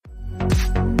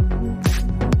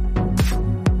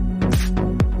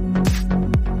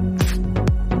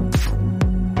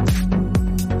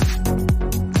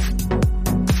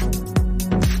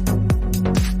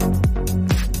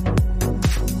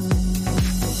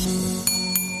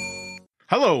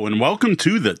Hello and welcome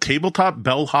to the Tabletop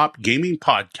Bellhop Gaming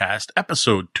Podcast,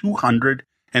 episode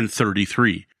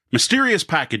 233, Mysterious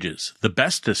Packages, the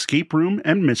best escape room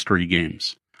and mystery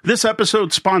games. This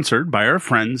episode sponsored by our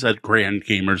friends at Grand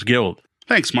Gamers Guild.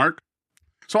 Thanks, Mark.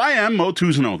 So I am Mo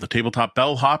Tuzano, the Tabletop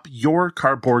Bellhop, your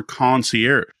cardboard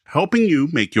concierge, helping you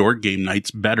make your game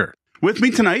nights better. With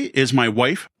me tonight is my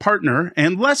wife, partner,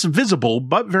 and less visible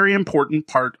but very important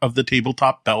part of the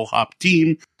Tabletop Bellhop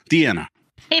team, Deanna.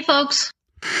 Hey, folks.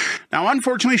 Now,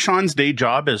 unfortunately, Sean's day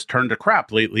job has turned to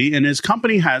crap lately, and his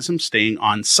company has him staying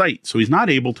on site, so he's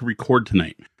not able to record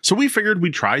tonight. So we figured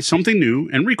we'd try something new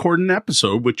and record an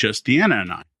episode with just Deanna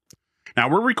and I. Now,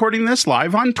 we're recording this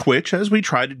live on Twitch, as we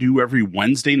try to do every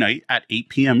Wednesday night at 8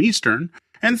 p.m. Eastern,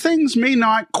 and things may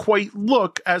not quite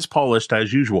look as polished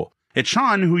as usual. It's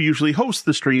Sean who usually hosts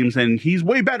the streams, and he's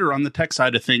way better on the tech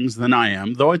side of things than I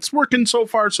am, though it's working so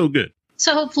far so good.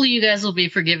 So hopefully you guys will be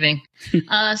forgiving.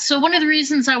 So one of the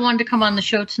reasons I wanted to come on the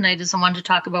show tonight is I wanted to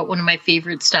talk about one of my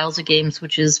favorite styles of games,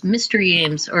 which is mystery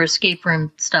games or escape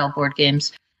room style board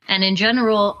games. And in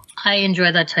general, I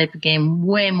enjoy that type of game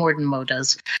way more than Mo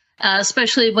does,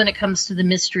 especially when it comes to the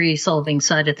mystery solving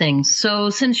side of things. So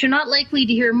since you're not likely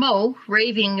to hear Mo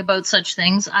raving about such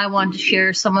things, I wanted to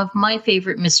share some of my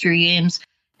favorite mystery games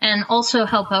and also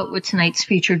help out with tonight's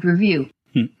featured review,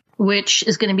 which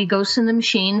is going to be Ghost in the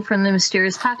Machine from the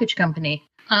Mysterious Package Company.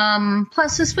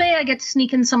 Plus, this way I get to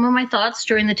sneak in some of my thoughts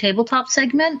during the tabletop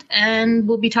segment, and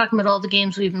we'll be talking about all the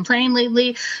games we've been playing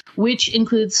lately, which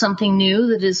includes something new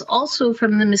that is also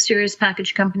from the Mysterious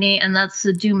Package Company, and that's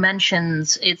the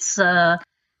Dimensions. It's,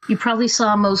 you probably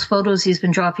saw Mo's photos he's been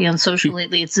dropping on social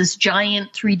lately. It's this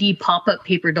giant 3D pop-up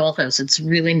paper dollhouse. It's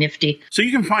really nifty. So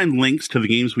you can find links to the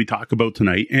games we talk about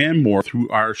tonight and more through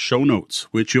our show notes,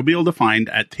 which you'll be able to find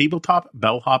at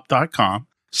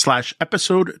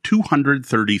tabletopbellhop.com/episode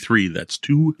 233. That's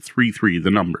 233, the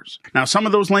numbers. Now, some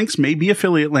of those links may be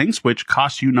affiliate links, which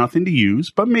cost you nothing to use,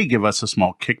 but may give us a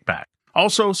small kickback.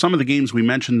 Also, some of the games we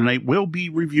mentioned tonight will be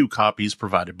review copies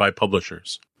provided by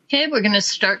publishers. Okay, we're going to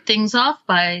start things off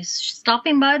by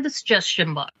stopping by the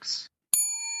suggestion box.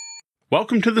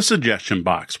 Welcome to the suggestion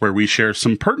box, where we share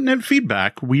some pertinent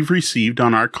feedback we've received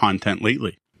on our content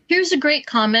lately. Here's a great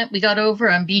comment we got over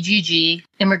on BGG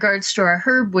in regards to our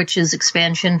Herb Witches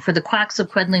expansion for the Quacks of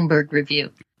Quedlinburg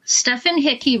review. Stefan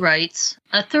Hickey writes,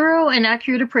 a thorough and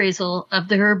accurate appraisal of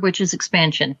the Herb Witches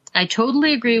expansion. I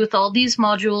totally agree with all these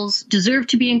modules deserve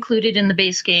to be included in the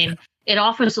base game. It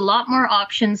offers a lot more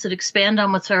options that expand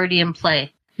on what's already in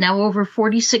play. Now over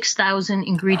 46,000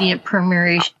 ingredient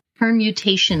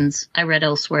permutations, I read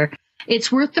elsewhere.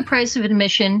 It's worth the price of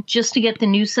admission just to get the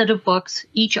new set of books,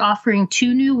 each offering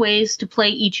 2 new ways to play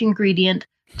each ingredient,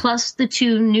 plus the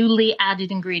 2 newly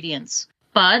added ingredients.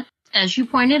 But, as you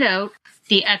pointed out,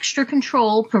 the extra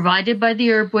control provided by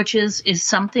the Herb Witches is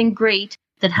something great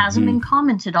that hasn't been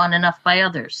commented on enough by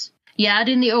others. You add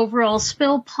in the overall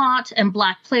spill pot and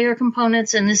black player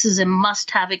components, and this is a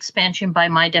must-have expansion by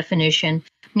my definition,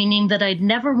 meaning that I'd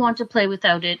never want to play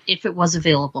without it if it was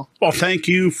available. Well, thank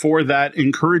you for that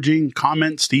encouraging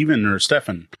comment,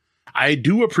 Stefan. I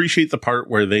do appreciate the part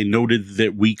where they noted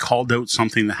that we called out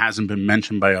something that hasn't been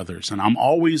mentioned by others, and I'm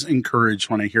always encouraged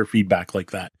when I hear feedback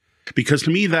like that, because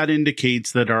to me that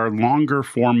indicates that our longer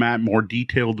format, more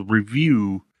detailed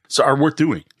reviews are worth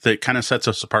doing. That kind of sets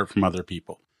us apart from other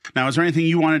people. Now, is there anything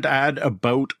you wanted to add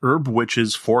about Herb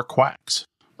Witches for Quacks?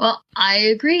 Well, I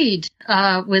agreed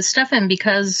with Stefan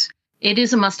because it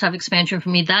is a must-have expansion for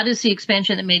me. That is the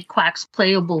expansion that made Quacks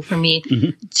playable for me.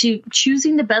 To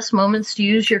choosing the best moments to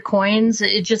use your coins,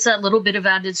 it just that little bit of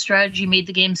added strategy made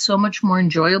the game so much more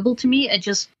enjoyable to me. It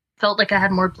just felt like I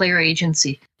had more player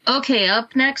agency. Okay,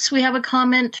 up next we have a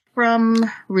comment from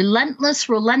Relentless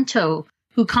Rolento,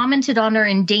 who commented on our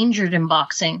Endangered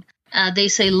unboxing. They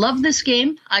say, love this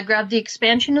game. I grabbed the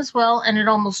expansion as well, and it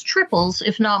almost triples,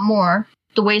 if not more,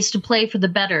 the ways to play for the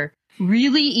better.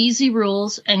 Really easy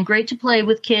rules and great to play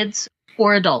with kids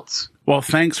or adults. Well,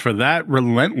 thanks for that,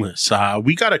 Relentless.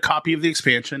 We got a copy of the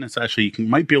expansion. It's actually, you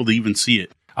might be able to even see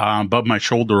it above my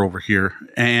shoulder over here.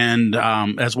 And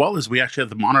as well as we actually have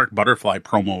the Monarch Butterfly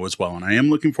promo as well. And I am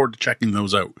looking forward to checking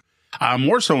those out.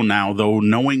 More so now, though,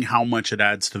 knowing how much it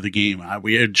adds to the game.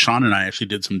 Sean and I actually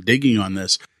did some digging on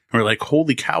this. We're like,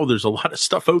 holy cow, there's a lot of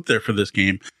stuff out there for this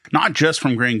game. Not just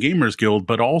from Grand Gamers Guild,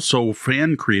 but also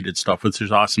fan-created stuff, which is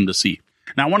awesome to see.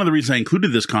 Now, one of the reasons I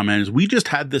included this comment is we just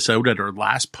had this out at our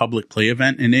last public play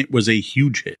event, and it was a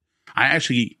huge hit. I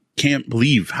actually can't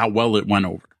believe how well it went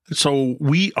over. So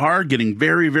we are getting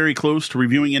very, very close to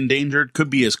reviewing Endangered. Could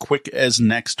be as quick as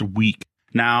next week.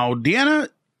 Now, Deanna,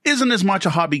 isn't as much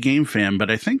a hobby game fan, but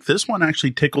I think this one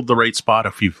actually tickled the right spot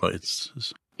a few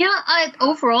places. Yeah,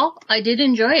 overall, I did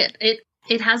enjoy it.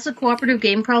 It has a cooperative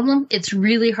game problem. It's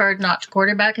really hard not to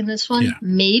quarterback in this one. Yeah.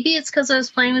 Maybe it's because I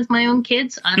was playing with my own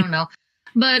kids. I don't know.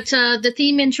 But the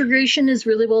theme integration is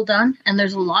really well done, and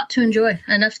there's a lot to enjoy.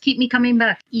 Enough to keep me coming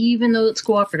back, even though it's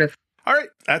cooperative. All right,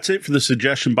 that's it for the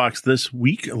suggestion box this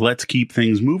week. Let's keep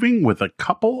things moving with a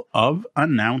couple of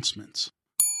announcements.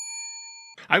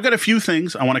 I've got a few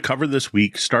things I want to cover this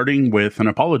week, starting with an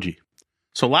apology.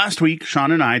 So last week,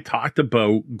 Sean and I talked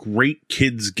about great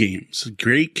kids games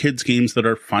that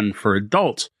are fun for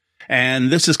adults.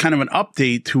 And this is kind of an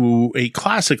update to a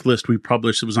classic list we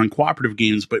published. It was on cooperative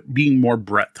games, but being more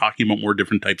breadth, talking about more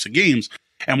different types of games.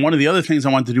 And one of the other things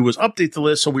I wanted to do was update the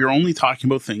list, so we were only talking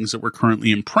about things that were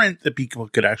currently in print that people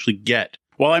could actually get.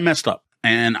 Well, I messed up.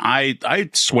 And I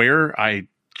swear I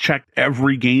checked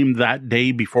every game that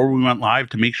day before we went live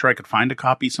to make sure I could find a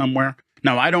copy somewhere.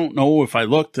 Now, I don't know if I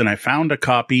looked and I found a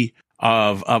copy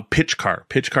of Pitch Car.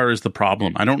 Pitch Car is the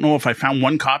problem. I don't know if I found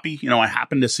one copy. I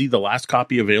happened to see the last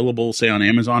copy available, say on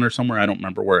Amazon or somewhere. I don't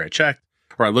remember where I checked.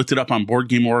 Or I looked it up on Board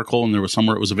Game Oracle and there was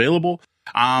somewhere it was available.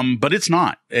 But it's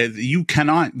not. You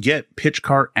cannot get Pitch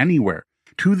Car anywhere.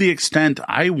 To the extent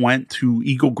I went to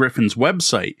Eagle Griffin's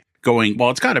website going, well,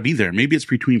 it's got to be there. Maybe it's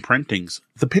between printings.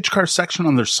 The Pitch Car section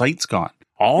on their site's gone.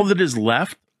 All that is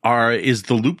left is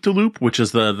the Loop-de-Loop, which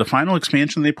is the final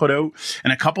expansion they put out,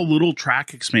 and a couple little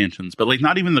track expansions, but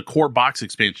not even the core box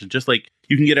expansion. Just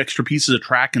you can get extra pieces of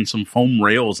track and some foam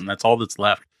rails, and that's all that's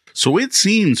left. So it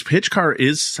seems Pitch Car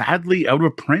is sadly out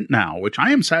of print now, which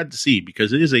I am sad to see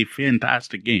because it is a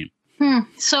fantastic game.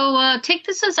 So take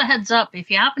this as a heads up. If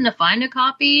you happen to find a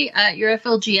copy at your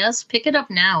FLGS, pick it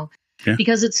up now. Yeah.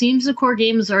 Because it seems the core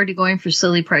game is already going for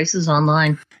silly prices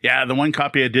online. Yeah, the one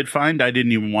copy I did find, I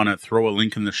didn't even want to throw a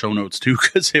link in the show notes to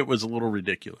because it was a little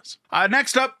ridiculous.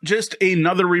 Next up, just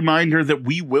another reminder that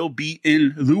we will be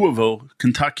in Louisville,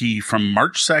 Kentucky from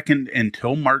March 2nd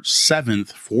until March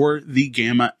 7th for the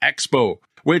GAMA Expo,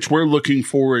 which we're looking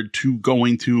forward to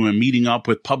going to and meeting up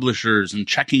with publishers and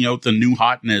checking out the new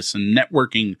hotness and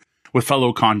networking with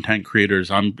fellow content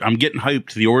creators. I'm getting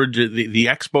hyped. The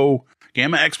Expo...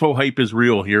 GAMA Expo hype is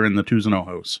real here in the Tuzano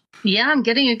house. Yeah, I'm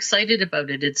getting excited about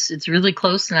it. It's really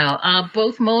close now.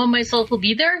 Both Mo and myself will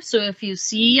be there, so if you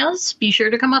see us, be sure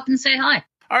to come up and say hi.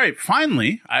 All right,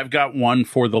 finally, I've got one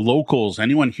for the locals.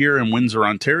 Anyone here in Windsor,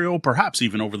 Ontario, perhaps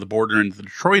even over the border into the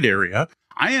Detroit area.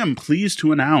 I am pleased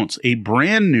to announce a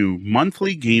brand new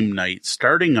monthly game night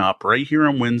starting up right here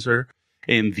in Windsor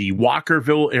in the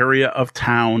Walkerville area of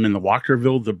town, in the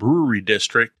Walkerville, the Brewery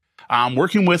District. I'm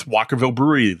working with Walkerville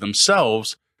Brewery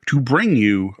themselves to bring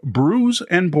you brews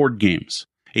and board games.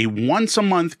 A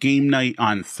once-a-month game night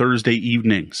on Thursday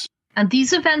evenings. And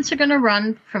these events are going to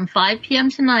run from 5 p.m.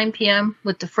 to 9 p.m.,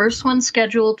 with the first one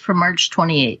scheduled for March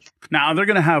 28th. Now, they're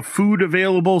going to have food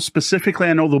available. Specifically,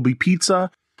 I know there'll be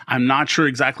pizza. I'm not sure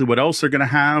exactly what else they're going to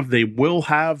have. They will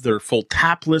have their full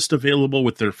tap list available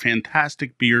with their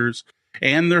fantastic beers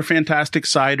and their fantastic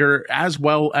cider, as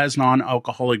well as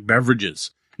non-alcoholic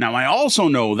beverages. Now, I also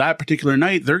know that particular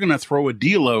night, they're going to throw a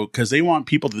deal out because they want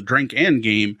people to drink and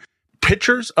game.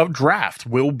 Pitchers of draft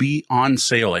will be on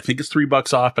sale. I think it's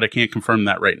 $3 off, but I can't confirm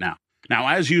that right now. Now,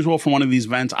 as usual for one of these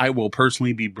events, I will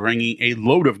personally be bringing a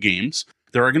load of games.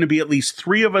 There are going to be at least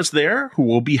 3 of us there who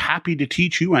will be happy to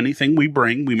teach you anything we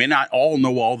bring. We may not all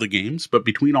know all the games, but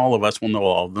between all of us, we'll know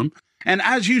all of them. And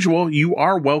as usual, you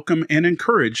are welcome and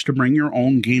encouraged to bring your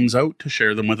own games out to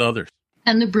share them with others.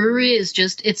 And the brewery is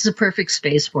it's the perfect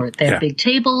space for it. They have big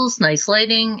tables, nice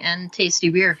lighting, and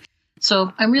tasty beer.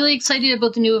 So I'm really excited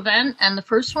about the new event. And the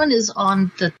first one is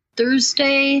on the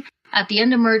Thursday at the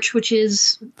end of March, which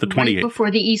is the 28th. Right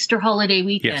before the Easter holiday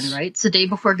weekend, right? It's the day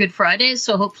before Good Friday.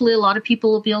 So hopefully a lot of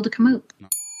people will be able to come out.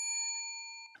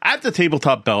 At the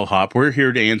Tabletop Bellhop, we're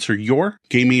here to answer your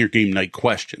gaming or game night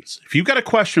questions. If you've got a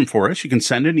question for us, you can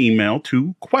send an email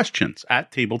to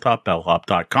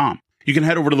questions@tabletopbellhop.com. You can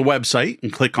head over to the website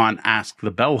and click on Ask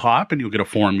the Bellhop, and you'll get a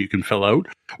form you can fill out.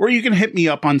 Or you can hit me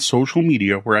up on social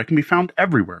media, where I can be found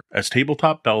everywhere as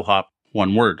Tabletop Bellhop,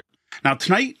 one word. Now,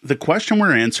 tonight, the question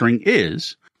we're answering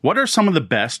is, what are some of the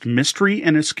best mystery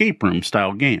and escape room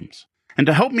style games? And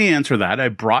to help me answer that, I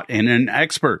brought in an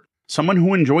expert, someone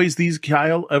who enjoys these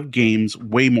style of games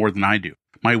way more than I do.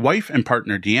 My wife and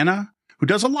partner, Deanna, who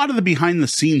does a lot of the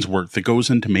behind-the-scenes work that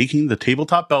goes into making the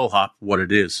Tabletop Bellhop what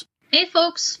it is. Hey,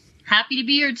 folks. Happy to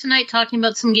be here tonight talking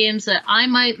about some games that I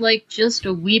might like just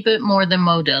a wee bit more than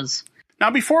Mo does.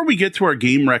 Now, before we get to our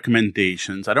game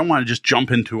recommendations, I don't want to just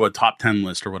jump into a top 10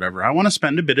 list or whatever. I want to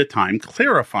spend a bit of time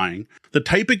clarifying the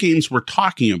type of games we're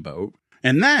talking about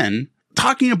and then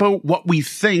talking about what we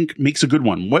think makes a good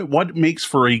one. What makes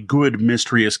for a good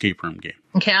mystery escape room game?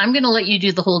 Okay, I'm going to let you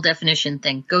do the whole definition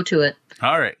thing. Go to it.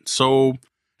 All right. So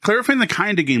clarifying the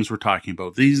kind of games we're talking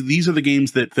about. These are the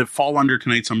games that fall under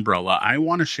tonight's umbrella. I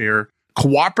want to share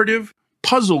cooperative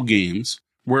puzzle games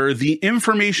where the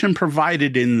information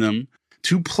provided in them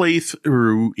to play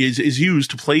through is used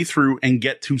to play through and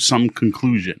get to some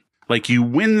conclusion. Like you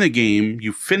win the game,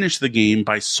 you finish the game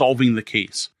by solving the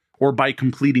case, or by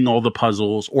completing all the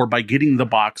puzzles, or by getting the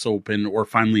box open, or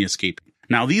finally escaping.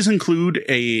 Now, these include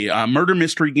murder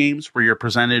mystery games where you're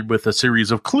presented with a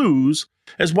series of clues,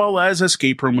 as well as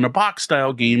escape room in a box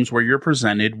style games where you're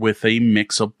presented with a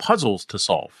mix of puzzles to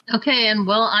solve. Okay, and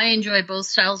well, I enjoy both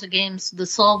styles of games. The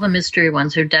solve a mystery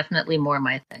ones are definitely more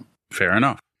my thing. Fair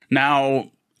enough. Now,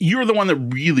 you're the one that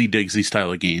really digs these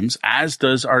style of games, as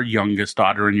does our youngest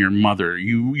daughter and your mother.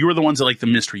 You're the ones that like the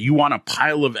mystery. You want a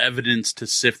pile of evidence to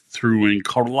sift through and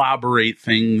corroborate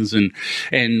things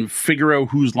and figure out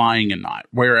who's lying and not.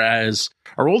 Whereas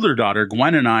our older daughter,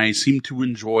 Gwen, and I seem to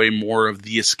enjoy more of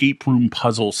the escape room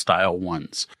puzzle style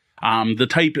ones. The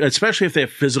type, especially if they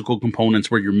have physical components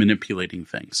where you're manipulating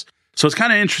things. So it's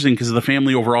kind of interesting because the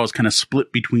family overall is kind of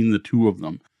split between the two of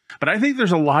them. But I think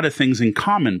there's a lot of things in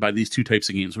common by these two types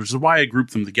of games, which is why I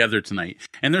grouped them together tonight.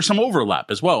 And there's some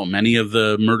overlap as well. Many of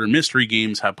the murder mystery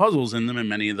games have puzzles in them, and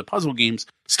many of the puzzle games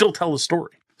still tell a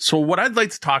story. So what I'd like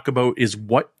to talk about is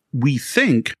what we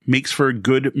think makes for a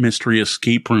good mystery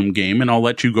escape room game, and I'll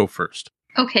let you go first.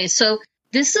 Okay, so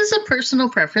this is a personal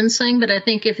preference thing, but I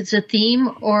think if it's a theme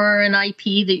or an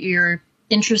IP that you're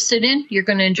interested in, you're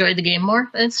going to enjoy the game more.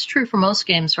 That's true for most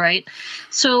games, right?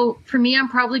 So for me, I'm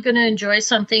probably going to enjoy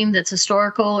something that's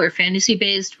historical or fantasy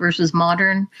based versus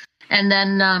modern. And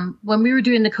then when we were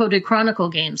doing the Coded Chronicle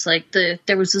games, like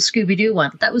there was the Scooby-Doo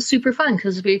one. That was super fun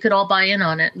because we could all buy in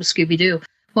on it with Scooby-Doo.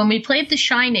 When we played The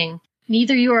Shining,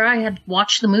 neither you or I had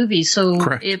watched the movie, so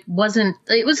Correct. It was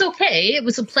okay. It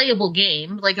was a playable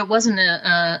game. Like it wasn't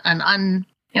an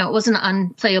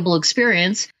unplayable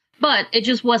experience. But it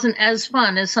just wasn't as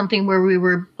fun as something where we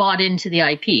were bought into the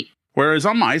IP. Whereas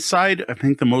on my side, I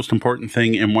think the most important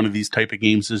thing in one of these type of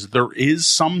games is there is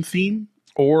some theme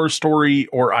or story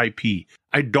or IP.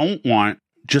 I don't want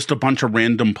just a bunch of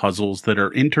random puzzles that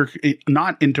are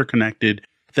not interconnected,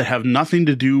 that have nothing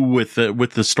to do with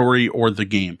the story or the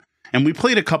game. And we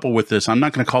played a couple with this. I'm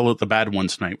not going to call out the bad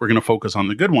ones tonight. We're going to focus on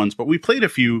the good ones. But we played a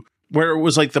few where it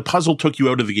was like the puzzle took you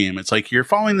out of the game. It's like you're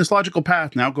following this logical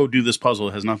path. Now go do this puzzle.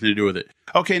 It has nothing to do with it.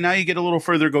 Okay, now you get a little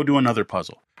further. Go do another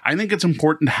puzzle. I think it's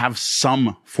important to have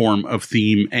some form of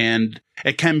theme, and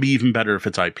it can be even better if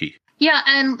it's IP. Yeah,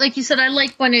 and like you said, I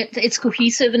like when it's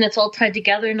cohesive and it's all tied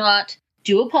together, not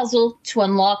do a puzzle to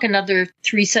unlock another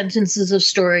 3 sentences of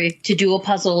story, to do a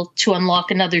puzzle to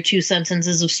unlock another 2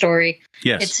 sentences of story.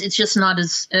 Yes. It's just not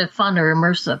as fun or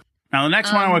immersive. Now, the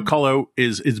next one I would call out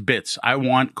is bits. I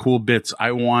want cool bits.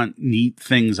 I want neat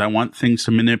things. I want things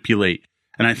to manipulate.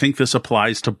 And I think this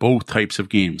applies to both types of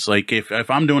games. Like if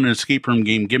I'm doing an escape room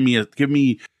game, give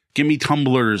me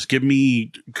tumblers, give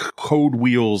me code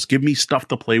wheels, give me stuff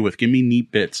to play with, give me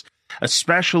neat bits,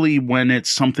 especially when it's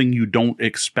something you don't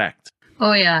expect.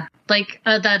 Oh yeah, like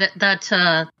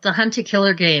the Hunt a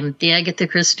Killer game, the Agatha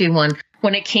Christie one.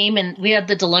 When it came in, we had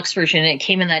the deluxe version, and it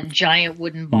came in that giant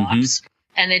wooden box,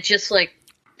 and it just like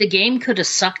the game could have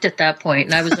sucked at that point,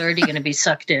 and I was already going to be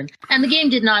sucked in. And the game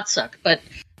did not suck, but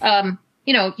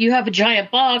you have a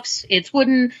giant box. It's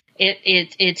wooden.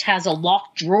 It has a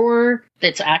locked drawer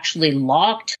that's actually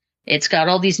locked. It's got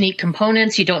all these neat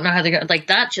components. You don't know how they're going. Like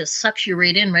that just sucks you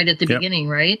right in right at the beginning,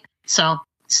 right? So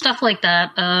stuff like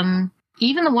that.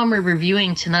 Even the one we're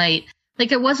reviewing tonight,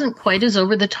 like it wasn't quite as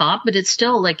over the top, but it's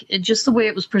still like just the way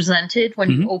it was presented when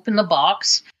you open the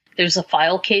box. There's a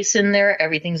file case in there.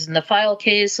 Everything's in the file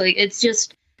case. Like it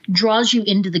just draws you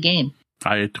into the game.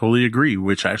 I totally agree,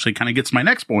 which actually kind of gets my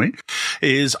next point,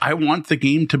 is I want the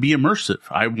game to be immersive.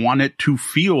 I want it to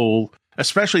feel,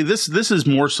 especially this is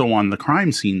more so on the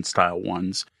crime scene style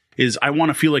ones, is I want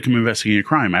to feel like I'm investigating a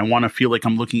crime. I want to feel like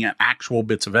I'm looking at actual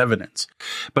bits of evidence.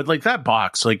 But like that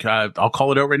box, like I'll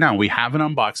call it out right now. We have an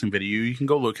unboxing video. You can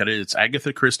go look at it. It's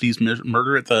Agatha Christie's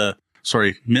Mystery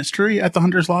at the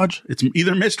Hunter's Lodge. It's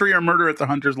either Mystery or Murder at the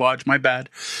Hunter's Lodge. My bad.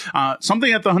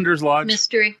 Something at the Hunter's Lodge.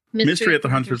 Mystery at the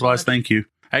Hunter's Lodge. Thank you.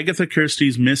 Agatha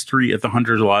Christie's Mystery at the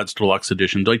Hunter's Lodge Deluxe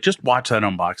Edition. Like, just watch that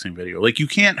unboxing video. Like, you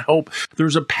can't help.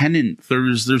 There's a pennant.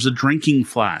 There's a drinking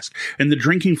flask. And the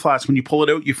drinking flask, when you pull it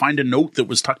out, you find a note that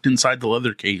was tucked inside the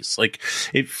leather case. Like,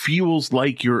 it feels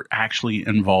like you're actually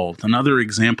involved. Another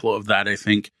example of that, I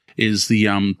think, is the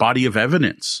Body of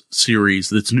Evidence series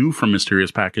that's new from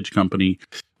Mysterious Package Company,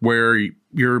 where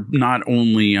you're not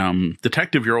only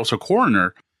detective, you're also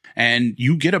coroner, and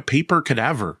you get a paper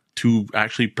cadaver to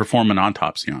actually perform an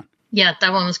autopsy on. Yeah,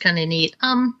 that one was kind of neat.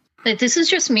 This is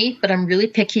just me, but I'm really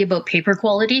picky about paper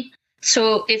quality.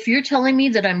 So if you're telling me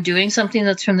that I'm doing something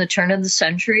that's from the turn of the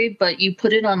century, but you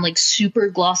put it on like super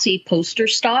glossy poster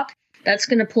stock, that's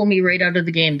going to pull me right out of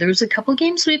the game. There was a couple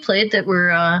games we played that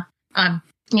were,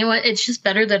 you know what? It's just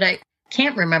better that I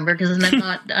can't remember because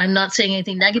I'm not saying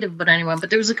anything negative about anyone.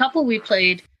 But there was a couple we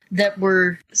played that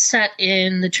were set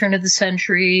in the turn of the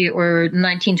century or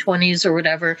 1920s or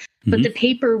whatever. But the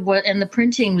paper and the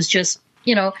printing was just,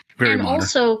 you know, Very and modern.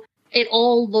 also it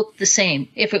all looked the same.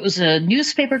 If it was a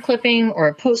newspaper clipping or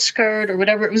a postcard or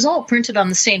whatever, it was all printed on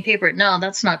the same paper. No,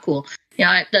 that's not cool.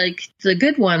 Yeah, like the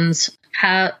good ones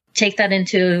take that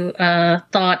into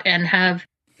thought and have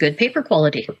good paper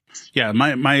quality. Yeah,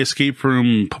 my escape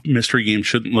room mystery game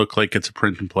shouldn't look like it's a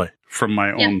print and play from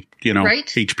my own, right?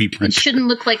 HP print. It shouldn't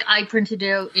look like I printed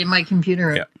it out in my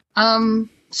computer. Yeah.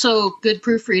 So good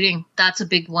proofreading, that's a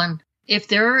big one. If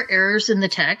there are errors in the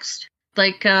text,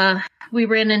 like we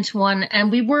ran into one,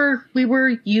 and we were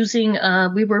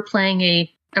playing a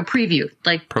preview,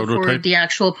 like Prototype? before the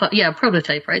actual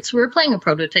prototype, right? So we were playing a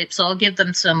prototype, so I'll give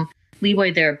them some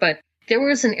leeway there. But there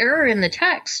was an error in the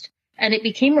text, and it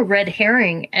became a red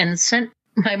herring and sent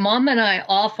my mom and I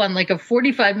off on like a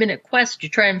 45-minute quest to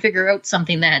try and figure out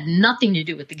something that had nothing to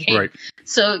do with the game. Right.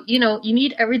 So, you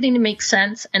need everything to make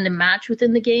sense and to match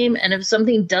within the game. And if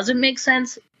something doesn't make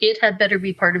sense, it had better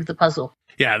be part of the puzzle.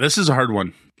 Yeah, this is a hard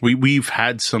one. We've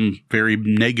had some very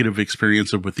negative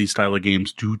experiences with these style of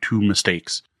games due to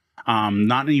mistakes.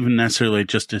 Not even necessarily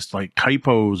just like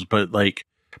typos, but like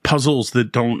puzzles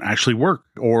that don't actually work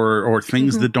or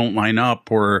things that don't line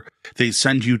up, or they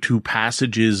send you to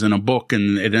passages in a book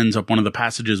and it ends up one of the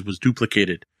passages was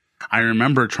duplicated. I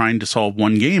remember trying to solve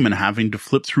one game and having to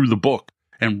flip through the book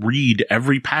and read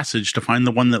every passage to find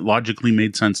the one that logically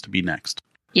made sense to be next.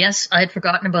 Yes, I had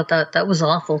forgotten about that. That was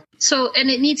awful. So, and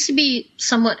it needs to be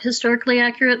somewhat historically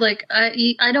accurate. Like,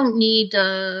 I don't need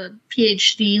a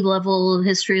PhD level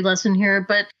history lesson here,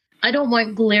 but I don't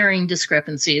want glaring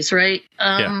discrepancies, right?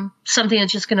 Something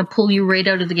that's just going to pull you right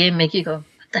out of the game and make you go,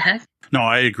 what the heck? No,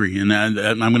 I agree. And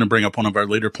I'm going to bring up one of our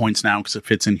later points now because it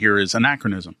fits in here is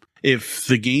anachronism. If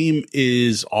the game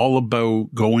is all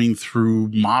about going through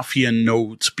mafia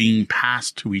notes being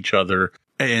passed to each other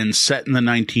and set in the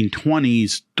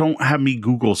 1920s, don't have me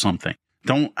Google something.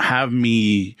 Don't have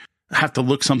me have to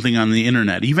look something on the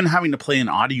internet. Even having to play an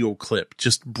audio clip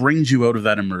just brings you out of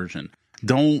that immersion.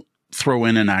 Don't throw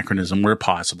in anachronism where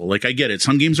possible. Like, I get it.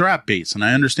 Some games are app-based, and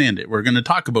I understand it. We're going to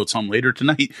talk about some later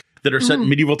tonight that are set in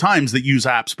medieval times that use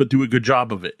apps but do a good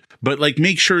job of it. But, like,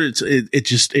 make sure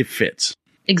it fits.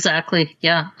 Exactly.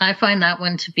 Yeah. I find that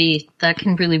one that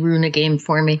can really ruin a game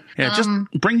for me. Yeah, it just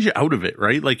brings you out of it,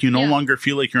 right? Like, you no longer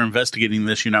feel like you're investigating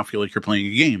this. You now feel like you're playing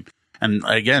a game. And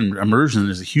again, immersion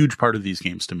is a huge part of these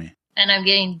games to me. And I'm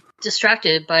getting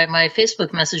distracted by my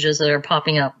Facebook messages that are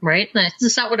popping up, right?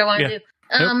 That's not what I want to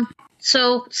do.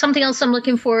 So something else I'm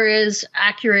looking for is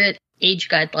accurate age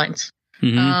guidelines.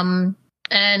 And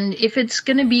if it's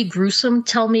going to be gruesome,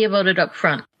 tell me about it up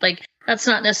front. Like, that's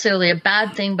not necessarily a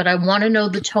bad thing, but I want to know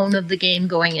the tone of the game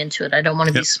going into it. I don't want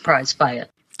to be surprised by it.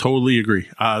 Totally agree.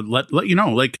 Let you know,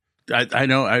 like, I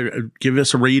know, give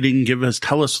us a rating,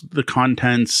 tell us the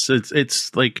contents.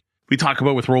 It's like we talk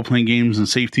about with role-playing games and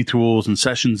safety tools and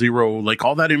session zero, like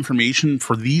all that information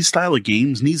for these style of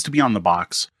games needs to be on the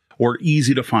box or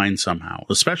easy to find somehow,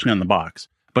 especially on the box.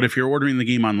 But if you're ordering the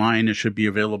game online, it should be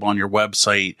available on your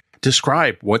website.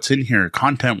 Describe what's in here.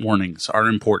 Content warnings are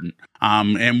important.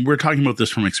 And we're talking about this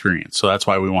from experience. So that's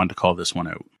why we wanted to call this one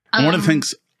out. And one of the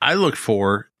things I look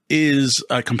for is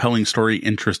a compelling story,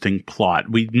 interesting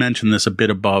plot. We mentioned this a bit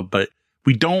above, but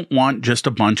we don't want just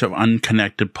a bunch of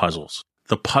unconnected puzzles.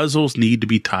 The puzzles need to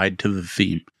be tied to the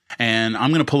theme. And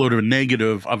I'm going to pull out a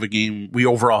negative of a game we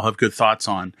overall have good thoughts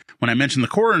on. When I mentioned the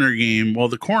coroner game, well,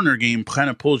 the coroner game kind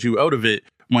of pulls you out of it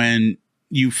when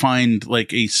you find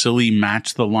like a silly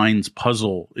match the lines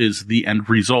puzzle is the end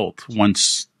result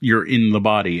once you're in the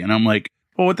body. And I'm like,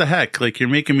 well, what the heck? Like, you're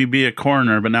making me be a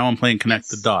coroner, but now I'm playing connect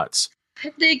the dots.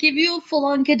 They give you a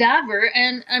full-on cadaver.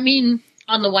 And I mean,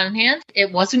 on the one hand,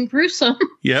 it wasn't gruesome.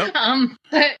 Yep.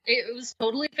 But it was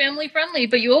totally family friendly.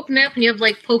 But you open it up and you have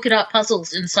like polka dot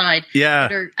puzzles inside. Yeah.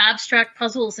 That are abstract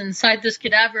puzzles inside this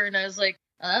cadaver. And I was like,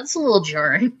 that's a little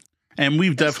jarring. And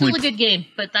we've definitely still a good game,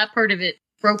 but that part of it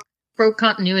broke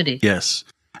continuity. Yes.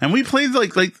 And we played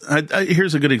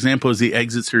here's a good example is the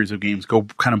Exit series of games go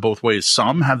kind of both ways.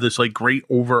 Some have this like great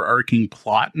overarching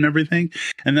plot and everything.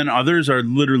 And then others are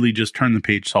literally just turn the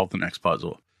page, solve the next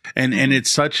puzzle. And it's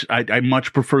such, I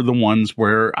much prefer the ones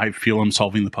where I feel I'm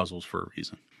solving the puzzles for a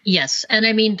reason. Yes. And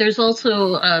I mean, there's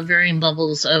also varying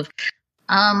levels of,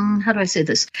 how do I say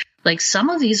this? Like, some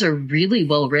of these are really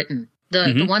well written.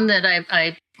 The one that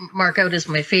I mark out as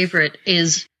my favorite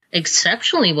is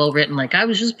exceptionally well written. Like, I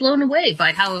was just blown away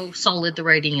by how solid the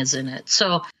writing is in it.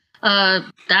 So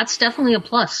that's definitely a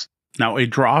plus. Now, a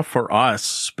draw for us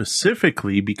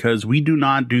specifically, because we do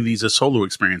not do these as solo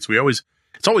experience.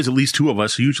 It's always at least two of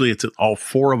us. Usually it's all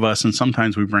four of us. And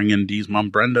sometimes we bring in Dee's mom,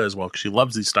 Brenda, as well, because she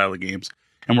loves these style of games.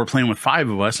 And we're playing with five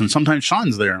of us. And sometimes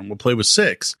Sean's there and we'll play with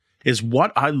six. Is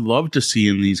what I love to see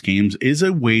in these games is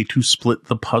a way to split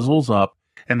the puzzles up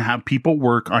and have people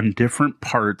work on different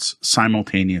parts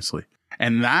simultaneously.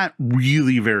 And that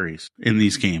really varies in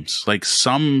these games. Like,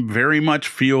 some very much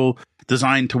feel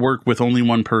designed to work with only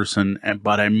one person,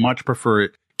 but I much prefer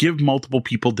it. Give multiple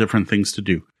people different things to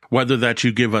do. Whether that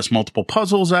you give us multiple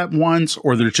puzzles at once,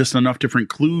 or there's just enough different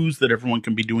clues that everyone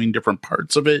can be doing different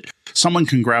parts of it. Someone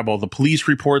can grab all the police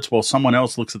reports while someone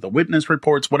else looks at the witness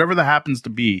reports. Whatever that happens to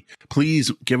be,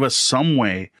 please give us some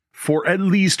way for at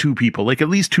least two people, like at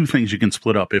least two things you can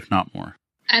split up, if not more.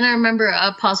 And I remember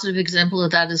a positive example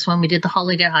of that is when we did the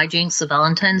holiday hijinks, the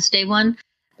Valentine's Day one.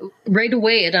 Right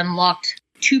away, it unlocked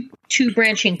two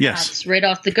branching paths right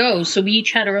off the go. So we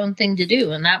each had our own thing to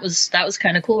do, and that was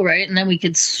kind of cool, right? And then we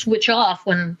could switch off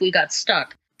when we got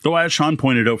stuck. Though, as Sean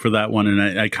pointed out for that one,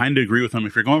 and I kind of agree with him,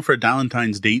 if you're going for a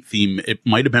Valentine's date theme, it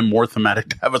might have been more thematic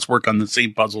to have us work on the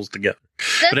same puzzles together.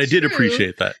 But I did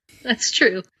appreciate that. That's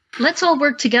true. Let's all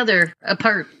work together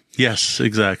apart. Yes,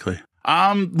 exactly.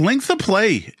 Length of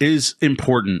play is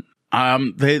important.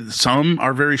 Some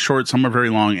are very short, some are very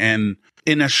long, and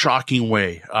in a shocking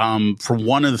way. For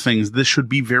one of the things, this should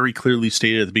be very clearly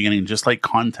stated at the beginning, just like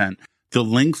content. The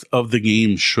length of the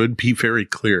game should be very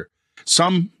clear.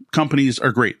 Some companies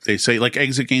are great. They say, like,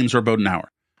 exit games are about an hour.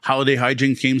 Holiday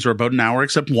hijinks games are about an hour,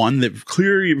 except one that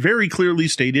very clearly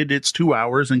stated it's 2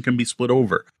 hours and can be split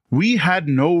over. We had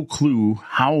no clue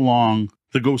how long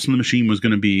the Ghost in the Machine was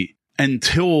going to be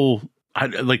until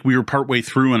we were partway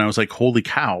through, and I was like, holy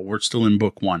cow, we're still in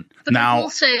book one. But now, I will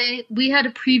say, we had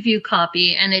a preview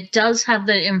copy, and it does have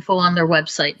the info on their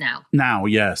website now. Now,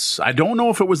 yes. I don't know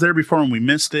if it was there before and we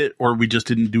missed it, or we just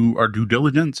didn't do our due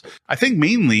diligence. I think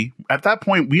mainly, at that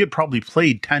point, we had probably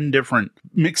played 10 different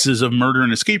mixes of murder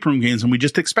and escape room games, and we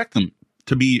just expect them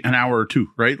to be an hour or two,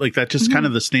 right? Like, that's just kind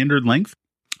of the standard length.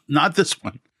 Not this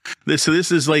one. This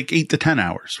is like 8 to 10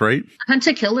 hours, right? Hunt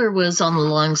a Killer was on the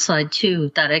long side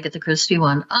too, that Agatha Christie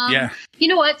one. Yeah. You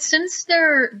know what? Since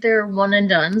they're one and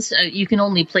dones, you can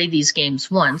only play these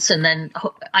games once, and then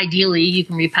ideally you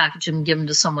can repackage them and give them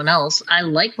to someone else. I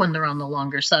like when they're on the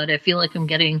longer side. I feel like I'm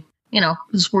getting,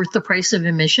 it's worth the price of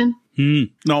admission.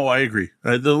 No, I agree.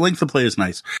 The length of play is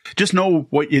nice. Just know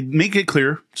make it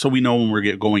clear so we know when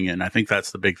we're going in. I think that's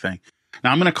the big thing.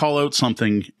 Now I'm going to call out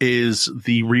something is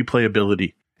the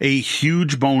replayability. A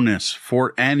huge bonus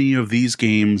for any of these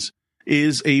games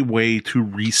is a way to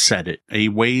reset it, a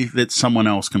way that someone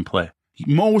else can play.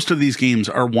 Most of these games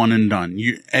are one and done.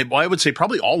 I would say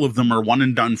probably all of them are one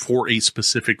and done for a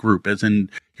specific group, as in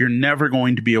you're never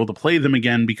going to be able to play them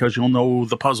again because you'll know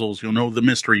the puzzles, you'll know the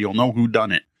mystery, you'll know who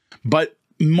done it. But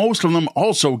most of them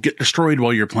also get destroyed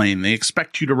while you're playing. They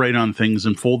expect you to write on things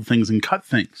and fold things and cut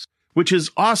things, which is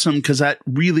awesome because that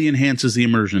really enhances the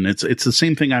immersion. It's the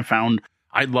same thing I found.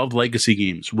 I love legacy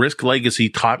games. Risk Legacy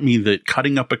taught me that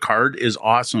cutting up a card is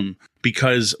awesome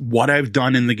because what I've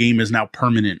done in the game is now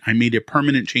permanent. I made a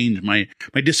permanent change. My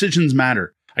decisions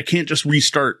matter. I can't just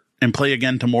restart and play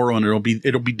again tomorrow and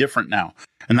it'll be different now.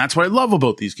 And that's what I love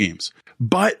about these games.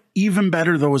 But even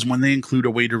better though is when they include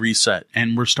a way to reset.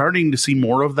 And we're starting to see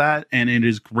more of that, and it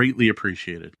is greatly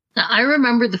appreciated. Now, I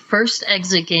remember the first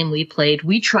exit game we played.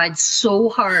 We tried so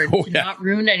hard to not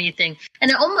ruin anything.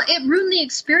 And it ruined the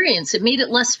experience. It made it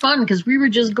less fun because we were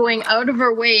just going out of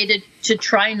our way to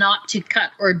try not to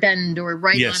cut or bend or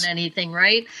write on anything,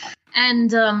 right? And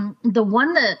the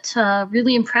one that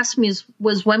really impressed me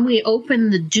was when we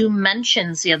opened the Doom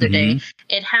Mentions the other day.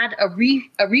 It had a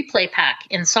replay pack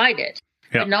inside it.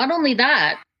 But not only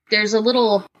that, there's a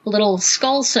little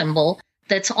skull symbol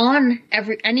that's on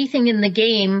anything in the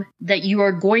game that you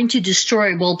are going to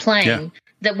destroy while playing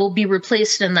that will be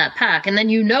replaced in that pack. And then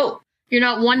you're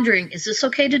not wondering, is this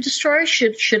okay to destroy?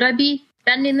 Should I be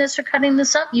bending this or cutting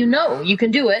this up? You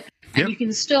can do it. And you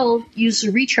can still use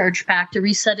the recharge pack to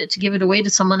reset it to give it away to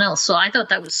someone else. So I thought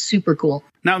that was super cool.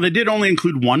 Now, they did only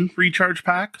include one recharge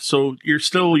pack, so you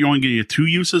only get 2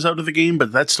 uses out of the game,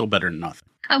 but that's still better than nothing.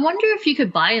 I wonder if you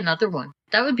could buy another one.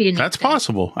 That would be a neat That's thing.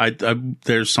 possible.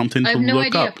 There's something to look up. I have no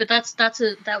idea, but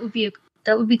that would be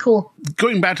That would be cool.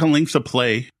 Going back to length of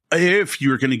play, if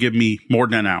you're going to give me more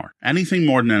than an hour, anything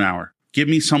more than an hour, give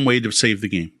me some way to save the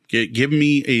game. Give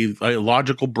me a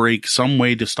logical break, some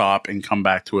way to stop and come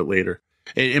back to it later.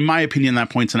 In my opinion, that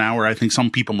point's an hour. I think some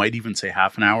people might even say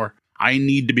half an hour. I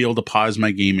need to be able to pause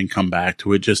my game and come back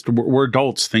to it. Just we're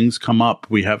adults. Things come up.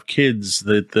 We have kids.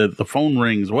 The phone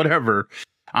rings, whatever.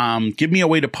 Give me a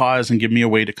way to pause and give me a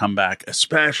way to come back,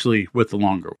 especially with the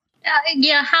longer one.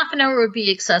 Yeah, half an hour would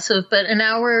be excessive, but an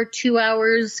hour, 2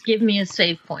 hours, give me a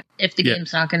save point if the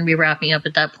game's not going to be wrapping up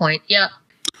at that point. Yeah.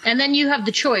 And then you have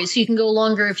the choice. You can go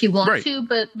longer if you want to,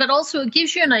 but also it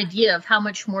gives you an idea of how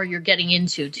much more you're getting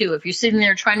into, too. If you're sitting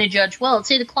there trying to judge, well, it's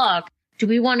 8 o'clock. Do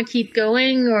we want to keep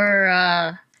going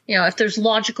or, if there's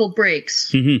logical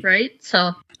breaks, right?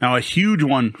 So now a huge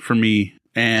one for me,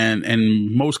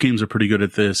 and most games are pretty good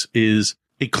at this, is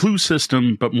a clue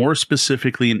system, but more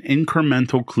specifically an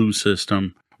incremental clue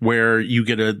system where you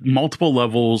get multiple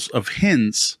levels of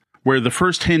hints where the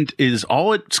first hint is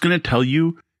all it's going to tell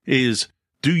you is,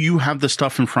 do you have the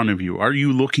stuff in front of you? Are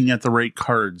you looking at the right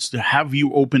cards? Have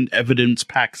you opened evidence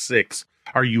pack 6?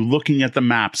 Are you looking at the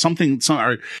map?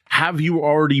 Have you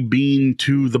already been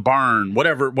to the barn?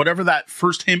 Whatever that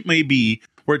first hint may be,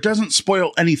 where it doesn't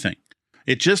spoil anything.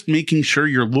 It's just making sure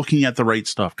you're looking at the right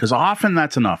stuff. Because often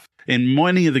that's enough. In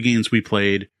many of the games we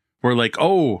played, we're like,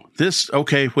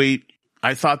 wait,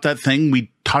 I thought that thing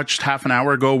we touched half an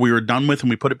hour ago, we were done with,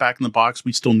 and we put it back in the box.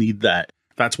 We still need that.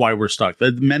 That's why we're stuck.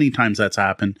 Many times that's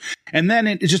happened. And then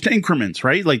it just increments,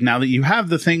 right? Like now that you have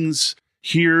the things,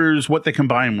 here's what they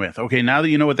combine with. Okay, now that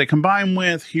you know what they combine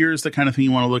with, here's the kind of thing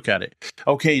you want to look at it.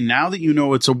 Okay, now that you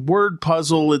know it's a word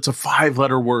puzzle, it's a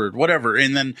 5-letter word, whatever.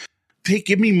 And then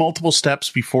give me multiple steps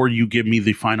before you give me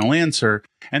the final answer.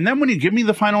 And then when you give me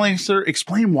the final answer,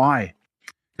 explain why.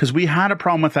 Because we had a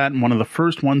problem with that in one of the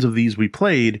first ones of these we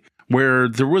played, where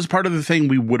there was part of the thing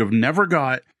we would have never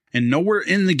got, and nowhere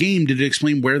in the game did it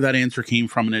explain where that answer came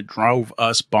from, and it drove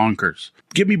us bonkers.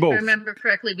 Give me both. If I remember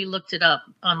correctly, we looked it up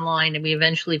online, and we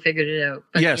eventually figured it out.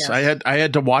 But yes, I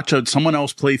had to watch someone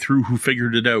else play through who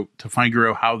figured it out to figure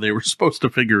out how they were supposed to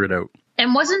figure it out.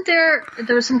 And wasn't there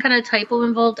was some kind of typo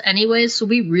involved anyways, so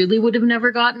we really would have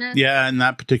never gotten it? Yeah, in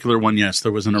that particular one, yes,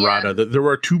 there was an errata. Yeah. There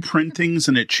were 2 printings,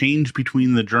 and it changed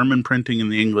between the German printing and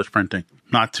the English printing.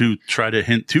 Not to try to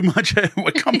hint too much at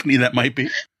what company that might be.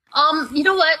 You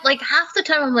know what? Like half the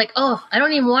time I'm like, oh, I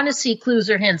don't even want to see clues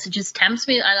or hints. It just tempts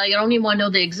me. I don't even want to know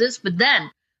they exist. But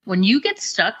then when you get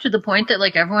stuck to the point that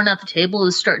like everyone at the table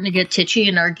is starting to get titchy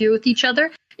and argue with each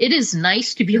other, it is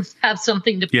nice to be able to have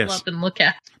something to pull up and look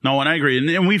at. No, and I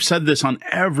agree. And we've said this on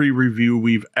every review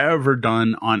we've ever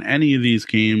done on any of these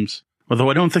games, although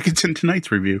I don't think it's in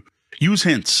tonight's review. Use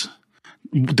hints.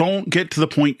 Don't get to the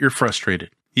point you're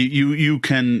frustrated. You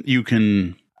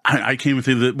can. I came with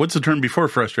the what's the term before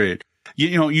frustrated?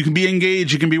 You can be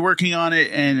engaged, you can be working on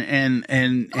it, and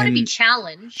want to be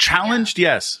challenged. Challenged,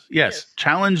 yes.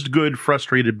 Challenged, good.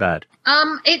 Frustrated, bad.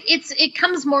 It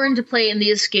comes more into play in the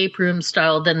escape room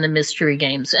style than the mystery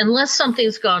games, unless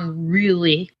something's gone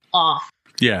really off.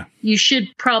 Yeah, you should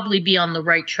probably be on the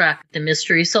right track with the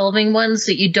mystery solving ones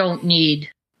that you don't need,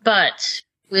 but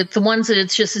with the ones that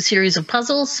it's just a series of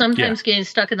puzzles, sometimes getting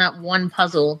stuck in that one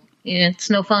puzzle, it's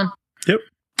no fun. Yep.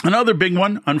 Another big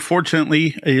one,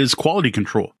 unfortunately, is quality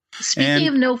control. Speaking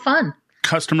of no fun.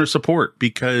 Customer support,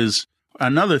 because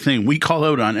another thing we call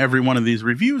out on every one of these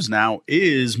reviews now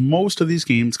is most of these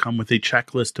games come with a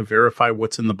checklist to verify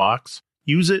what's in the box.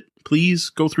 Use it,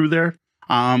 please, go through there.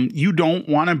 You don't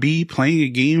want to be playing a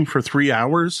game for 3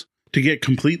 hours to get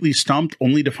completely stumped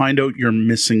only to find out you're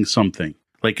missing something.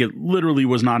 Like it literally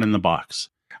was not in the box.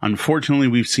 Unfortunately,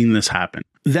 we've seen this happen.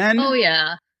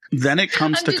 Then it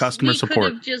comes to customer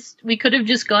support. We could have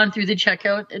just gone through the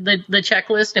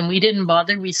checklist, and we didn't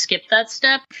bother. We skipped that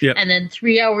step. Yep. And then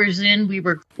 3 hours in, we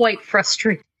were quite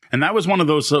frustrated. And that was one of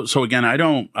those. So again,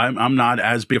 I'm not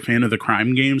as big a fan of the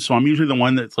crime games. So I'm usually the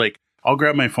one that's like, I'll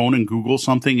grab my phone and Google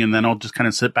something, and then I'll just kind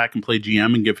of sit back and play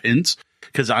GM and give hints,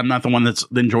 because I'm not the one that's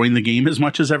enjoying the game as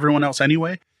much as everyone else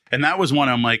anyway. And that was one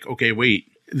I'm like, okay, wait,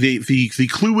 the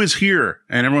clue is here.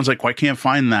 And everyone's like, well, I can't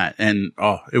find that. And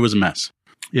it was a mess.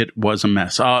 It was a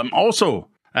mess. Also,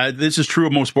 this is true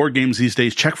of most board games these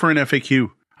days. Check for an FAQ.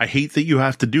 I hate that you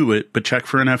have to do it, but check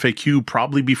for an FAQ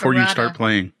probably before you start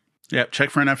playing. Yeah, check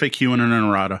for an FAQ and an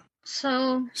errata.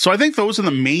 So I think those are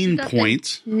the main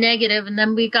points. Negative, and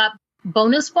then we got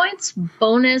bonus points,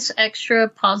 bonus extra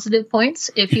positive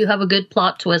points if you have a good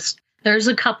plot twist. There's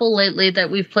a couple lately that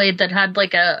we've played that had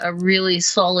like a really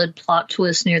solid plot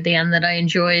twist near the end that I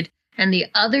enjoyed. And the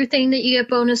other thing that you get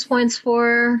bonus points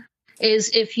for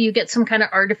is if you get some kind of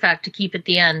artifact to keep at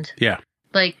the end. Yeah.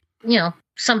 Like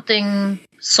something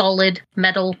solid,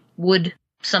 metal, wood,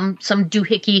 some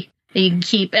doohickey that you can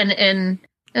keep, and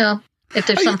if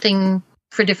there's something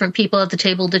for different people at the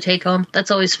table to take home,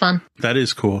 that's always fun. That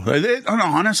is cool.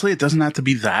 Honestly, it doesn't have to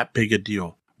be that big a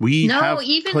deal. We have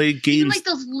played games even like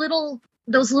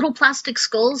those little plastic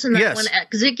skulls in that one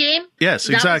exit game. Yes,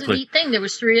 exactly. That was a neat thing. There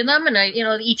was 3 of them,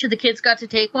 and each of the kids got to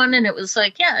take one, and it was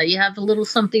like, you have a little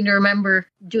something to remember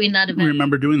doing that event.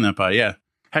 Remember doing that by, yeah.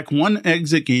 Heck, one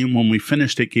exit game, when we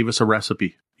finished it, gave us a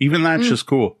recipe. Even that's just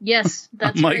cool. Yes,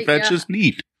 that's I'm like, that's just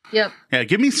neat. Yep. Yeah,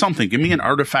 give me something. Give me an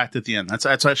artifact at the end. That's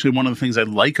actually one of the things I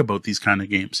like about these kind of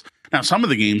games. Now, some of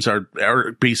the games are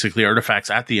basically artifacts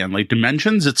at the end. Like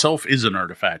Dimensions itself is an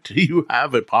artifact. You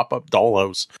have a pop-up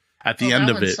dollhouse at the end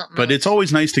of it. But it's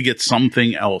always nice to get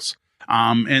something else.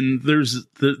 And there's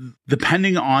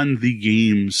depending on the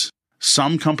games,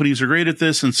 some companies are great at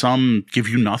this and some give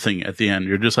you nothing at the end.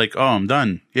 You're just like, oh, I'm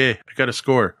done. Yeah, I got a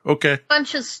score. Okay.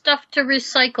 Bunch of stuff to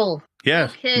recycle.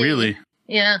 Yeah, really.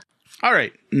 Yeah. All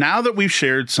right. Now that we've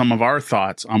shared some of our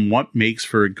thoughts on what makes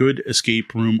for a good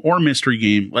escape room or mystery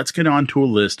game, let's get on to a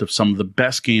list of some of the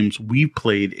best games we've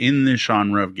played in this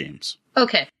genre of games.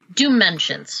 Okay.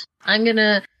 Dimensions. I'm going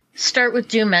to start with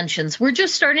Dimensions. We're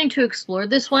just starting to explore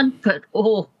this one, but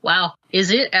oh, wow. Is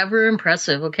it ever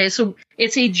impressive? Okay. So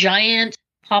it's a giant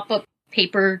pop-up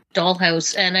paper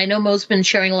dollhouse, and I know Mo's been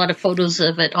sharing a lot of photos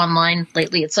of it online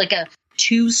lately. It's like a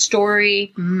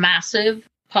 2-story massive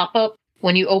pop-up.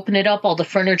 When you open it up, all the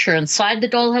furniture inside the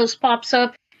dollhouse pops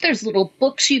up. There's little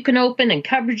books you can open and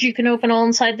cupboards you can open all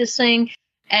inside this thing.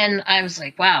 And I was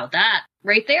like, wow, that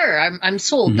right there, I'm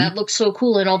sold. Mm-hmm. That looks so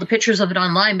cool, and all the pictures of it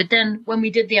online. But then when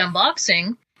we did the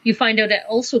unboxing, you find out it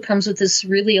also comes with this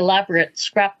really elaborate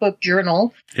scrapbook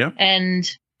journal. Yeah. And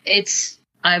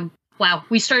wow,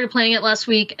 we started playing it last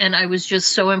week, and I was just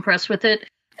so impressed with it.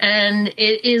 And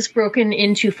it is broken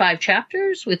into 5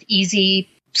 chapters with easy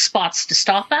spots to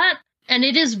stop at. And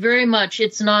it is very much,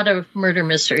 it's not a murder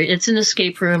mystery. It's an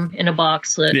escape room in a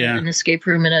box, an escape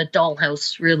room in a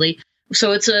dollhouse, really.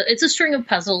 So it's a string of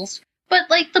puzzles. But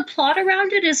like the plot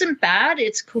around it isn't bad.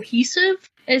 It's cohesive.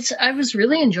 I was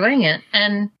really enjoying it.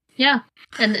 And yeah,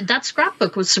 and that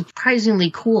scrapbook was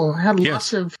surprisingly cool. It had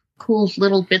lots of cool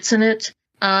little bits in it.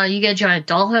 You get a giant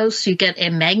dollhouse. You get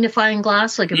a magnifying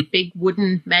glass, like a big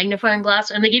wooden magnifying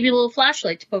glass. And they give you a little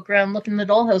flashlight to poke around and look in the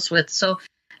dollhouse with. So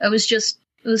it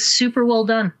was super well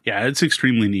done. Yeah, it's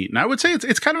extremely neat. And I would say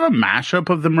it's kind of a mashup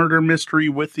of the murder mystery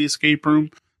with the escape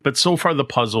room. But so far, the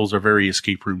puzzles are very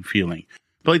escape room feeling.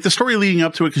 But like the story leading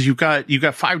up to it, because you've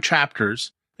got 5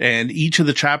 chapters, and each of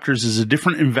the chapters is a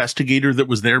different investigator that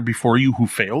was there before you who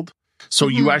failed. So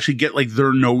you actually get like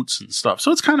their notes and stuff.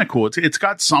 So it's kind of cool. It's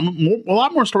got a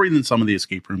lot more story than some of the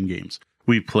escape room games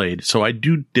we've played. So I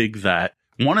do dig that.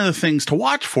 One of the things to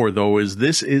watch for, though, is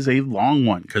this is a long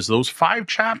one, because those 5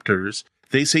 chapters,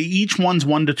 they say each one's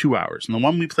 1 to 2 hours. And the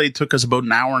one we played took us about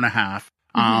an hour and a half.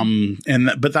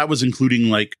 But that was including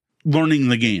like learning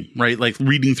the game, right? Like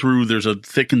reading through, there's a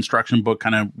thick instruction book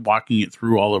kind of walking it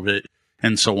through all of it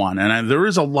and so on. And there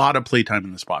is a lot of playtime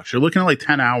in this box. You're looking at like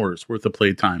 10 hours worth of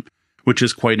playtime, which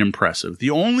is quite impressive.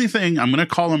 The only thing I'm going to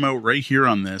call them out right here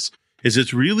on this is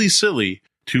it's really silly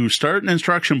to start an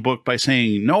instruction book by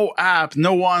saying no app,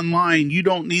 no online, you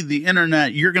don't need the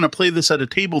internet, you're going to play this at a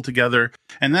table together,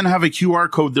 and then have a QR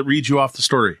code that reads you off the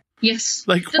story. Yes.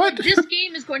 Like, so what? This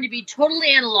game is going to be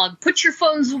totally analog. Put your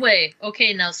phones away.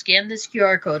 Okay, now scan this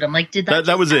QR code. I'm like, did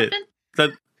that was happen?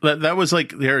 it. That was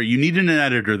like, there, you need an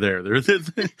editor there.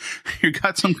 You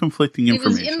got some conflicting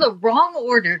information. It was in the wrong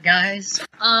order, guys.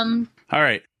 All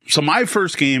right. So my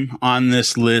first game on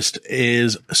this list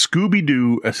is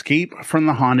Scooby-Doo Escape from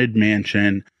the Haunted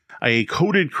Mansion, a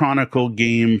coded chronicle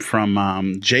game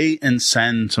from Jay and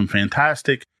Sen, some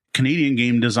fantastic Canadian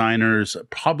game designers,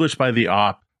 published by the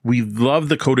Op. We love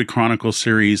the Coded Chronicles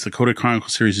series. The Coded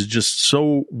Chronicles series is just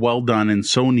so well done and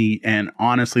so neat. And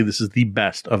honestly, this is the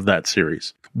best of that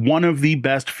series. One of the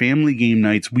best family game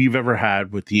nights we've ever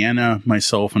had with Deanna,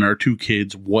 myself, and our 2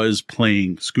 kids was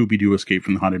playing Scooby-Doo Escape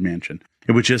from the Haunted Mansion.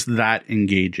 It was just that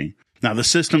engaging. Now, the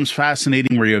system's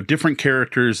fascinating, where you have different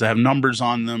characters that have numbers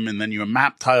on them, and then you have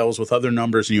map tiles with other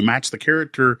numbers, and you match the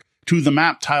character to the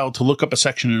map tile to look up a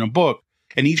section in a book.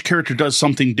 And each character does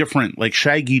something different. Like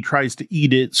Shaggy tries to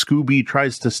eat it. Scooby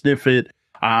tries to sniff it.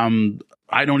 I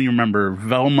don't even remember.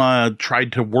 Velma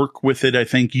tried to work with it, I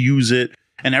think, use it.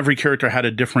 And every character had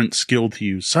a different skill to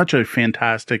use. Such a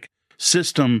fantastic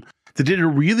system that did a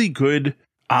really good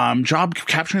job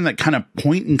capturing that kind of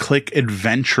point and click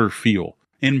adventure feel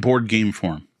in board game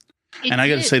form. And I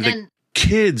got to say, the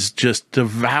kids just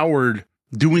devoured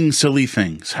doing silly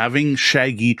things, having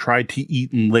Shaggy try to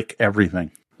eat and lick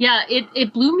everything. Yeah,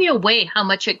 it blew me away how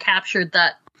much it captured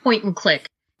that point and click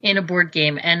in a board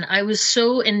game, and I was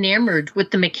so enamored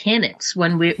with the mechanics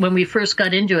when we first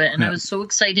got into it, and I was so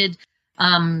excited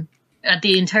at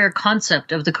the entire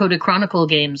concept of the Coded Chronicle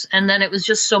games, and then it was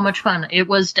just so much fun. It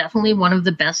was definitely one of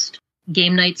the best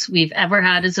game nights we've ever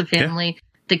had as a family. Yeah.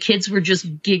 The kids were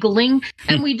just giggling,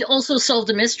 and we also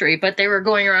solved a mystery, but they were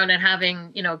going around and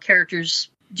having, characters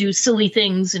do silly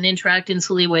things and interact in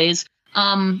silly ways.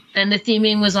 And the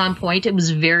theming was on point. It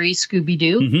was very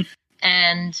Scooby-Doo. Mm-hmm.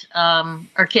 And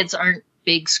our kids aren't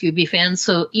big Scooby fans,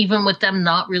 so even with them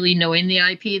not really knowing the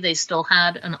IP, they still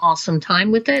had an awesome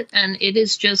time with it. And it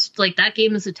is just, that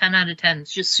game is a 10 out of 10.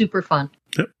 It's just super fun.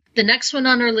 Yep. The next one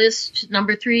on our list,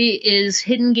 number 3, is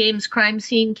Hidden Games Crime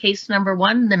Scene Case Number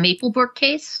 1, the Maplebrook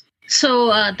case. So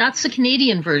that's the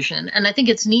Canadian version, and I think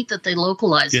it's neat that they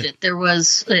localized it.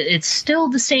 It's still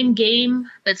the same game.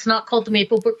 It's not called the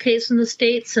Maplebrook case in the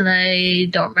States, and I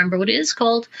don't remember what it is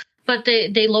called, but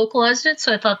they localized it,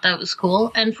 so I thought that was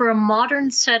cool. And for a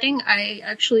modern setting, I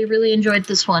actually really enjoyed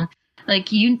this one.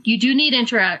 You do need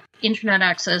internet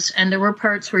access, and there were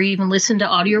parts where you even listened to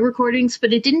audio recordings,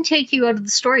 but it didn't take you out of the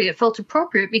story. It felt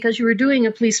appropriate because you were doing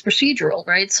a police procedural,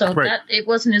 right? So that it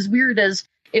wasn't as weird as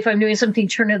if I'm doing something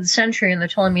turn of the century and they're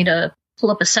telling me to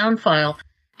pull up a sound file.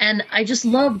 And I just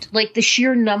loved the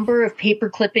sheer number of paper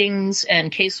clippings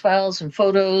and case files and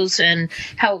photos and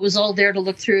how it was all there to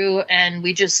look through. And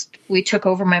we took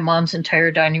over my mom's entire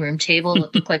dining room table.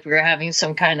 It looked like we were having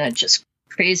some kind of just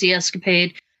crazy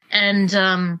escapade.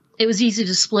 And it was easy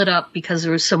to split up because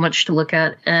there was so much to look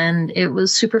at, and it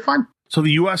was super fun. So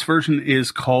the U.S. version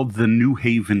is called the New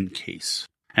Haven case.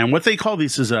 And what they call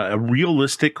this is a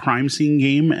realistic crime scene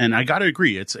game. And I got to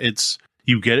agree, it's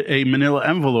you get a manila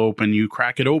envelope and you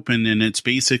crack it open and it's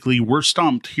basically, we're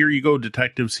stumped. Here you go,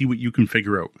 detective, see what you can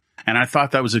figure out. And I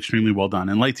thought that was extremely well done.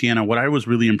 And like Tiana, what I was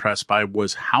really impressed by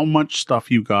was how much stuff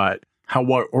you got, how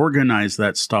organized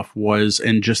that stuff was,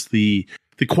 and just the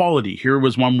quality. Here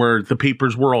was one where the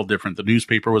papers were all different. The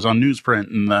newspaper was on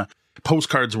newsprint and the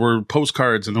postcards were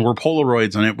postcards and there were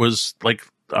Polaroids, and it was like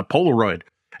a Polaroid.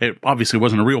 It obviously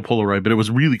wasn't a real Polaroid, but it was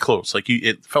really close.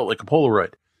 It felt like a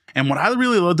Polaroid. And what I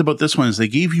really loved about this one is they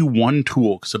gave you one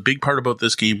tool, because a big part about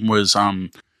this game was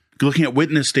looking at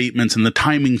witness statements and the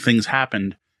timing things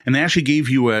happened. And they actually gave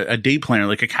you a day planner,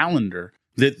 like a calendar,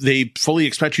 that they fully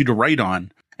expect you to write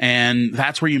on. And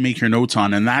that's where you make your notes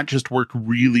on. And that just worked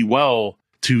really well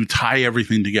to tie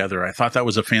everything together. I thought that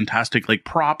was a fantastic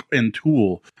prop and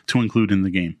tool to include in the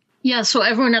game. Yeah, so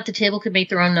everyone at the table could make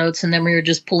their own notes, and then we were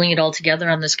just pulling it all together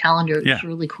on this calendar. It was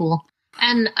really cool.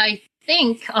 And I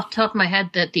think, off the top of my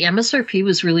head, that the MSRP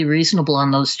was really reasonable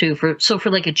on those two. For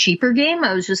a cheaper game,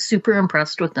 I was just super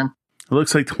impressed with them. It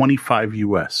looks like $25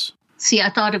 US. See,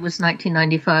 I thought it was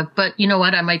 $19.95, but you know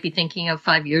what? I might be thinking of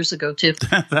 5 years ago, too.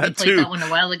 We played that one a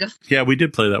while ago. Yeah, we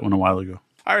did play that one a while ago.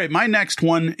 All right, my next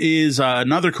one is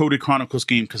another Coded Chronicles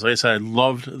game, because like I said, I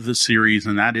loved the series,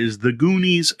 and that is The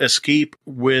Goonies Escape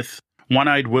with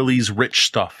One-Eyed Willie's Rich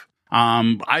Stuff.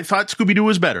 I thought Scooby-Doo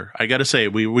was better. I got to say,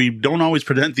 we don't always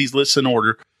present these lists in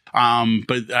order,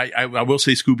 but I will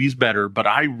say Scooby's better, but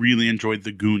I really enjoyed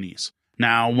The Goonies.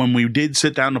 Now, when we did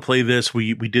sit down to play this,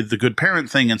 we did the good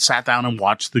parent thing and sat down and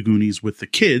watched The Goonies with the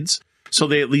kids, so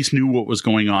they at least knew what was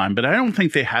going on. But I don't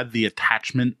think they had the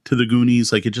attachment to the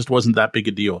Goonies. It just wasn't that big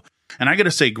a deal. And I got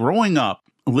to say, growing up,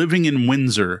 living in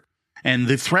Windsor, and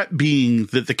the threat being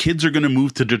that the kids are going to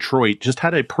move to Detroit just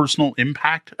had a personal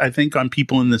impact, I think, on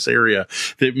people in this area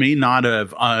that may not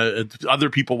have other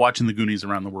people watching the Goonies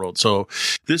around the world. So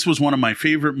this was one of my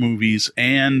favorite movies,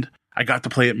 and I got to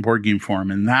play it in board game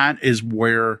form. And that is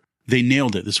where they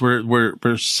nailed it. This is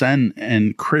where Sen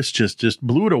and Chris just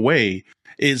blew it away.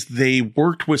 Is they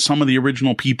worked with some of the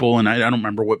original people, and I don't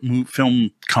remember what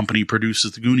film company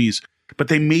produces the Goonies, but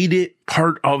they made it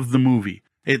part of the movie.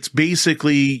 It's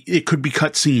basically, it could be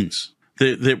cut scenes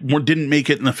that didn't make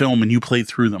it in the film and you played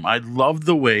through them. I love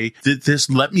the way that this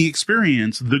let me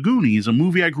experience The Goonies, a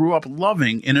movie I grew up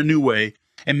loving, in a new way,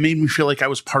 and made me feel like I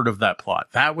was part of that plot.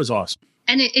 That was awesome.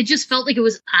 And it just felt like it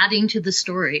was adding to the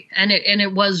story, and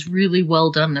it was really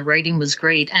well done. The writing was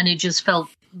great, and it just felt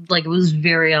like it was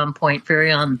very on point,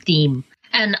 very on theme.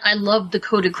 And I loved the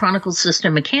Coded Chronicles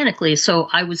system mechanically, so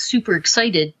I was super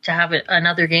excited to have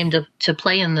another game to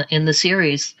play in the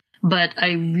series. But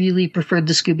I really preferred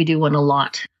the Scooby-Doo one a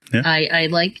lot. Yeah. I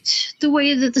liked the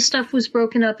way that the stuff was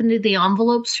broken up into the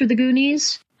envelopes for the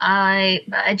Goonies.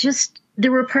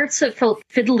 There were parts that felt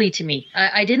fiddly to me.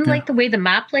 I didn't like the way the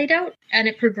map laid out, and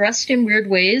it progressed in weird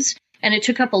ways, and it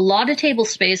took up a lot of table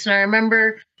space. And I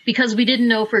remember because we didn't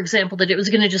know, for example, that it was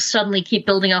going to just suddenly keep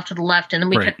building off to the left, and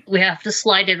then we have to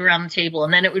slide it around the table,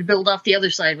 and then it would build off the other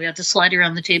side. We have to slide it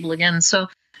around the table again. So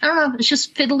I don't know. It's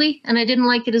just fiddly, and I didn't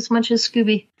like it as much as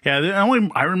Scooby. Yeah,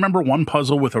 I remember one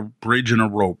puzzle with a bridge and a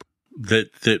rope that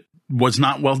was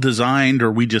not well designed,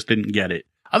 or we just didn't get it.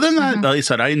 Other than that, like I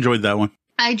said, I enjoyed that one.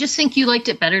 I just think you liked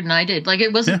it better than I did. Like,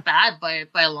 it wasn't bad by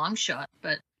a long shot,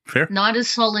 but fair. Not as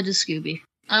solid as Scooby.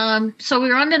 So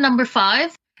we're on to number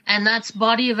 5, and that's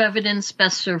Body of Evidence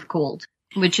Best Served Cold,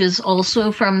 which is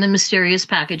also from the Mysterious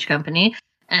Package Company.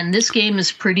 And this game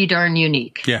is pretty darn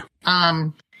unique. Yeah.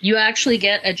 You actually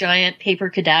get a giant paper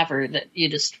cadaver that you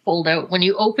just fold out. When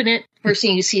you open it, first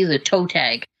thing you see is a toe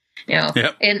tag. You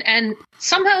know, and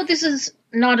somehow this is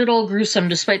not at all gruesome,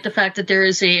 despite the fact that there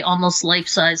is a almost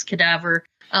life-size cadaver.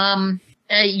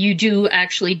 You do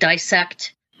actually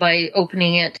dissect by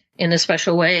opening it in a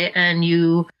special way, and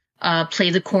you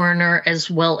play the coroner as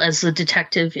well as the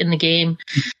detective in the game.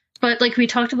 But like we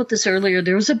talked about this earlier,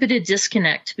 there was a bit of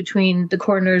disconnect between the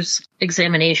coroner's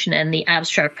examination and the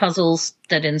abstract puzzles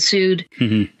that ensued.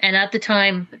 And at the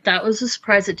time, that was a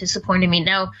surprise that disappointed me.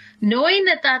 Now, knowing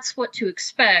that that's what to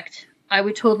expect, I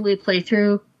would totally play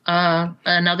through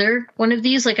another one of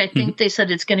these. Like, I think they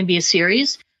said it's going to be a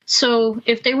series. So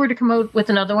if they were to come out with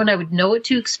another one, I would know what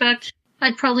to expect.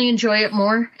 I'd probably enjoy it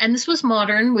more. And this was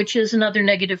modern, which is another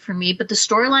negative for me. But the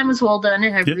storyline was well done.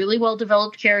 It had really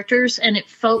well-developed characters, and it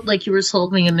felt like you were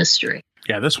solving a mystery.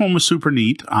 Yeah, this one was super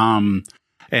neat. And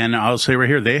I'll say right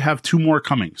here, they have 2 more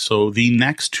coming. So the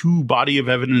next 2 Body of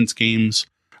Evidence games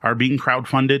are being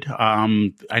crowdfunded.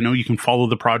 I know you can follow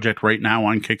the project right now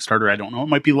on Kickstarter. I don't know. It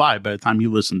might be live by the time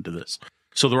you listen to this.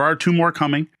 So there are 2 more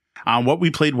coming. What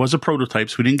we played was a prototype,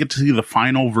 so we didn't get to see the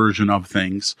final version of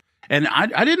things. And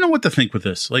I didn't know what to think with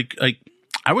this. Like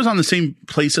I was on the same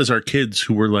place as our kids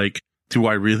who were like, do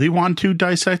I really want to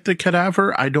dissect the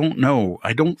cadaver? I don't know.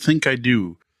 I don't think I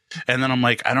do. And then I'm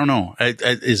like, I don't know.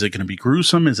 Is it going to be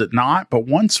gruesome? Is it not? But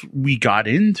once we got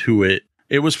into it,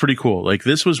 it was pretty cool. Like,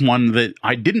 this was one that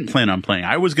I didn't plan on playing.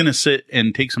 I was going to sit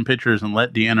and take some pictures and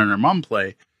let Deanna and her mom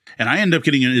play. And I ended up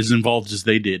getting as involved as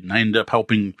they did. And I ended up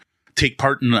helping take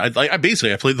part in, I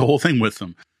played the whole thing with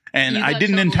them. And I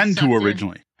didn't intend to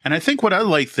originally. And I think what I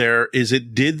like there is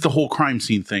it did the whole crime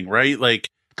scene thing, right? Like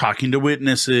talking to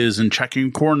witnesses and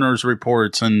checking coroner's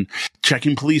reports and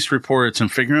checking police reports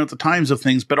and figuring out the times of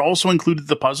things, but also included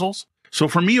the puzzles. So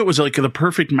for me, it was like the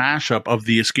perfect mashup of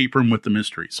the escape room with the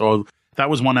mystery. So that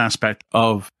was one aspect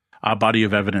of Body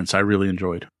of Evidence I really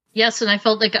enjoyed. Yes, and I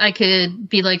felt like I could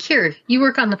be like, here, you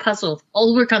work on the puzzle.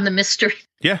 I'll work on the mystery.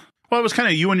 Yeah. Well, it was kind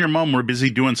of you and your mom were busy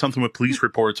doing something with police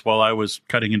reports while I was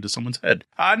cutting into someone's head.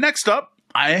 Next up,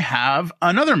 I have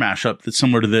another mashup that's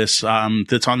similar to this,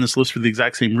 that's on this list for the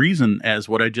exact same reason as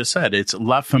what I just said. It's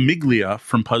La Famiglia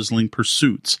from Puzzling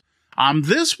Pursuits.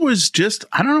 This was just,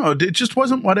 I don't know, it just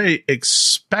wasn't what I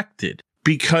expected,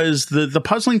 because the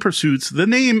Puzzling Pursuits, the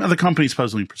name of the company's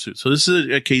Puzzling Pursuits. So this is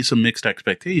a case of mixed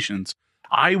expectations.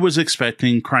 I was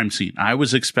expecting crime scene. I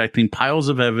was expecting piles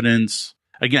of evidence.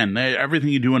 Again, everything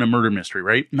you do in a murder mystery,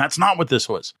 right? And that's not what this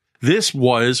was. This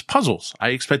was puzzles. I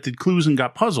expected clues and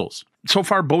got puzzles. So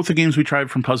far, both the games we tried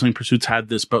from Puzzling Pursuits had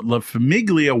this, but La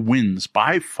Famiglia wins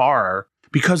by far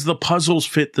because the puzzles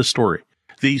fit the story.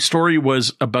 The story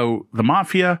was about the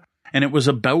mafia, and it was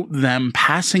about them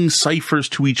passing ciphers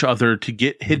to each other to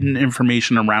get hidden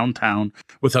information around town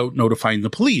without notifying the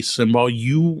police. And while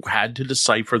you had to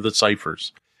decipher the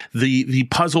ciphers, the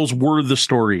puzzles were the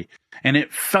story. And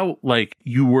it felt like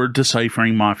you were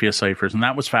deciphering mafia ciphers, and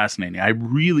that was fascinating. I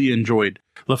really enjoyed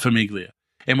La Famiglia.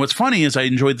 And what's funny is I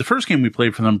enjoyed the first game we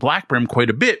played for them, Black Brim, quite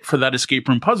a bit for that escape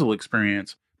room puzzle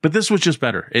experience. But this was just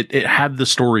better. It had the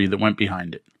story that went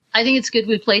behind it. I think it's good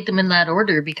we played them in that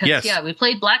order because, we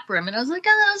played Black Brim, and I was like,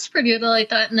 oh, that was pretty good. I like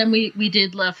that. And then we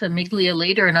did La Famiglia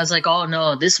later, and I was like, oh,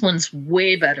 no, this one's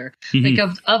way better. Like,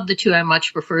 of the two, I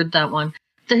much preferred that one.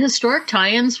 The historic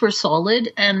tie-ins were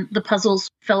solid, and the puzzles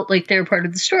felt like they were part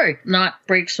of the story, not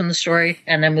breaks from the story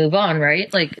and then move on,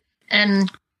 right? Like, and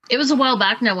it was a while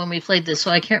back now when we played this, so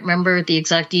I can't remember the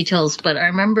exact details, but I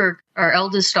remember our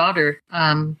eldest daughter,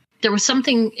 there was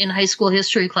something in high school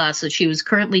history class that she was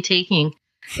currently taking.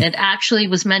 It actually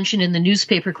was mentioned in the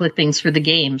newspaper clippings for the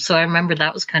game, so I remember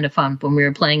that was kind of fun when we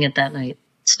were playing it that night.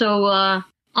 So,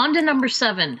 on to number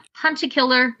 7,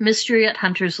 Hunt-A-Killer Mystery at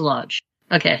Hunter's Lodge.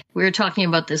 Okay, we were talking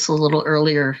about this a little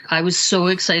earlier. I was so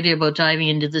excited about diving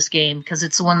into this game because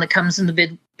it's the one that comes in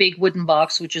the big wooden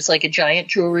box, which is like a giant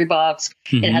jewelry box.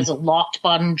 It has a locked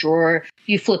bottom drawer.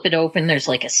 You flip it open, there's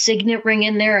like a signet ring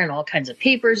in there and all kinds of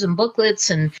papers and booklets.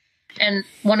 And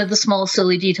one of the small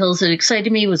silly details that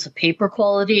excited me was the paper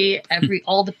quality.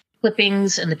 All the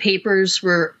clippings and the papers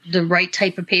were the right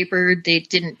type of paper. They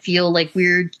didn't feel like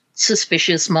weird,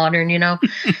 suspicious, modern,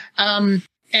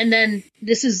 And then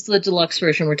this is the deluxe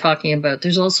version we're talking about.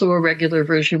 There's also a regular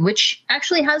version, which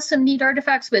actually has some neat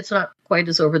artifacts, but it's not quite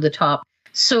as over the top.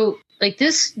 So like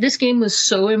this game was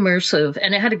so immersive,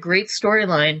 and it had a great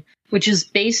storyline, which is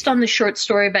based on the short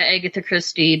story by Agatha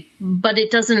Christie, but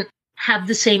it doesn't have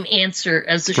the same answer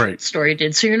as the short story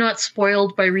did. So you're not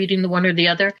spoiled by reading the one or the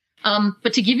other.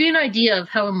 But to give you an idea of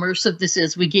how immersive this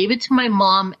is, we gave it to my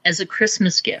mom as a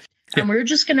Christmas gift. And we were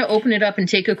just going to open it up and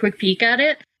take a quick peek at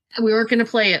it. We weren't going to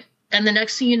play it. And the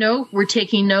next thing you know, we're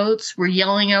taking notes. We're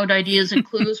yelling out ideas and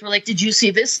clues. We're like, did you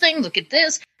see this thing? Look at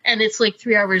this. And it's like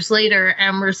 3 hours later,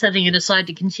 and we're setting it aside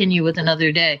to continue with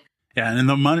another day. Yeah, and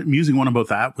the amusing one about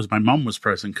that was my mom was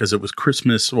present because it was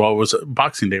Christmas. Well, it was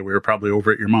Boxing Day. We were probably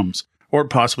over at your mom's, or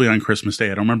possibly on Christmas Day.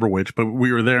 I don't remember which, but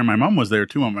we were there. My mom was there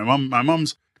too. And my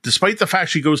mom's, despite the fact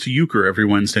she goes to euchre every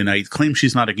Wednesday night, claims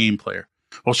she's not a game player.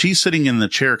 Well, she's sitting in the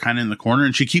chair, kind of in the corner,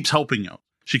 and she keeps helping out.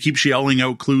 She keeps yelling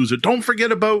out clues. Or, don't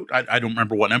forget about, I don't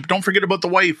remember what, don't forget about the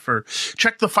wife, or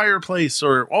check the fireplace,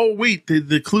 or, oh, wait, did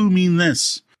the clue mean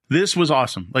this? This was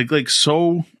awesome. Like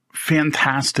so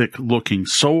fantastic looking,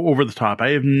 so over the top.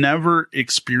 I have never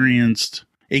experienced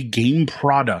a game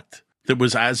product that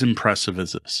was as impressive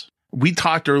as this. We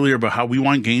talked earlier about how we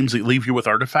want games that leave you with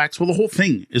artifacts. Well, the whole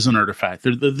thing is an artifact.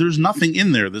 There's nothing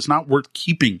in there that's not worth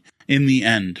keeping in the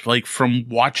end, like from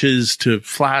watches to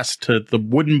flasks to the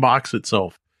wooden box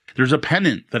itself. There's a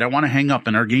pennant that I want to hang up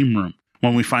in our game room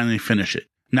when we finally finish it.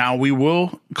 Now, we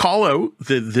will call out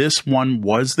that this one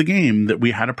was the game that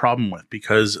we had a problem with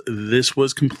because this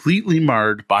was completely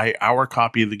marred by our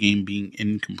copy of the game being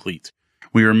incomplete.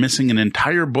 We were missing an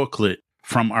entire booklet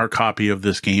from our copy of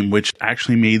this game, which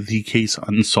actually made the case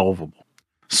unsolvable.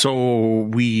 So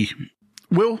we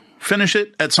will finish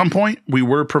it at some point. We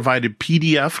were provided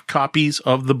PDF copies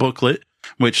of the booklet,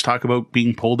 which talk about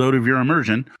being pulled out of your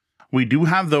immersion. We do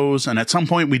have those, and at some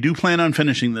point we do plan on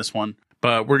finishing this one,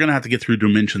 but we're going to have to get through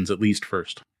Dimensions at least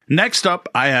first. Next up,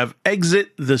 I have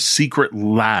Exit the Secret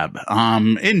Lab.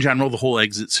 In general, the whole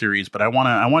Exit series, but I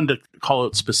wanted to call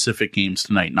out specific games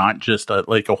tonight, not just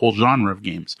like a whole genre of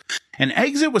games. And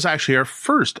Exit was actually our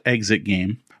first Exit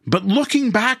game, but looking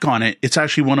back on it, it's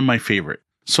actually one of my favorite.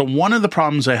 So one of the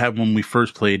problems I had when we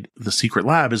first played The Secret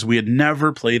Lab is we had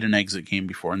never played an Exit game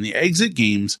before, and the Exit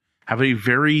games have a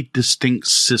very distinct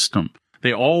system.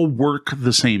 They all work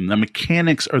the same. The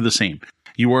mechanics are the same.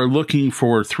 You are looking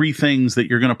for 3 things that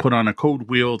you're going to put on a code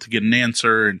wheel to get an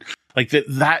answer, and like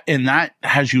that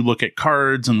has you look at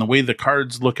cards, and the way the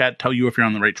cards look at tell you if you're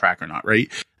on the right track or not,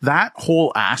 right? That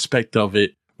whole aspect of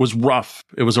it was rough.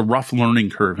 It was a rough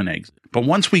learning curve in Exit. But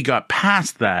once we got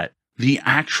past that, the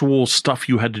actual stuff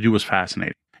you had to do was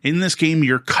fascinating. In this game,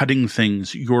 you're cutting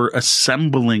things, you're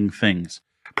assembling things.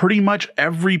 Pretty much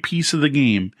every piece of the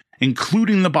game,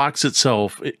 including the box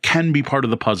itself, it can be part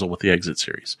of the puzzle with the Exit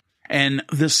series. And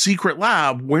the Secret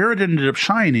Lab, where it ended up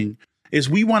shining, is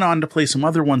we went on to play some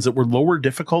other ones that were lower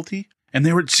difficulty, and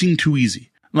they seemed too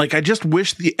easy. Like, I just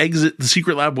wish the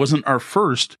Secret Lab wasn't our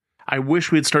first. I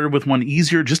wish we had started with one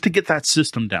easier just to get that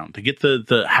system down, to get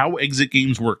the how Exit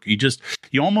games work.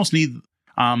 You almost need,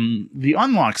 the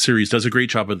Unlock series does a great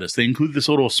job of this. They include this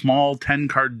little small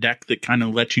 10-card deck that kind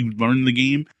of lets you learn the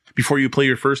game before you play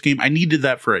your first game. I needed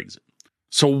that for Exit.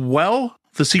 So,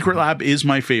 the Secret Lab is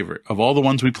my favorite of all the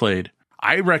ones we played.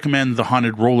 I recommend the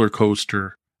Haunted Roller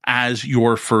Coaster as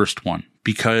your first one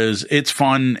because it's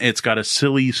fun. It's got a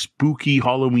silly, spooky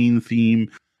Halloween theme,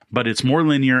 but it's more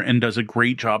linear and does a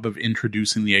great job of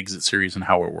introducing the Exit series and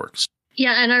how it works.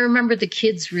 Yeah, and I remember the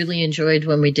kids really enjoyed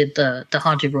when we did the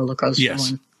Haunted Roller Coaster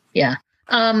one. Yeah.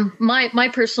 My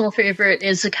personal favorite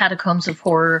is the Catacombs of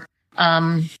Horror.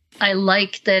 I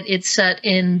like that it's set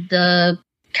in the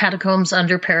catacombs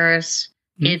under Paris.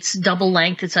 It's double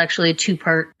length. It's actually a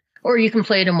 2-part, or you can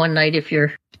play it in one night if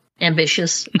you're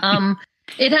ambitious.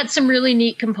 It had some really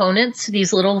neat components,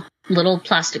 these little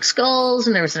plastic skulls,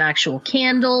 and there was an actual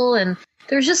candle, and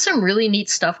there's just some really neat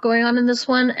stuff going on in this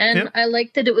one. And I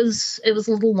liked that it was a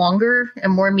little longer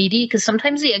and more meaty, because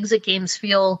sometimes the Exit games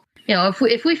feel,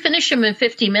 if we finish them in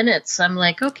 50 minutes, I'm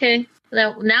like, okay,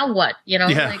 now what?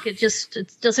 Like it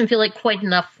doesn't feel like quite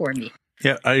enough for me.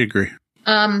 Yeah, I agree.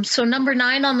 So number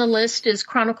 9 on the list is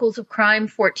Chronicles of Crime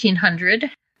 1400.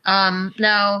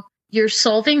 Now you're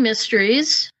solving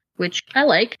mysteries, which I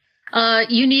like.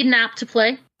 You need an app to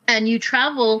play, and you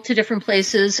travel to different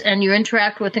places and you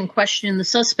interact with and question the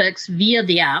suspects via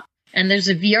the app. And there's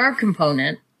a VR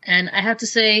component. And I have to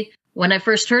say, when I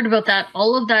first heard about that,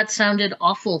 all of that sounded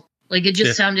awful. Like it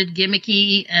just sounded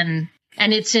gimmicky and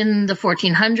And it's in the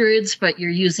 1400s, but you're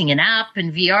using an app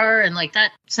and VR, and like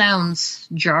that sounds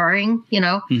jarring, you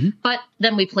know. But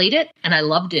then we played it, and I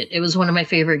loved it. It was one of my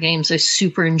favorite games. I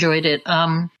super enjoyed it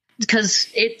because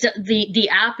the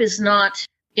app is not.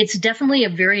 It's definitely a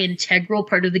very integral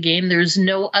part of the game. There's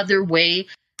no other way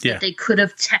that they could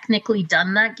have technically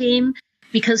done that game,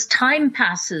 because time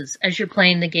passes as you're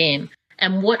playing the game,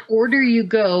 and what order you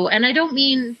go. And I don't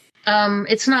mean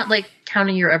it's not like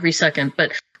counting your every second,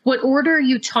 but what order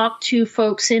you talk to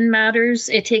folks in matters.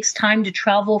 It takes time to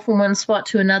travel from one spot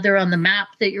to another on the map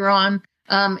that you're on.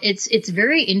 It's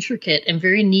very intricate and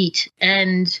very neat.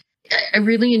 And I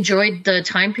really enjoyed the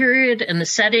time period and the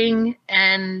setting.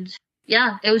 And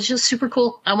yeah, it was just super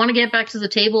cool. I want to get back to the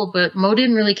table, but Mo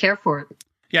didn't really care for it.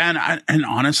 Yeah, and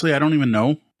honestly, I don't even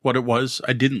know what it was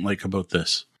I didn't like about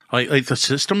this. Like the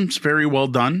system's very well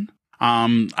done.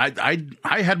 I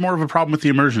had more of a problem with the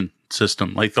immersion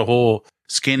system, like the whole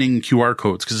scanning QR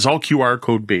codes, because it's all QR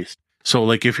code based. So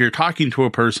like if you're talking to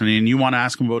a person and you want to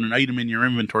ask them about an item in your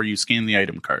inventory, you scan the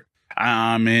item card.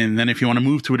 And then if you want to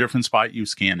move to a different spot, you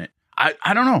scan it.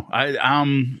 I don't know.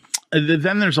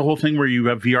 Then there's a whole thing where you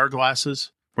have VR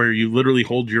glasses where you literally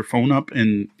hold your phone up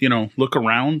and, you know, look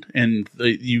around, and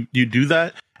you do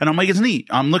that. And I'm like, it's neat.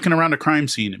 I'm looking around a crime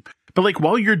scene. But like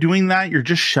while you're doing that, you're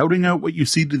just shouting out what you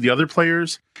see to the other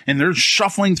players, and they're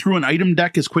shuffling through an item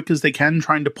deck as quick as they can,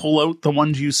 trying to pull out the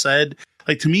ones you said.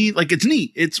 Like, to me, like, it's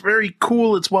neat. It's very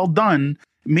cool. It's well done.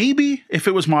 Maybe if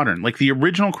it was modern, like the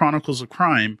original Chronicles of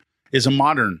Crime is a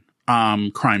modern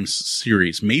crime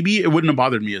series, maybe it wouldn't have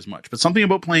bothered me as much. But something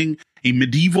about playing a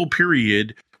medieval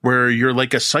period where you're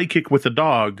like a psychic with a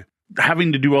dog,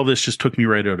 having to do all this just took me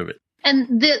right out of it.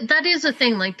 And that is a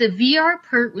thing. Like the VR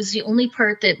part was the only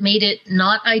part that made it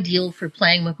not ideal for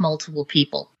playing with multiple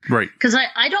people. Right. Because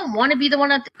I don't want to be the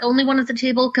only one at the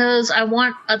table, because I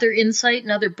want other insight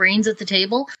and other brains at the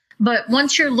table. But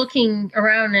once you're looking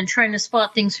around and trying to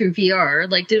spot things through VR,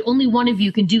 like only one of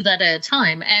you can do that at a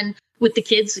time. And with the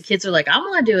kids are like, I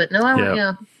want to do it. No, I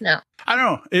want no. I don't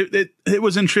know. It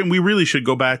was interesting. We really should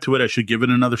go back to it. I should give it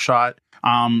another shot.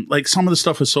 Like some of the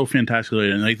stuff is so fantastic.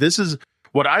 And like this is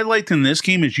what I liked in this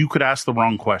game is you could ask the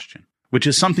wrong question, which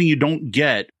is something you don't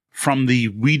get from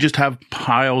we just have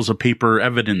piles of paper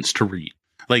evidence to read.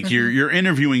 Like you're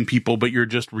interviewing people, but you're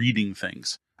just reading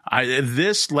things.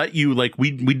 This let you, like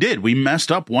we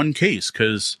messed up one case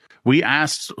because we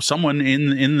asked someone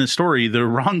in the story the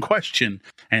wrong question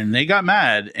and they got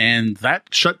mad, and that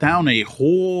shut down a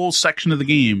whole section of the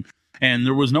game. And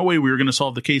there was no way we were going to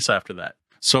solve the case after that.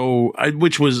 So,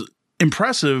 which was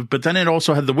impressive, but then it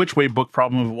also had the Which Way book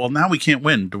problem of, well, now we can't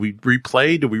win. Do we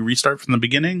replay? Do we restart from the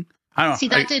beginning? I don't know. See,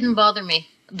 that didn't bother me.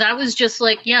 That was just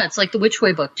like, yeah, it's like the Which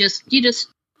Way book. You just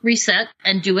reset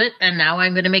and do it, and now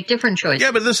I'm going to make different choices.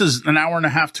 Yeah, but this is an hour and a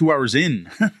half, 2 hours in,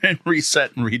 and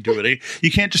reset and redo it. You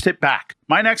can't just hit back.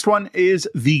 My next one is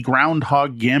the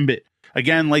Groundhog Gambit.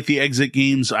 Again, like the Exit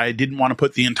games, I didn't want to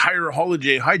put the entire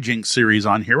Holiday Hijinks series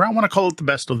on here. I want to call it the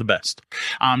best of the best.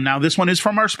 Now, this one is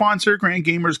from our sponsor, Grand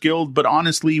Gamers Guild, but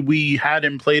honestly, we had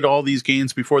and played all these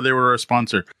games before they were a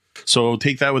sponsor. So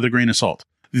take that with a grain of salt.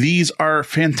 These are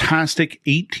fantastic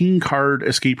 18-card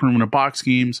escape room in a box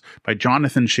games by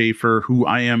Jonathan Schaefer, who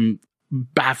I am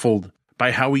baffled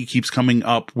by how he keeps coming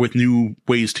up with new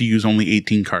ways to use only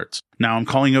 18 cards. Now, I'm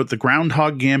calling out the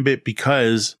Groundhog Gambit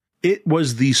because it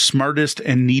was the smartest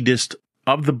and neatest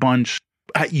of the bunch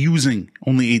at using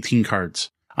only 18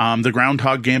 cards. The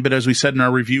Groundhog Gambit, as we said in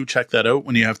our review, check that out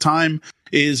when you have time,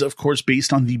 is, of course,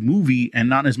 based on the movie and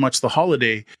not as much the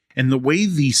holiday. And the way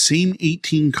the same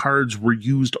 18 cards were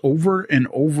used over and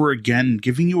over again,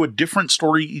 giving you a different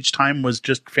story each time, was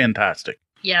just fantastic.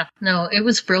 Yeah, no, it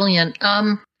was brilliant.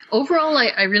 Overall,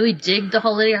 I really dig the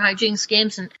Holiday Hijinks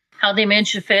games and how they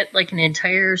managed to fit like an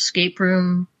entire escape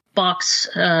room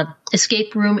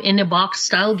in a box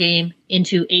style game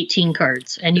into 18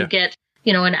 cards. And you get,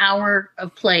 an hour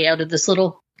of play out of this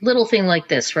little thing like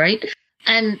this, right?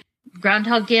 And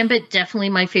Groundhog Gambit, definitely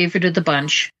my favorite of the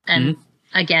bunch. And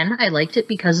again, I liked it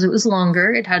because it was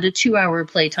longer. It had a 2-hour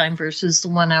playtime versus the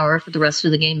 1 hour for the rest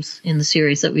of the games in the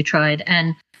series that we tried.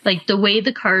 And like the way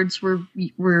the cards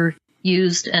were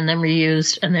used and then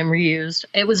reused and then reused,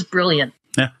 it was brilliant.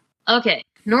 Yeah. Okay.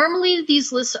 Normally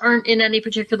these lists aren't in any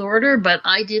particular order, but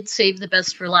I did save the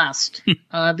best for last.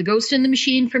 The Ghost in the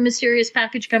Machine from Mysterious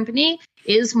Package Company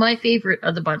is my favorite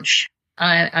of the bunch.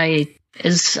 I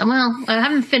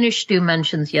haven't finished Doom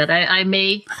Mentions yet. I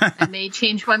may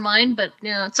change my mind, but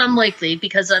it's unlikely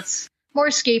because that's more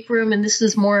escape room and this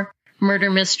is more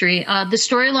murder mystery. The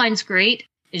storyline's great.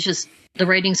 It's just the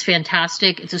writing's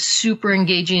fantastic. It's a super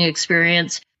engaging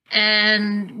experience.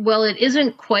 And while it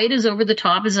isn't quite as over the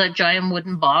top as that giant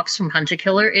wooden box from Hunter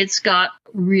Killer, it's got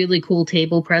really cool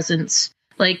table presence.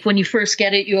 Like when you first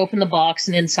get it, you open the box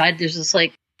and inside there's this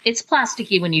like, it's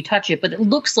plasticky when you touch it, but it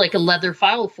looks like a leather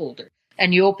file folder.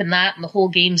 And you open that and the whole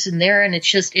game's in there, and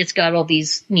it's got all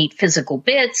these neat physical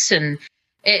bits, and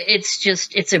it's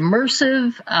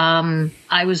immersive.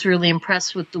 I was really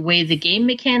impressed with the way the game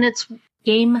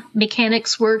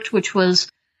mechanics worked, which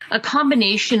was a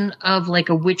combination of like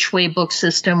a Which Way book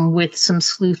system with some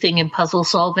sleuthing and puzzle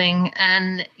solving.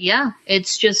 And yeah,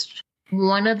 it's just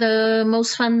one of the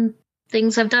most fun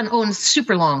things I've done. Oh, and it's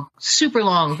super long.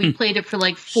 We played it for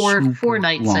like four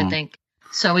nights, long. I think.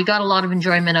 So we got a lot of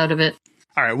enjoyment out of it.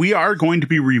 All right, we are going to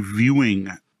be reviewing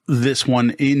this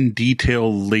one in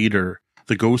detail later,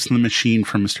 The Ghost in the Machine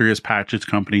from Mysterious Patches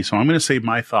Company. So I'm going to save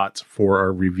my thoughts for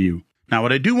our review. Now,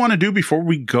 what I do want to do before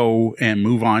we go and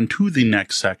move on to the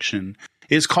next section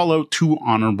is call out 2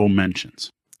 honorable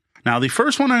mentions. Now, the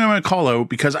first one I'm going to call out,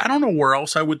 because I don't know where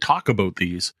else I would talk about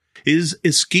these, is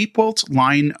Escape Welt's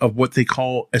line of what they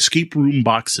call escape room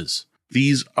boxes.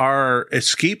 These are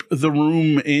escape the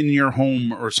room in your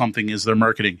home or something is their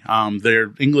marketing.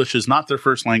 Their English is not their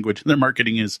first language. Their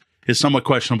marketing is somewhat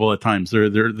questionable at times.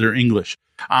 They're English.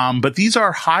 But these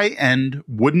are high-end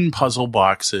wooden puzzle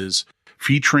boxes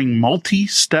featuring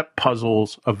multi-step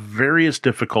puzzles of various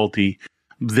difficulty.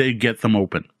 They get them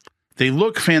open. They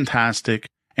look fantastic.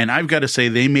 And I've got to say,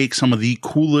 they make some of the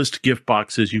coolest gift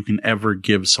boxes you can ever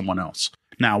give someone else.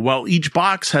 Now, while each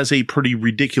box has a pretty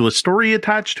ridiculous story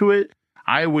attached to it,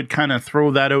 I would kind of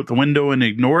throw that out the window and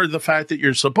ignore the fact that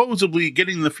you're supposedly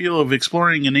getting the feel of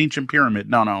exploring an ancient pyramid.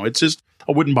 No, it's just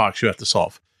a wooden box you have to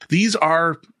solve. These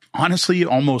are honestly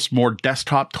almost more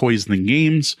desktop toys than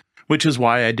games, which is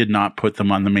why I did not put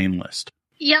them on the main list.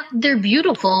 Yeah, they're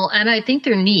beautiful, and I think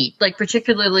they're neat, like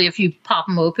particularly if you pop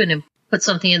them open and put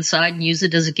something inside and use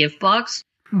it as a gift box.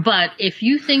 But if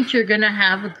you think you're going to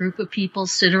have a group of people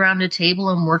sit around a table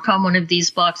and work on one of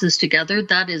these boxes together,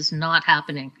 that is not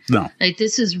happening. No. Like,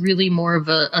 this is really more of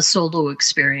a solo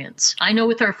experience. I know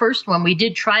with our first one, we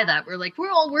did try that. We're like,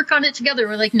 we'll all work on it together.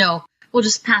 We're like, no, we'll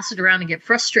just pass it around and get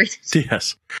frustrated.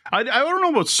 Yes. I don't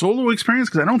know about solo experience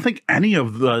because I don't think any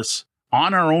of us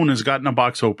on our own has gotten a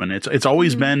box open. It's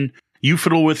always been you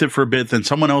fiddle with it for a bit, then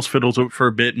someone else fiddles with it for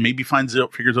a bit, and maybe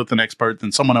figures out the next part,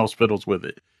 then someone else fiddles with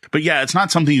it. But yeah, it's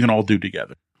not something you can all do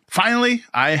together. Finally,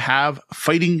 I have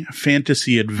Fighting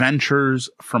Fantasy Adventures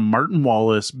from Martin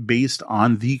Wallace based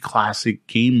on the classic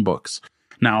game books.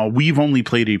 Now, we've only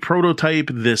played a prototype.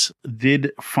 This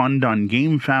did fund on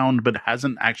GameFound, but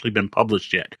hasn't actually been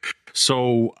published yet.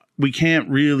 So we can't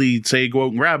really say go out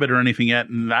and grab it or anything yet,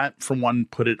 and that, for one,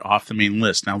 put it off the main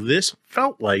list. Now, this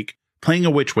felt like playing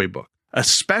a Which Way book,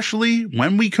 especially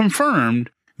when we confirmed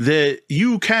that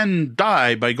you can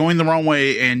die by going the wrong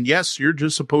way, and yes, you're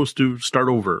just supposed to start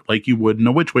over like you would in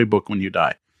a Which Way book when you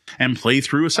die, and play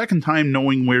through a second time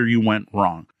knowing where you went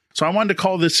wrong. So I wanted to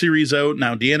call this series out.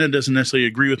 Now, Deanna doesn't necessarily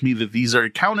agree with me that these are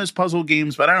count as puzzle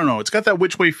games, but I don't know. It's got that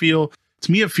Which Way feel.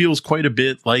 To me, it feels quite a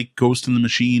bit like Ghost in the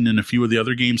Machine and a few of the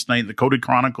other games tonight, the Coded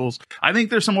Chronicles. I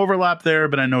think there's some overlap there,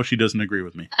 but I know she doesn't agree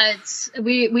with me.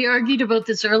 We argued about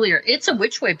this earlier. It's a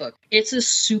Which Way book. It's a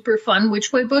super fun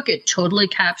Which Way book. It totally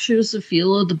captures the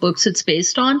feel of the books it's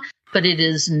based on, but it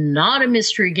is not a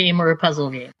mystery game or a puzzle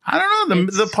game. I don't know.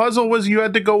 The puzzle was you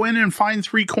had to go in and find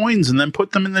 3 coins and then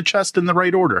put them in the chest in the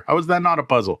right order. How is that not a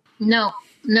puzzle? No.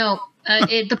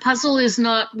 The puzzle is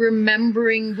not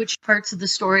remembering which parts of the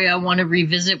story I want to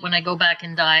revisit when I go back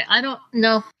and die. I don't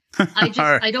know.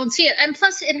 I don't see it. And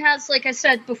plus it has, like I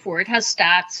said before, it has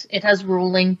stats, it has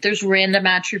rolling, there's random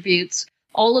attributes.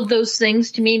 All of those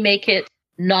things to me make it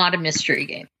not a mystery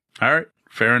game. All right.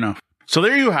 Fair enough. So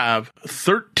there you have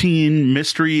 13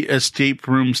 mystery escape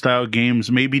room style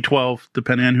games, maybe 12,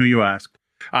 depending on who you ask,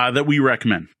 that we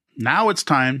recommend. Now it's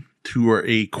time to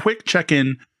a quick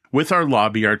check-in with our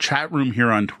lobby, our chat room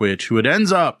here on Twitch, who it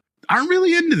ends up aren't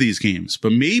really into these games,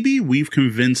 but maybe we've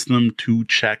convinced them to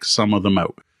check some of them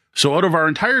out. So out of our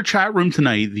entire chat room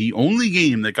tonight, the only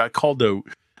game that got called out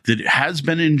that has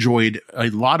been enjoyed a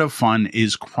lot of fun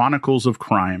is Chronicles of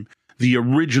Crime, the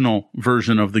original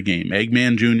version of the game.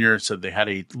 Eggman Jr. said they had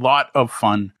a lot of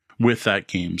fun with that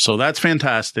game. So that's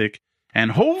fantastic.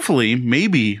 And hopefully,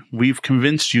 maybe we've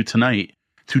convinced you tonight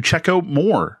to check out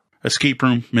more escape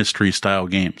room mystery style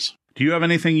games. Do you have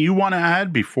anything you want to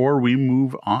add before we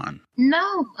move on?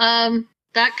 No.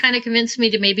 That kind of convinced me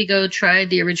to maybe go try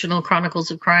the original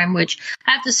Chronicles of Crime, which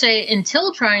I have to say,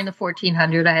 until trying the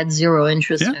 1400, I had zero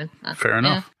interest in. Fair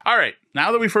enough. All right.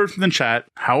 Now that we've heard from the chat,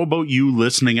 how about you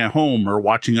listening at home or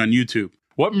watching on YouTube?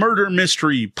 What murder,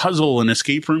 mystery, puzzle, and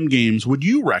escape room games would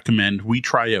you recommend we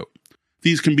try out?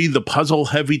 These can be the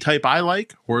puzzle-heavy type I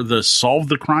like, or the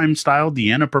solve-the-crime style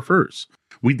Deanna prefers.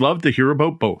 We'd love to hear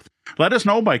about both. Let us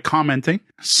know by commenting,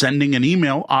 sending an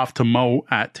email off to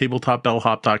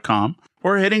mo@tabletopbellhop.com,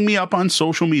 or hitting me up on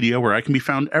social media where I can be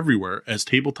found everywhere as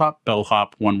Tabletop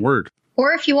Bellhop, one word.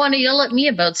 Or if you want to yell at me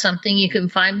about something, you can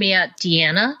find me at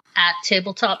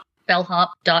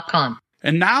Deanna@tabletopbellhop.com.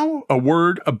 And now, a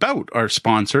word about our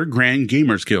sponsor, Grand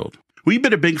Gamers Guild. We've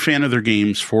been a big fan of their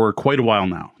games for quite a while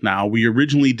now. Now, we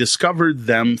originally discovered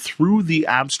them through the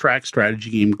abstract strategy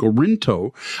game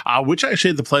Gorinto, which I actually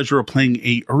had the pleasure of playing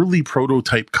a early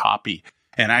prototype copy.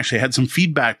 And I actually had some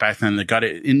feedback back then that got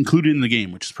it included in the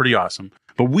game, which is pretty awesome.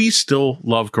 But we still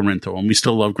love Gorinto, and we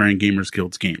still love Grand Gamers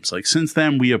Guild's games. Like, since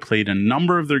then, we have played a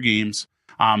number of their games.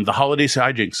 The Holiday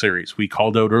Hijinks series we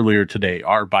called out earlier today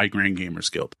are by Grand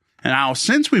Gamers Guild. And now,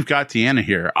 since we've got Deanna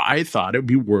here, I thought it would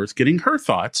be worth getting her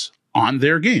thoughts on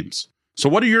their games. So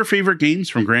what are your favorite games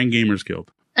from Grand Gamers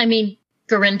Guild? I mean,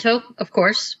 Gorinto, of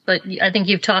course, but I think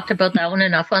you've talked about that one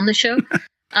enough on the show.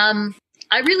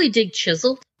 I really dig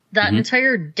Chiseled. That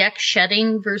entire deck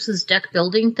shedding versus deck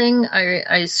building thing,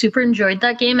 I super enjoyed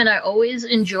that game, and I always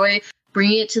enjoy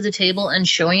bringing it to the table and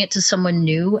showing it to someone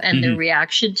new and their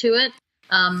reaction to it.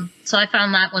 So I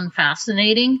found that one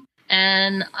fascinating.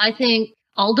 And I think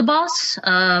Aldabas,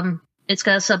 it's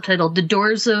got a subtitle, The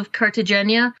Doors of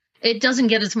Cartagena. It doesn't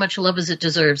get as much love as it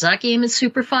deserves. That game is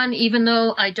super fun, even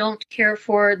though I don't care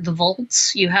for the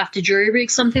vaults. You have to jury rig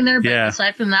something there. But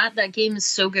aside from that, that game is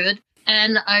so good.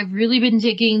 And I've really been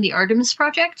digging the Artemis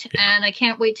Project, and I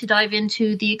can't wait to dive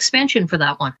into the expansion for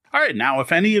that one. All right, now,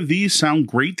 if any of these sound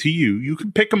great to you, you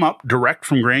can pick them up direct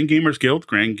from Grand Gamers Guild,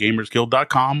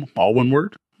 grandgamersguild.com, all one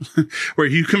word, where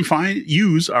you can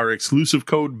use our exclusive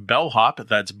code BELLHOP,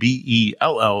 that's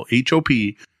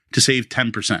BELLHOP, to save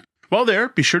 10%. While there,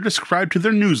 be sure to subscribe to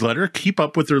their newsletter, keep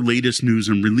up with their latest news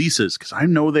and releases, because I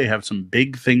know they have some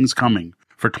big things coming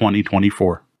for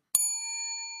 2024.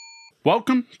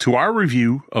 Welcome to our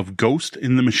review of Ghost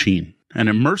in the Machine, an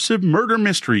immersive murder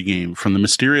mystery game from the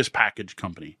Mysterious Package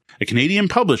Company, a Canadian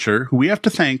publisher who we have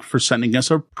to thank for sending us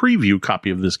a preview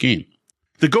copy of this game.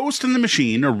 The Ghost in the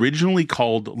Machine, originally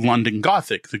called London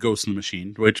Gothic, The Ghost in the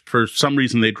Machine, which for some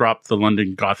reason they dropped the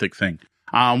London Gothic thing,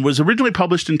 was originally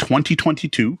published in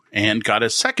 2022 and got a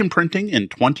second printing in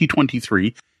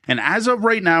 2023, and as of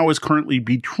right now is currently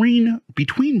between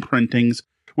printings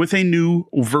with a new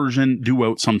version due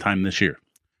out sometime this year.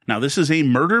 Now, this is a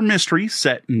murder mystery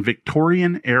set in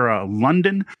Victorian-era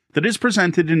London that is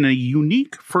presented in a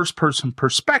unique first-person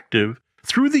perspective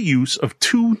through the use of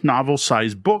 2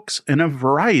 novel-sized books and a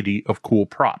variety of cool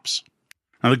props.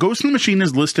 Now, The Ghost in the Machine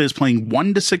is listed as playing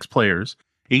 1 to 6 players,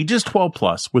 ages 12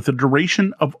 plus, with a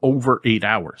duration of over 8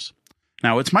 hours.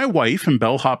 Now, it's my wife and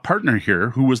bellhop partner here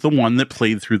who was the one that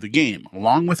played through the game,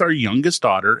 along with our youngest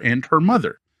daughter and her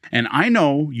mother. And I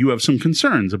know you have some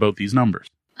concerns about these numbers.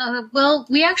 Well,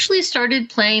 we actually started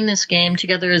playing this game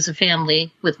together as a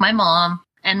family with my mom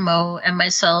and Mo and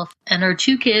myself and our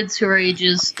 2 kids who are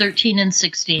ages 13 and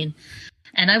 16.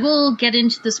 And I will get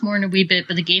into this more in a wee bit,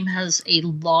 but the game has a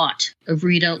lot of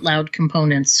read out loud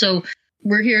components. So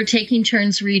we're here taking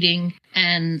turns reading,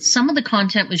 and some of the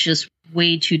content was just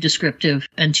way too descriptive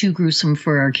and too gruesome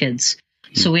for our kids.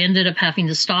 So we ended up having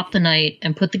to stop the night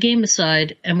and put the game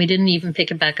aside, and we didn't even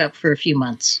pick it back up for a few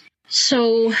months.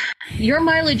 So your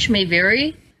mileage may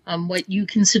vary on what you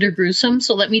consider gruesome,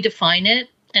 so let me define it.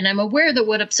 And I'm aware that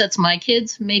what upsets my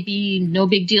kids may be no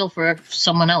big deal for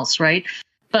someone else, right?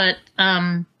 But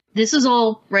this is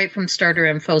all right from starter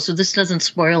info, so this doesn't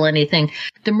spoil anything.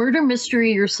 The murder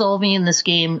mystery you're solving in this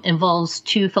game involves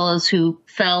 2 fellows who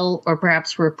fell or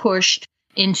perhaps were pushed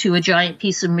into a giant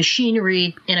piece of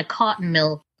machinery in a cotton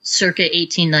mill circa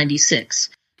 1896.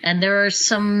 And there are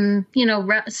some,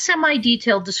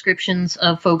 semi-detailed descriptions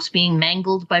of folks being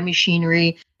mangled by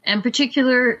machinery. In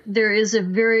particular, there is a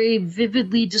very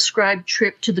vividly described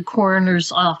trip to the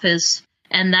coroner's office,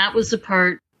 and that was the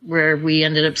part where we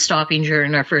ended up stopping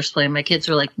during our first play. My kids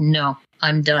were like, no,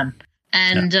 I'm done.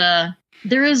 And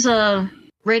there is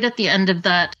right at the end of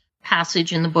that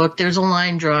passage in the book, there's a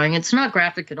line drawing. It's not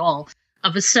graphic at all,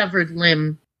 of a severed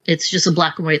limb. It's just a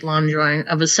black and white line drawing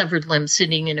of a severed limb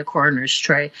sitting in a coroner's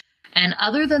tray. And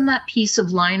other than that piece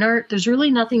of line art, there's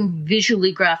really nothing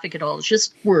visually graphic at all. It's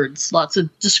just words, lots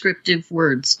of descriptive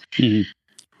words. Mm-hmm.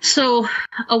 So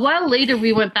a while later,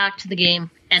 we went back to the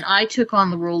game, and I took on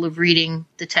the role of reading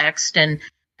the text, and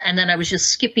then I was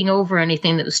just skipping over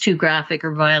anything that was too graphic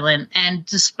or violent. And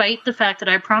despite the fact that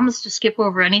I promised to skip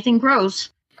over anything gross,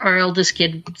 our eldest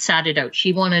kid sat it out.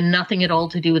 She wanted nothing at all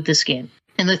to do with this game.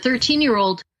 And the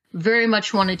 13-year-old very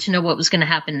much wanted to know what was going to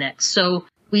happen next. So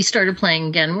we started playing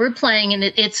again. We're playing, and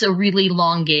it's a really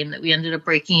long game that we ended up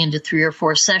breaking into 3 or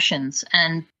 4 sessions.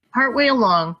 And partway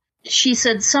along, she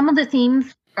said some of the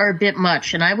themes are a bit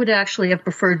much, and I would actually have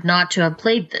preferred not to have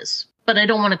played this. But I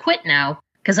don't want to quit now,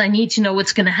 because I need to know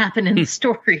what's going to happen in the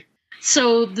story.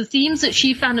 So the themes that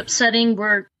she found upsetting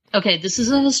were, okay, this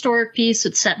is a historic piece.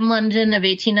 It's set in London of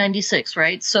 1896,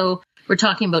 right? So we're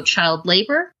talking about child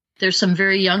labor. There's some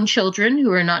very young children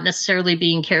who are not necessarily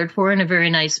being cared for in a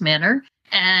very nice manner.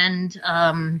 And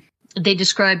they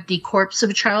described the corpse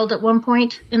of a child at one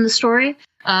point in the story.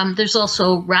 There's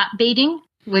also rat baiting,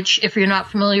 which, if you're not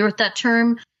familiar with that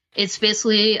term, it's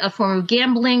basically a form of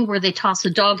gambling where they toss a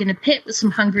dog in a pit with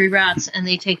some hungry rats and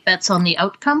they take bets on the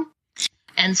outcome.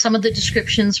 And some of the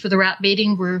descriptions for the rat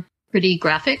baiting were pretty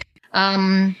graphic.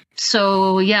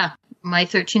 So, yeah, my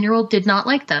 13-year-old did not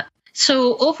like that.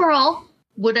 So overall,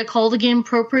 would I call the game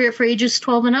appropriate for ages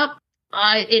 12 and up?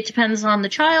 It depends on the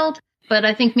child, but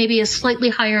I think maybe a slightly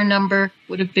higher number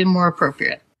would have been more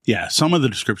appropriate. Yeah, some of the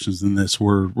descriptions in this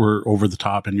were over the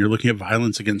top, and you're looking at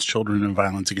violence against children and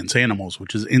violence against animals,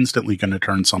 which is instantly going to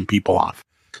turn some people off.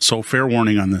 So fair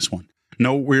warning on this one.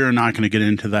 No, we're not going to get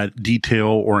into that detail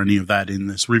or any of that in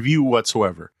this review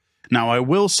whatsoever. Now, I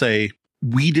will say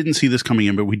we didn't see this coming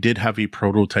in, but we did have a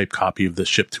prototype copy of this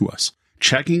shipped to us.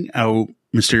 Checking out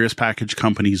Mysterious Package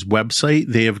Company's website,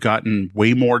 they have gotten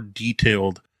way more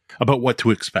detailed about what to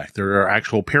expect. There are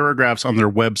actual paragraphs on their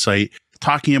website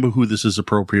talking about who this is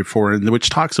appropriate for, and which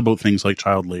talks about things like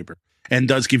child labor and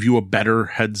does give you a better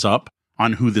heads up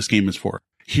on who this game is for.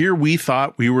 Here we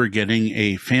thought we were getting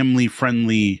a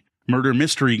family-friendly murder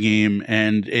mystery game,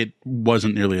 and it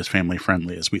wasn't nearly as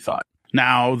family-friendly as we thought.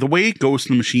 Now, the way Ghost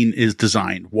in the Machine is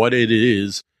designed, what it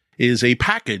is a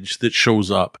package that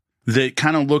shows up that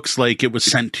kind of looks like it was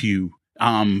sent to you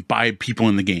by people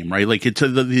in the game, right? Like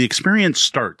the experience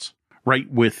starts right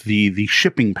with the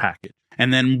shipping package.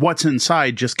 And then what's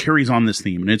inside just carries on this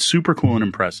theme, and it's super cool and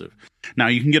impressive. Now,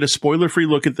 you can get a spoiler-free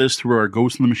look at this through our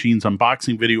Ghost in the Machines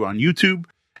unboxing video on YouTube,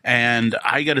 and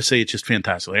I got to say, it's just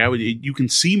fantastic. You can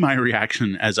see my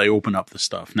reaction as I open up the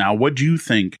stuff. Now, what do you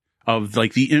think of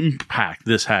like the impact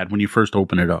this had when you first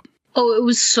open it up? Oh, it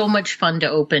was so much fun to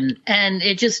open, and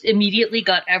it just immediately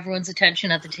got everyone's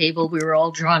attention at the table. We were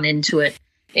all drawn into it.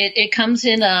 It comes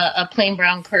in a plain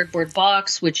brown cardboard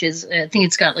box, which is, I think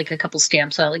it's got like a couple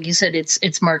stamps on it. Like you said,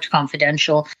 it's marked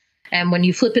confidential. And when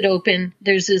you flip it open,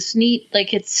 there's this neat,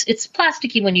 like it's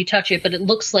plasticky when you touch it, but it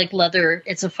looks like leather.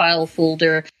 It's a file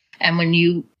folder. And when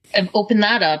you open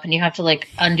that up, and you have to like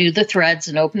undo the threads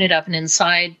and open it up, and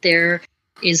inside there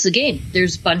is the game.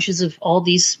 There's bunches of all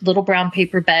these little brown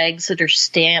paper bags that are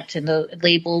stamped and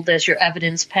labeled as your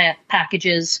evidence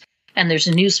packages. And there's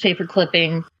a newspaper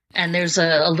clipping. And there's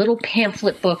a little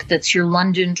pamphlet book that's your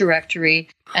London directory.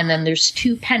 And then there's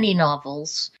 2 penny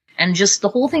novels. And just the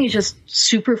whole thing is just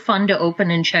super fun to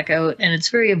open and check out. And it's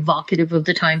very evocative of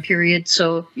the time period.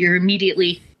 So you're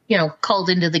immediately, called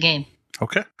into the game.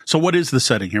 Okay. So what is the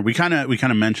setting here? We kind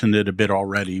of mentioned it a bit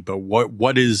already, but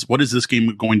what is this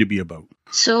game going to be about?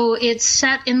 So it's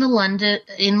set in London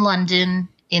in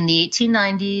the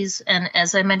 1890s. And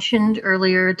as I mentioned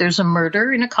earlier, there's a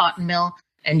murder in a cotton mill.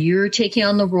 And you're taking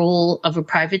on the role of a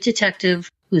private detective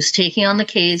who's taking on the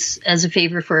case as a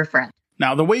favor for a friend.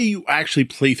 Now, the way you actually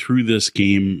play through this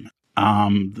game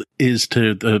is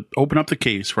to open up the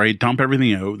case, right? Dump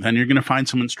everything out. Then you're going to find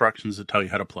some instructions that tell you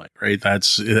how to play, right?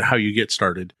 That's how you get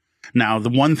started. Now, the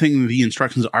one thing the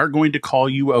instructions are going to call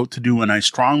you out to do, and I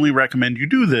strongly recommend you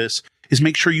do this, is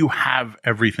make sure you have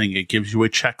everything. It gives you a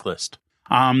checklist.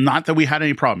 Not that we had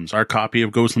any problems. Our copy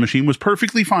of Ghost in the Machine was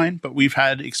perfectly fine, but we've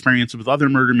had experience with other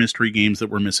murder mystery games that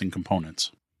were missing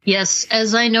components. Yes,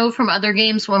 as I know from other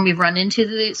games when we've run into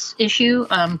this issue,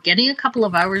 getting a couple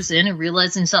of hours in and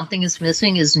realizing something is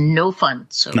missing is no fun.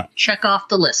 So Check off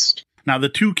the list. Now, the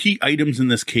 2 key items in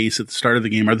this case at the start of the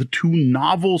game are the 2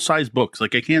 novel-sized books.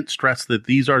 Like, I can't stress that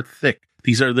these are thick.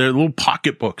 They're little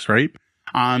pocket books, right?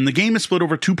 The game is split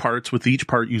over 2 parts, with each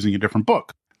part using a different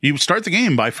book. You start the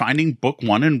game by finding book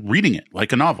 1 and reading it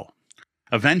like a novel.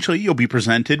 Eventually, you'll be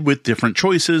presented with different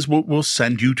choices. We'll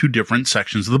send you to different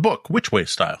sections of the book, which way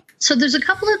style. So there's a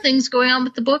couple of things going on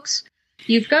with the books.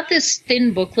 You've got this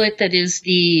thin booklet that is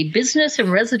the Business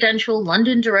and Residential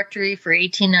London Directory for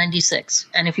 1896.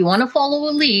 And if you want to follow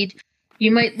a lead,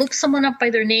 you might look someone up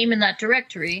by their name in that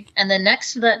directory. And then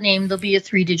next to that name, there'll be a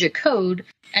 3-digit code.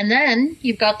 And then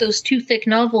you've got those 2 thick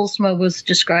novels Mo was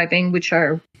describing,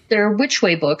 they're Which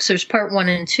Way books. There's part 1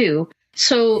 and 2.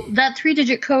 So that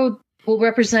 3-digit code will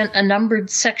represent a numbered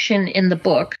section in the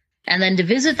book. And then to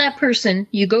visit that person,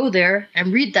 you go there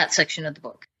and read that section of the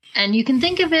book. And you can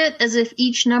think of it as if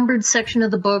each numbered section of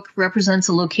the book represents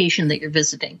a location that you're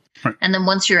visiting. Right. And then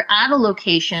once you're at a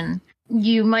location,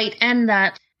 you might end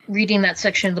that reading that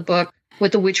section of the book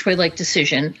with a which way like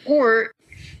decision. Or,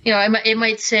 it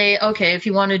might say, okay, if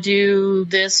you want to do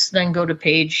this, then go to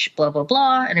page blah, blah,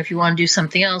 blah. And if you want to do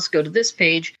something else, go to this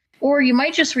page. Or you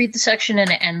might just read the section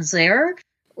and it ends there.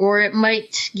 Or it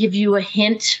might give you a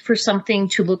hint for something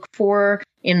to look for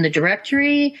in the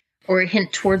directory, or a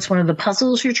hint towards one of the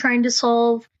puzzles you're trying to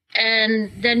solve.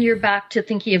 And then you're back to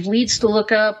thinking of leads to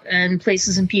look up and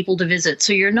places and people to visit.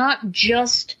 So you're not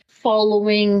just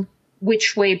following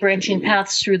which way branching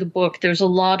paths through the book. There's a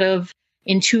lot of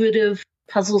intuitive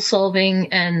puzzle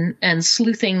solving and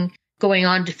sleuthing going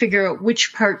on to figure out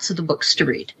which parts of the books to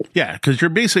read. Yeah, because you're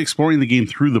basically exploring the game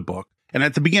through the book. And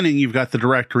at the beginning, you've got the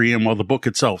directory and, the book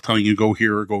itself telling you go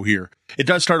here or go here. It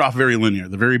does start off very linear.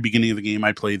 The very beginning of the game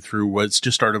I played through was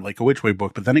just started like a which way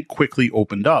book, but then it quickly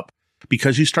opened up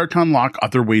because you start to unlock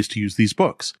other ways to use these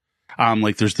books.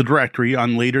 Like there's the directory.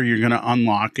 On later, you're going to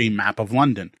unlock a map of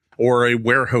London or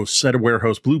a set of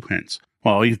warehouse blueprints.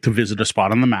 Well, you have to visit a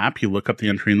spot on the map. You look up the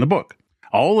entry in the book.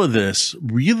 All of this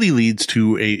really leads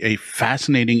to a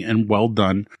fascinating and well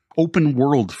done open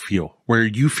world feel where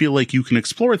you feel like you can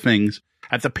explore things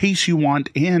at the pace you want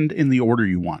and in the order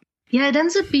you want. Yeah, it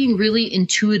ends up being really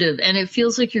intuitive, and it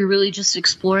feels like you're really just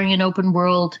exploring an open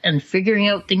world and figuring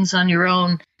out things on your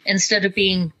own instead of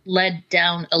being led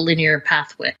down a linear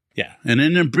pathway. Yeah, and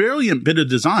in a brilliant bit of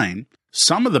design,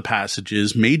 some of the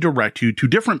passages may direct you to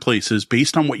different places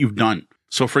based on what you've done.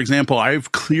 So, for example, I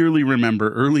clearly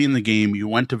remember early in the game, you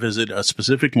went to visit a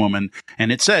specific woman,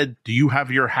 and it said, "Do you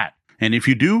have your hat? And if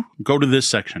you do, go to this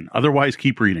section. Otherwise,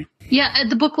 keep reading." Yeah,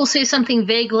 the book will say something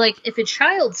vague like, if a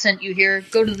child sent you here,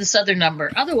 go to this other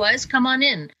number. Otherwise, come on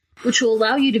in, which will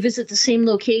allow you to visit the same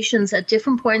locations at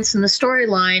different points in the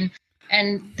storyline.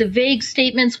 And the vague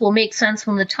statements will make sense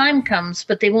when the time comes,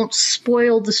 but they won't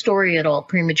spoil the story at all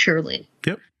prematurely.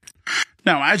 Yep.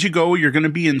 Now, as you go, you're going to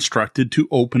be instructed to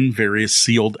open various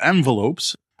sealed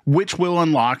envelopes, which will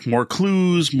unlock more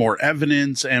clues, more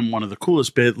evidence, and one of the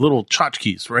coolest bit, little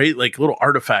tchotchkes, right? Like little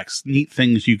artifacts, neat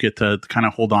things you get to kind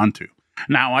of hold on to.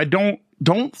 Now, I don't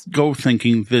go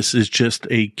thinking this is just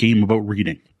a game about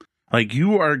reading. Like,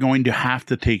 you are going to have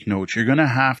to take notes. You're going to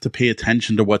have to pay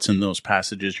attention to what's in those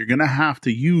passages. You're going to have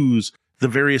to use the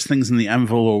various things in the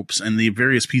envelopes and the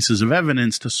various pieces of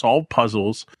evidence to solve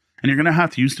puzzles. And you're going to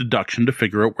have to use deduction to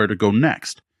figure out where to go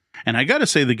next. And I got to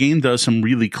say, the game does some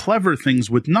really clever things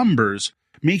with numbers,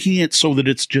 making it so that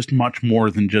it's just much more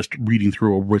than just reading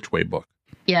through a which way book.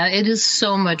 Yeah, it is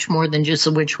so much more than just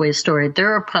a which way story.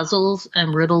 There are puzzles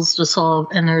and riddles to solve,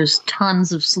 and there's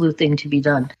tons of sleuthing to be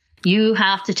done. You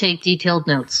have to take detailed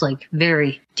notes, like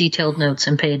very detailed notes,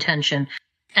 and pay attention.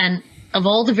 And of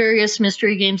all the various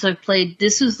mystery games I've played,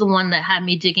 this is the one that had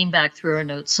me digging back through our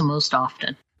notes the most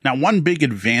often. Now, one big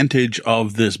advantage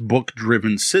of this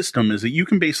book-driven system is that you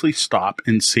can basically stop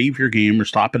and save your game or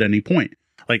stop at any point.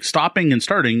 Like, stopping and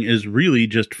starting is really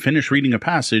just finish reading a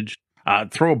passage,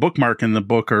 throw a bookmark in the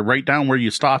book, or write down where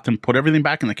you stopped and put everything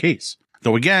back in the case.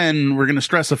 Though, again, we're going to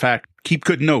stress the fact, keep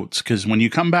good notes, because when you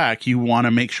come back, you want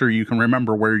to make sure you can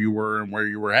remember where you were and where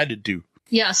you were headed to.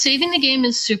 Yeah, saving the game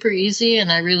is super easy,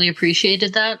 and I really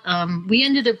appreciated that. We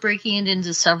ended up breaking it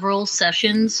into several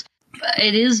sessions.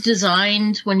 It is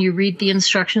designed, when you read the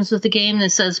instructions of the game,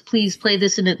 that says, please play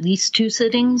this in at least 2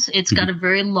 sittings. It's got a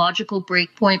very logical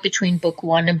breakpoint between book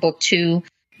 1 and book 2.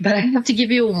 But I have to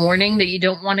give you a warning that you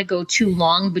don't want to go too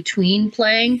long between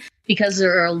playing, because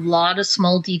there are a lot of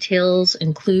small details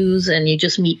and clues, and you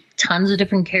just meet tons of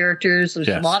different characters.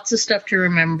 There's lots of stuff to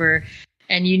remember,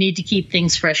 and you need to keep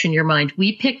things fresh in your mind.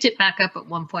 We picked it back up at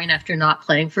one point after not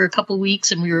playing for a couple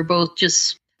weeks, and we were both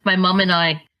just, my mom and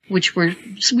I,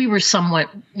 we were somewhat,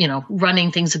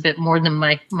 running things a bit more than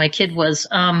my kid was.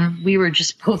 We were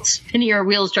just both spinning our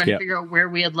wheels trying to figure out where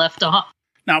we had left off.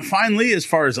 Now, finally, as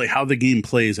far as like how the game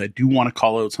plays, I do want to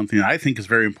call out something that I think is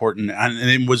very important. And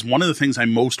it was one of the things I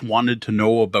most wanted to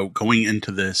know about going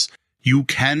into this. You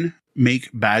can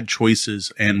make bad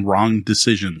choices and wrong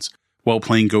decisions while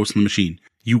playing Ghost in the Machine.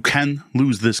 You can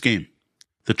lose this game.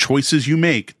 The choices you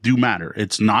make do matter.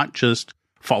 It's not just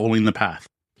following the path.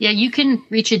 Yeah, you can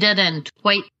reach a dead end,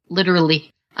 quite literally.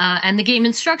 And the game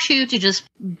instructs you to just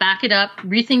back it up,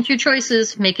 rethink your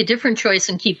choices, make a different choice,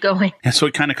 and keep going. And so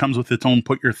it kind of comes with its own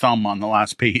put your thumb on the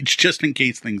last page, just in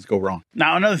case things go wrong.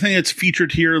 Now, another thing that's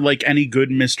featured here, like any good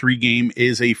mystery game,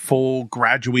 is a full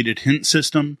graduated hint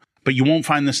system. but you won't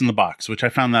find this in the box, which I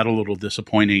found that a little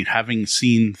disappointing, having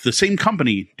seen the same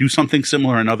company do something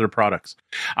similar in other products.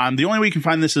 The only way you can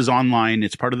find this is online.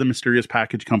 It's part of the Mysterious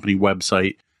Package Company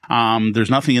website.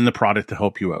 There's nothing in the product to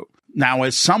help you out. Now,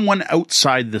 as someone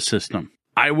outside the system,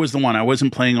 I was the one. I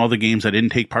wasn't playing all the games. I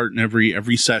didn't take part in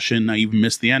every session. I even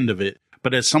missed the end of it.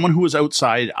 But as someone who was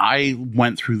outside, I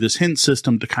went through this hint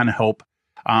system to kind of help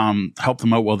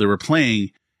them out while they were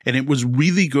playing. And it was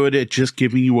really good at just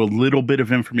giving you a little bit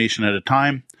of information at a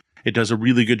time. It does a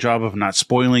really good job of not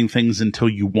spoiling things until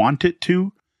you want it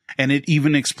to. And it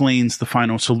even explains the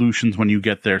final solutions when you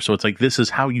get there. So it's like, this is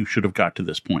how you should have got to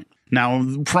this point. Now,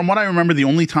 from what I remember, the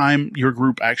only time your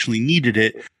group actually needed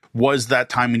it was that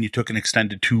time when you took an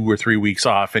extended 2 or 3 weeks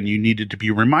off and you needed to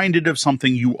be reminded of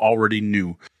something you already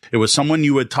knew. It was someone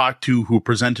you had talked to who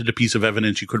presented a piece of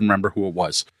evidence you couldn't remember who it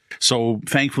was. So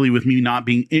thankfully, with me not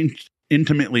being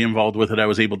intimately involved with it, I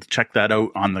was able to check that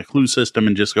out on the clue system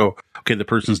and just go, okay, the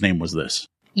person's name was this.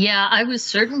 Yeah, I was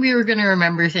certain we were going to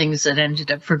remember things that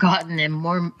ended up forgotten, and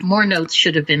more notes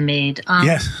should have been made.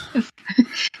 Yes.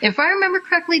 If I remember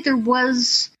correctly, there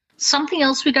was something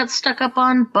else we got stuck up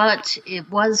on, but it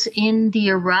was in the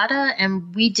errata,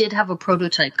 and we did have a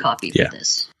prototype copy for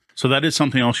this. So that is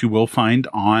something else you will find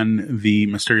on the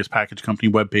Mysterious Package Company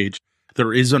webpage.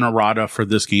 There is an errata for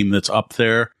this game that's up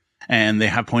there, and they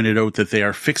have pointed out that they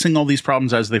are fixing all these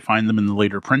problems as they find them in the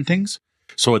later printings.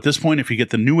 So at this point, if you get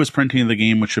the newest printing of the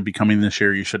game, which should be coming this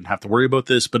year, you shouldn't have to worry about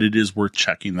this, but it is worth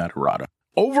checking that errata.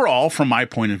 Overall, from my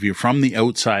point of view, from the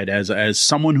outside, as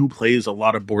someone who plays a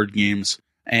lot of board games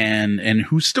and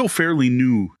who's still fairly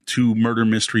new to murder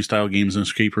mystery style games and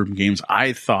escape room games,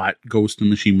 I thought Ghost in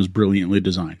the Machine was brilliantly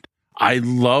designed. I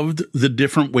loved the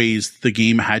different ways the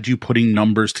game had you putting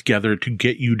numbers together to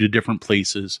get you to different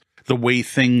places, the way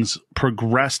things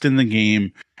progressed in the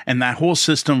game, and that whole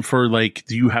system for, like,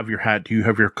 do you have your hat? Do you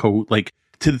have your coat? Like,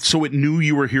 so it knew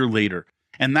you were here later.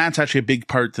 And that's actually a big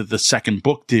part that the second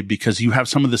book did, because you have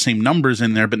some of the same numbers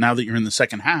in there, but now that you're in the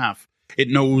second half, it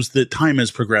knows that time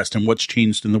has progressed and what's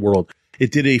changed in the world.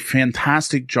 It did a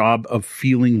fantastic job of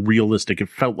feeling realistic. It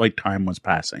felt like time was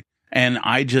passing. And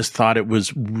I just thought it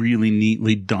was really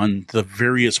neatly done, the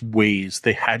various ways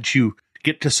they had you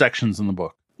get to sections in the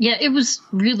book. Yeah, it was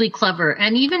really clever.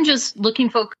 And even just looking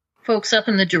folks up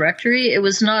in the directory, it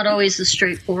was not always as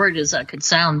straightforward as that could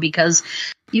sound, because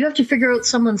you have to figure out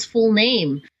someone's full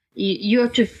name. You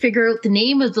have to figure out the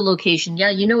name of the location.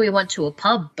 Yeah, we went to a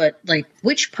pub, but like,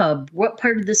 which pub? What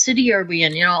part of the city are we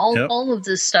in? All of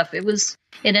this stuff. It was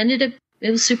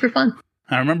super fun.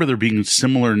 I remember there being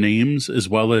similar names as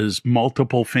well as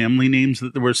multiple family names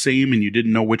that were same, and you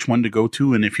didn't know which one to go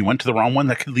to. And if you went to the wrong one,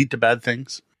 that could lead to bad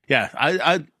things. Yeah,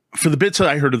 I for the bits that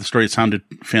I heard of the story, it sounded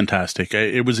fantastic.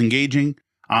 It was engaging.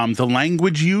 The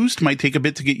language used might take a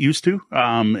bit to get used to.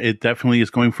 It definitely is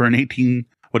going for an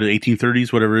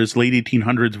 1830s, whatever it is, late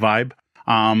 1800s vibe.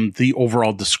 The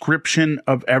overall description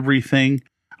of everything.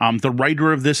 The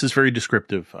writer of this is very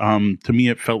descriptive. To me,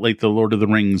 it felt like the Lord of the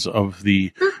Rings of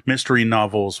the mystery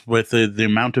novels, with the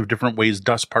amount of different ways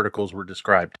dust particles were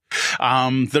described.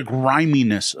 The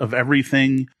griminess of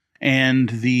everything, and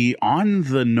the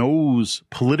on-the-nose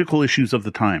political issues of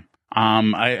the time.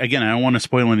 I don't want to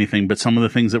spoil anything, but some of the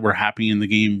things that were happening in the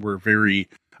game were very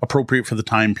appropriate for the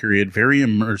time period, very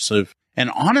immersive,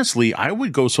 and honestly, I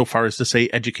would go so far as to say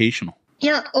educational.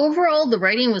 Yeah, overall, the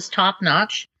writing was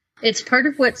top-notch. It's part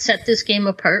of what set this game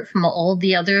apart from all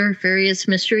the other various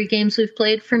mystery games we've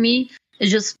played for me. It's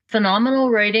just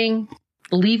phenomenal writing,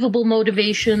 believable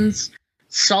motivations,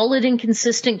 solid and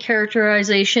consistent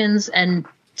characterizations, and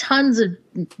tons of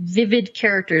vivid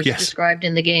characters described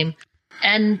in the game.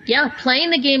 And yeah,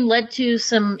 playing the game led to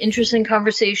some interesting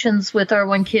conversations with our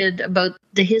one kid about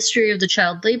the history of the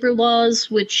child labor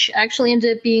laws, which actually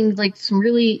ended up being like some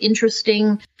really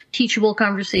interesting, teachable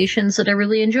conversations that I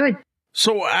really enjoyed.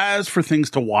 So as for things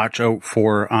to watch out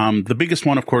for, the biggest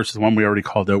one, of course, is the one we already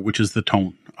called out, which is the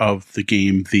tone of the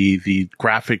game, the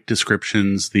graphic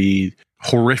descriptions, the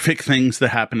horrific things that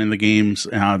happen in the games,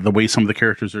 the way some of the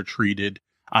characters are treated.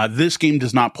 This game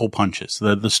does not pull punches.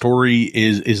 The story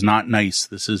is not nice.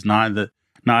 This is not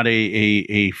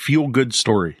a feel good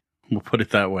story. We'll put it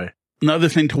that way. Another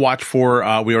thing to watch for,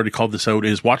 we already called this out,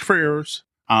 is watch for errors.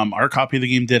 Our copy of the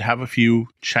game did have a few.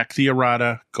 Check the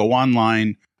errata. Go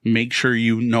online. Make sure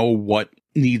you know what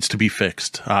needs to be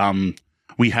fixed.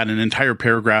 We had an entire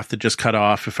paragraph that just cut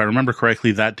off. If I remember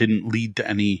correctly, that didn't lead to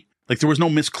any, like, there was no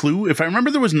missed clue. If I remember,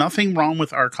 there was nothing wrong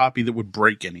with our copy that would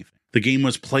break anything. The game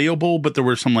was playable, but there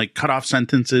were some like cut off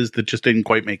sentences that just didn't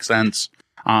quite make sense.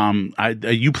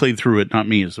 You played through it, not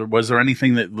me. Was there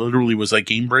anything that literally was like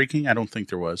game breaking? I don't think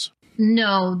there was.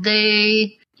 No,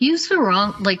 used the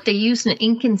wrong, like they used an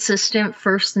inconsistent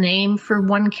first name for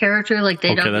one character. Like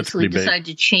they'd obviously decided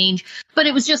to change, but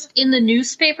it was just in the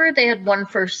newspaper, they had one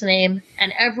first name,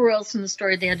 and everywhere else in the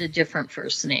story, they had a different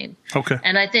first name. Okay.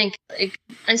 And I think,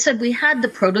 I said we had the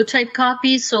prototype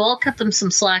copy, so I'll cut them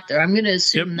some slack there. I'm going to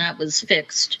assume that was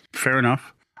fixed. Fair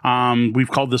enough. We've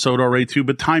called this out already too,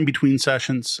 but time between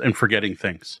sessions and forgetting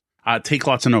things. Take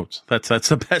lots of notes. That's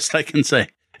the best I can say.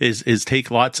 Is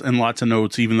take lots and lots of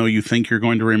notes, even though you think you're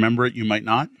going to remember it, you might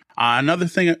not. Another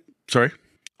thing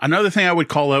I would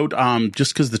call out,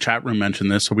 just because the chat room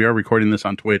mentioned this, so we are recording this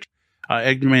on Twitch.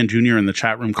 Eggman Jr. in the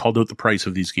chat room called out the price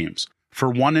of these games. For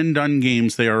one and done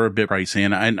games, they are a bit pricey,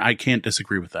 and I can't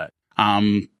disagree with that.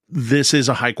 This is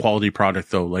a high quality product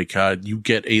though. Like, you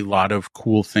get a lot of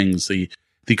cool things, the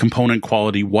component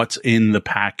quality, what's in the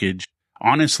package.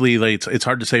 Honestly, like, it's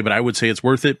hard to say, but I would say it's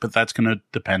worth it, but that's going to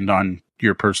depend on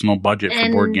your personal budget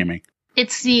for board gaming.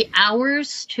 It's the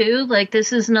hours too. Like,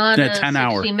 this is not a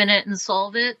 10-hour 60-minute and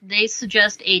solve it. They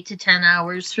suggest 8 to 10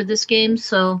 hours for this game,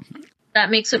 so that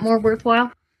makes it more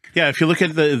worthwhile. Yeah, if you look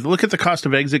at the cost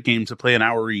of exit games that play an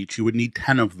hour each, you would need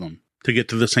 10 of them to get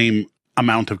to the same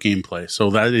amount of gameplay. So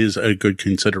that is a good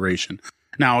consideration.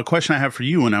 Now, a question I have for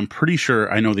you, and I'm pretty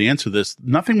sure I know the answer to this.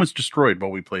 Nothing was destroyed while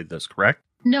we played this, correct?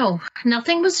 No,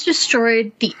 nothing was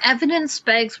destroyed. The evidence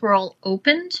bags were all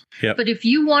opened. Yep. But if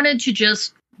you wanted to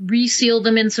just reseal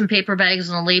them in some paper bags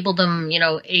and label them,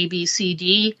 A, B, C,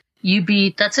 D,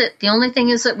 that's it. The only thing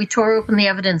is that we tore open the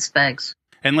evidence bags.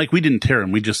 And we didn't tear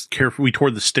them. We just we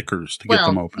tore the stickers to get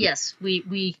them open. Yes,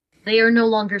 they are no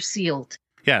longer sealed.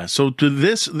 Yeah, so to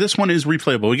this one is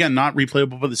replayable. Again, not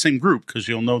replayable by the same group because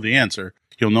you'll know the answer.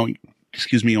 You'll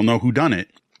know who done it.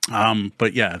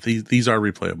 But yeah, these are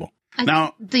replayable.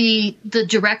 Now, the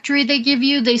directory they give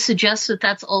you, they suggest that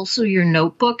that's also your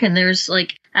notebook, and there's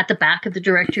at the back of the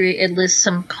directory, it lists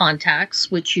some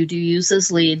contacts, which you do use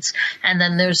as leads, and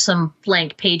then there's some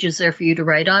blank pages there for you to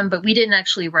write on, but we didn't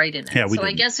actually write in it. Yeah, we didn't.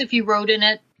 I guess if you wrote in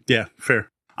it. Yeah,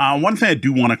 fair. One thing I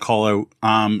do want to call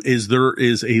out is there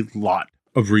is a lot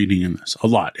of reading in this. A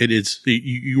lot. It is,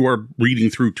 you are reading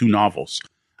through 2 novels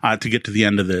to get to the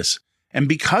end of this. And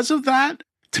because of that,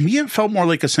 to me, it felt more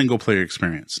like a single player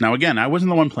experience. Now, again, I wasn't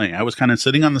the one playing. I was kind of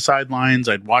sitting on the sidelines.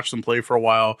 I'd watched them play for a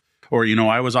while. Or,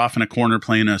 I was off in a corner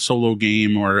playing a solo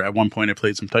game. Or at one point I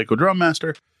played some Taiko Drum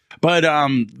Master. But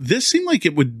this seemed like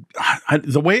it would,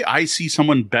 the way I see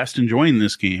someone best enjoying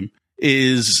this game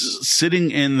is sitting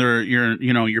in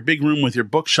your big room with your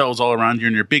bookshelves all around you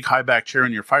and your big high back chair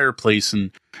and your fireplace,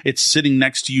 and it's sitting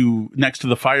next to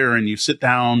the fire, and you sit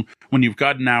down when you've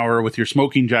got an hour with your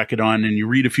smoking jacket on, and you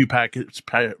read a few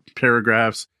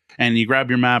paragraphs, and you grab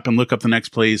your map and look up the next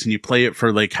place, and you play it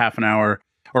for like half an hour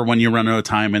or when you run out of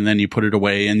time, and then you put it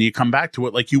away and you come back to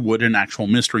it like you would an actual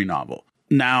mystery novel.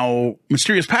 Now,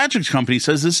 Mysterious Package Company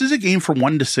says this is a game for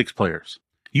 1 to 6 players.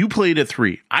 You played at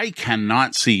 3. I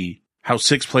cannot see how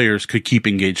 6 players could keep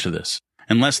engaged to this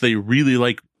unless they really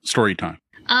like story time.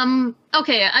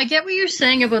 Okay, I get what you're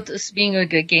saying about this being a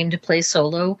good game to play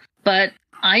solo, but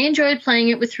I enjoyed playing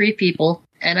it with 3 people,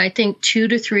 and I think 2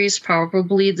 to 3 is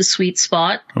probably the sweet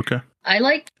spot. Okay. I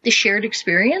like the shared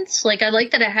experience. I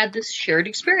like that I had this shared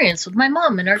experience with my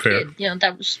mom and our kid.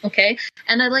 That was okay.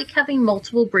 And I like having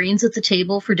multiple brains at the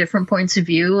table for different points of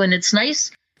view, and it's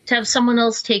nice to have someone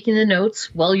else taking the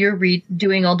notes while you're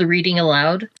doing all the reading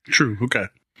aloud. True, okay.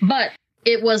 But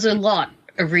it was a lot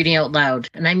of reading out loud,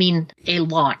 and I mean a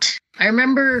lot. I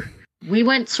remember we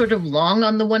went sort of long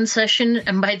on the one session,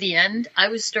 and by the end, I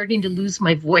was starting to lose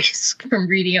my voice from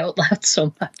reading out loud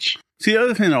so much. See, the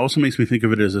other thing that also makes me think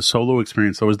of it as a solo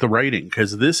experience, though, is the writing,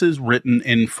 because this is written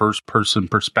in first-person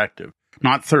perspective,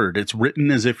 not third. It's written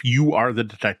as if you are the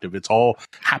detective. It's all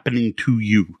happening to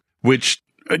you, which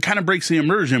it kind of breaks the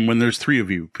immersion when there's 3 of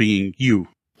you being you.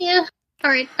 Yeah. All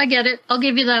right. I get it. I'll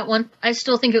give you that one. I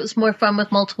still think it was more fun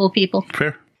with multiple people.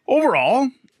 Fair.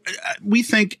 Overall, we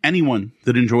think anyone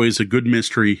that enjoys a good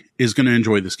mystery is going to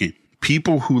enjoy this game.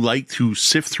 People who like to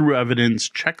sift through evidence,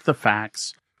 check the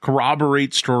facts,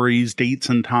 corroborate stories, dates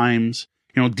and times,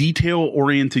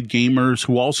 detail-oriented gamers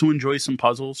who also enjoy some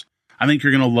puzzles. I think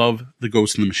you're going to love The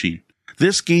Ghost in the Machine.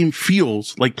 This game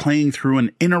feels like playing through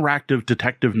an interactive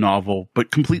detective novel,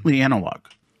 but completely analog.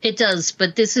 It does,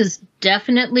 but this is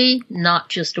definitely not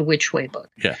just a Which Way book.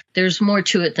 Yeah. There's more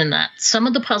to it than that. Some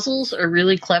of the puzzles are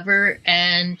really clever,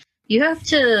 and you have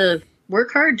to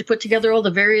work hard to put together all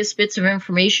the various bits of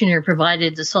information you're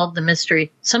provided to solve the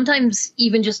mystery. Sometimes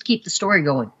even just keep the story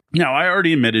going. Now, I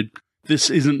already admitted this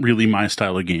isn't really my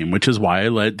style of game, which is why I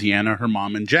let Deanna, her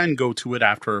mom, and Jen go to it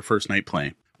after our first night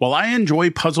playing. While I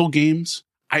enjoy puzzle games,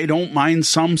 I don't mind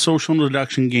some social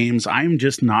deduction games. I'm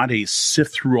just not a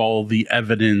sift through all the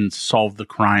evidence, solve the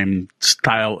crime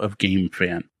style of game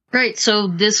fan. Right, so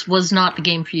this was not the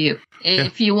game for you.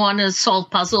 If you want to solve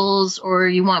puzzles or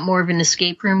you want more of an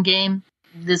escape room game,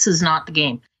 this is not the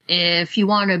game. If you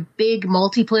want a big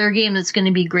multiplayer game that's going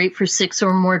to be great for 6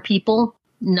 or more people,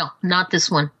 no, not this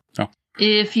one. No.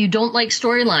 If you don't like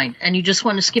storyline and you just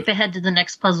want to skip ahead to the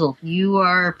next puzzle, you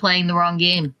are playing the wrong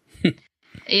game.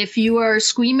 If you are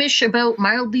squeamish about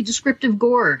mildly descriptive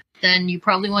gore, then you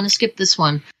probably want to skip this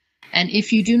one. And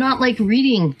if you do not like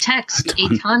reading text,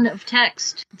 a ton of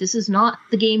text, this is not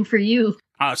the game for you.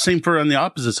 Same for on the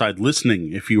opposite side,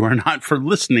 listening. If you are not for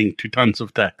listening to tons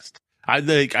of text. I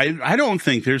don't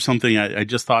think there's something I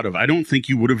just thought of. I don't think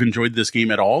you would have enjoyed this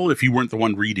game at all if you weren't the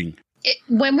one reading.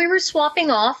 When we were swapping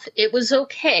off, it was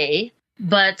okay,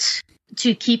 but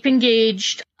to keep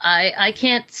engaged, I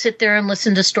can't sit there and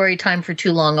listen to story time for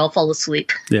too long. I'll fall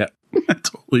asleep. Yeah,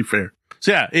 totally fair.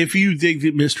 So yeah, if you dig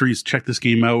the mysteries, check this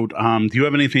game out. Do you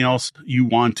have anything else you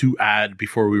want to add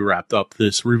before we wrapped up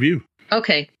this review?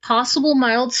 Okay, possible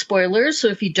mild spoilers. So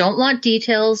if you don't want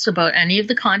details about any of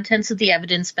the contents of the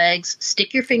evidence bags,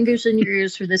 stick your fingers in your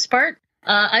ears for this part.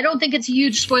 I don't think it's a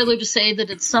huge spoiler to say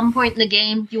that at some point in the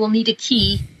game, you will need a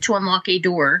key to unlock a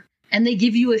door. And they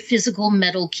give you a physical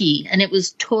metal key. And it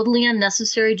was totally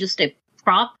unnecessary, just a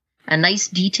prop, a nice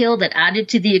detail that added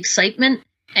to the excitement.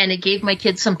 And it gave my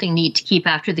kid something neat to keep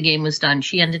after the game was done.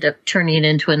 She ended up turning it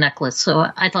into a necklace. So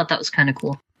I thought that was kind of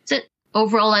cool. That's it.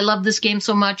 Overall, I love this game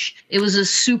so much. It was a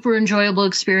super enjoyable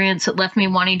experience. It left me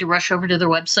wanting to rush over to their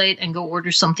website and go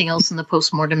order something else in the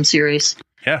Postmortem series.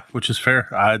 Yeah, which is fair.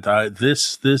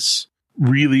 This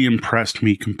really impressed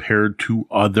me compared to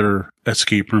other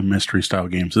escape room mystery style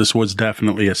games. This was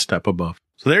definitely a step above.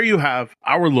 So there you have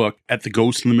our look at The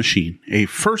Ghost in the Machine, a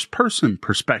first-person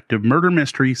perspective murder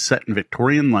mystery set in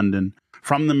Victorian London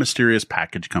from the Mysterious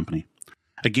Package Company.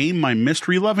 A game my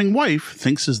mystery-loving wife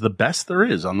thinks is the best there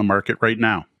is on the market right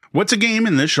now. What's a game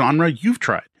in this genre you've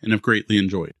tried and have greatly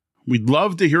enjoyed? We'd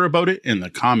love to hear about it in the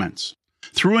comments.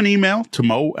 Through an email to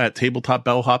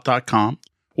mo@tabletopbellhop.com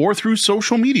or through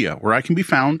social media where I can be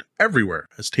found everywhere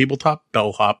as Tabletop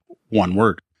Bellhop, one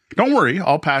word. Don't worry,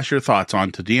 I'll pass your thoughts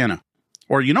on to Deanna.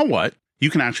 Or you know what? You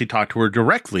can actually talk to her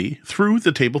directly through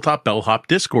the Tabletop Bellhop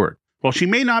Discord. While she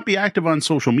may not be active on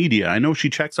social media, I know she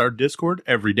checks our Discord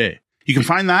every day. You can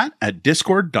find that at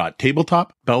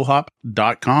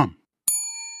discord.tabletopbellhop.com.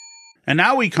 And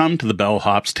now we come to the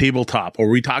Bellhop's Tabletop, where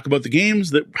we talk about the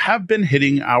games that have been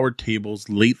hitting our tables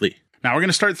lately. Now we're going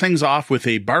to start things off with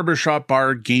a barbershop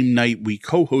bar game night we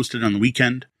co-hosted on the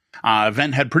weekend.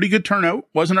 Event had pretty good turnout.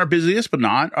 Wasn't our busiest, but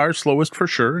not our slowest for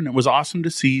sure. And it was awesome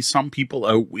to see some people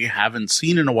out we haven't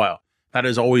seen in a while. That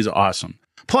is always awesome.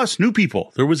 Plus, new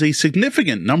people. There was a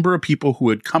significant number of people who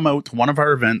had come out to one of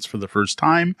our events for the first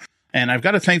time. And I've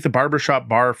got to thank the Barbershop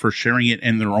Bar for sharing it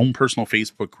in their own personal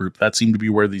Facebook group. That seemed to be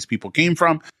where these people came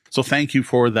from. So thank you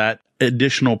for that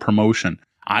additional promotion.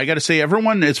 I got to say,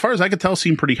 everyone, as far as I could tell,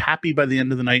 seemed pretty happy by the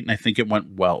end of the night, and I think it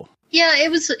went well. Yeah, it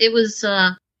was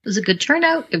a good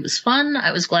turnout. It was fun.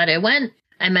 I was glad I went.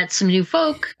 I met some new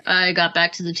folk. I got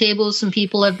back to the table with some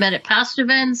people I've met at past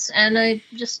events, and I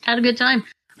just had a good time.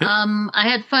 Yep. I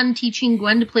had fun teaching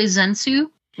Gwen to play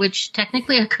Zensu, which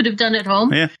technically I could have done at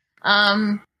home. Yeah.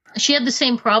 She had the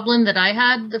same problem that I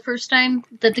had the first time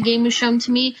that the game was shown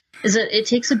to me, is that it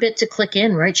takes a bit to click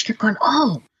in, right? She kept going,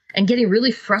 oh, and getting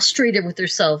really frustrated with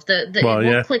herself. It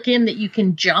won't click in that you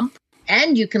can jump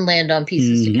and you can land on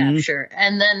pieces to capture.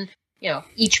 And then,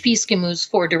 each piece can move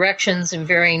 4 directions in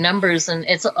varying numbers, and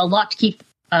it's a lot to keep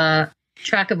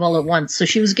track of all at once. So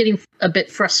she was getting a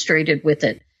bit frustrated with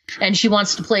it, and she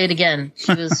wants to play it again.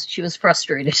 She was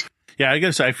frustrated. Yeah, I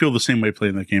guess I feel the same way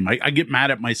playing that game. I get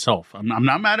mad at myself. I'm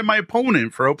not mad at my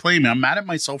opponent for outplaying me. I'm mad at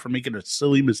myself for making a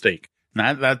silly mistake.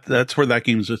 And that's where that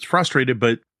game is. It's frustrated,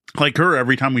 but like her,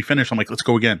 every time we finish, I'm like, let's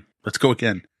go again. Let's go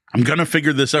again. I'm going to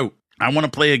figure this out. I want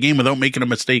to play a game without making a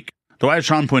mistake. Though, as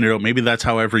Sean pointed out, maybe that's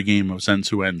how every game of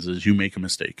Zensu ends, is you make a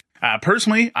mistake.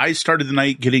 Personally, I started the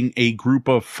night getting a group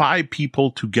of 5 people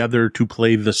together to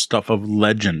play the Stuff of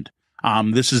Legend.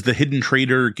 This is the hidden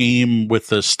trader game with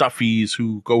the stuffies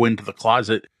who go into the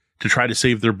closet to try to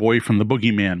save their boy from the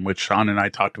boogeyman, which Sean and I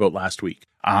talked about last week.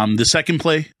 The second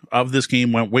play of this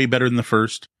game went way better than the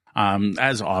first.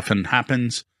 As often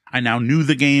happens, I now knew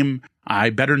the game.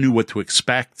 I better knew what to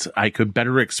expect. I could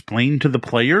better explain to the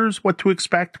players what to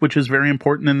expect, which is very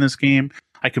important in this game.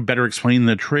 I could better explain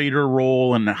the trader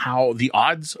role and how the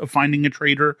odds of finding a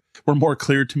trader were more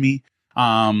clear to me.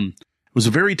 It was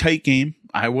a very tight game.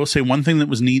 I will say one thing that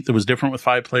was neat, that was different with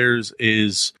 5 players,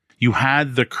 is you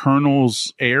had the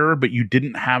Colonel's heir, but you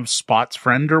didn't have Spot's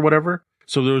friend or whatever.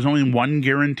 So there was only one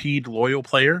guaranteed loyal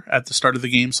player at the start of the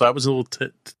game. So that was a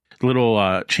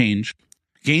little change.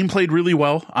 Game played really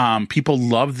well. People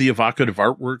loved the evocative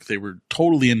artwork. They were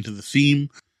totally into the theme.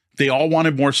 They all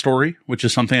wanted more story, which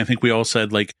is something I think we all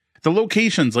said. Like the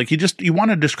locations, like you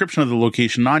want a description of the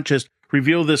location, not just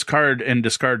reveal this card and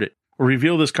discard it, or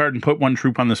reveal this card and put one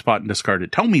troop on the spot and discard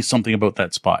it. Tell me something about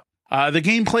that spot. The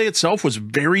gameplay itself was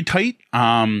very tight.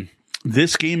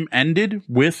 This game ended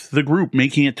with the group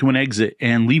making it to an exit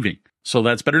and leaving. So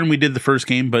that's better than we did the first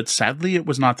game, but sadly it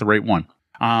was not the right one.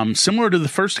 Similar to the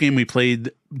first game we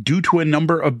played, due to a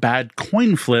number of bad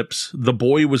coin flips, the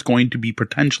boy was going to be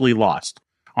potentially lost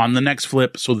on the next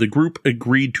flip. So the group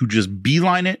agreed to just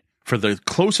beeline it for the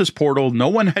closest portal. No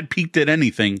one had peeked at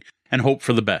anything and hope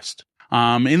for the best.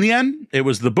 In the end, it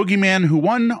was the boogeyman who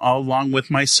won, along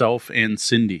with myself and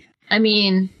Cindy. I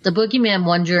mean, the boogeyman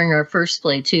won during our first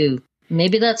play, too.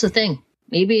 Maybe that's a thing.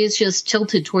 Maybe it's just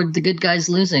tilted toward the good guys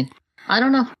losing. I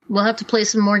don't know. We'll have to play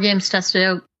some more games, test it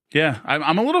out. Yeah,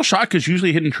 I'm a little shocked because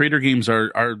usually Hidden Traitor games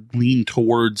are lean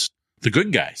towards the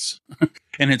good guys.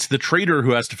 And it's the traitor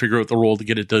who has to figure out the role to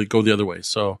get it to go the other way.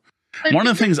 So but one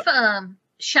of the things...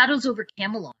 Shadows over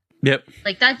Camelot. Yep.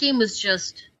 Like, that game was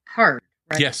just hard,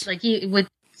 right? Yes. Like,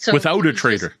 without a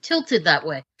traitor. Tilted that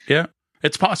way. Yeah,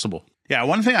 it's possible. Yeah,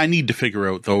 one thing I need to figure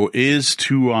out, though, is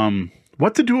to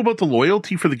what to do about the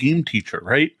loyalty for the game teacher,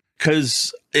 right?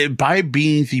 Because by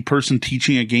being the person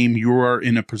teaching a game, you are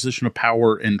in a position of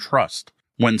power and trust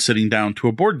when sitting down to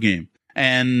a board game.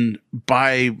 And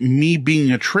by me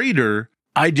being a traitor,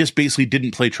 I just basically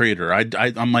didn't play traitor.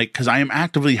 I'm like, because I am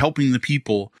actively helping the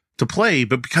people to play,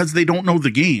 but because they don't know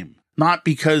the game, not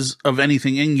because of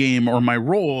anything in game or my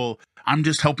role. I'm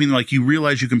just helping, like, you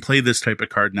realize you can play this type of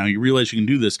card now. You realize you can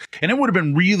do this. And it would have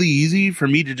been really easy for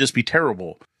me to just be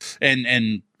terrible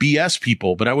and BS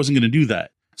people, but I wasn't going to do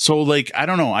that. So, like, I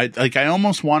don't know. I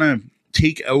almost want to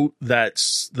take out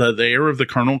the heir of the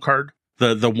Colonel card,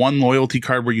 the one loyalty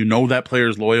card where you know that player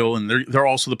is loyal and they're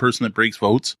also the person that breaks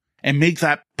votes, and make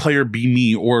that player be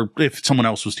me, or if someone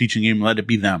else was teaching a game, let it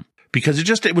be them. Because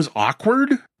it was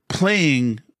awkward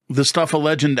playing the Stuff of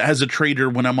Legend as a traitor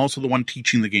when I'm also the one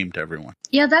teaching the game to everyone.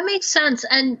 Yeah, that makes sense.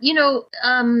 And,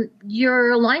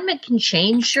 your alignment can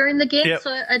change during the game. Yep.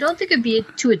 So I don't think it'd be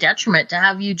to a detriment to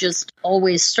have you just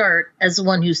always start as the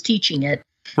one who's teaching it.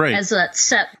 Right. As a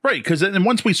set. Right, because then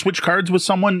once we switch cards with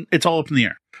someone, it's all up in the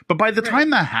air. But by the time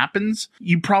that happens,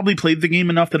 you probably played the game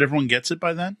enough that everyone gets it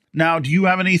by then. Now, do you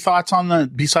have any thoughts on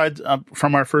besides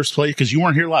from our first play? Because you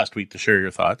weren't here last week to share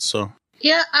your thoughts, so...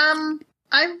 Yeah,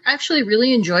 I actually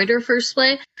really enjoyed our first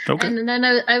play. Okay. And then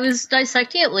I was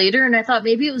dissecting it later, and I thought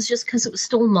maybe it was just because it was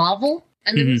still novel.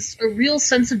 And there was a real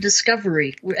sense of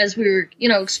discovery as we were,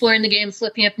 exploring the game,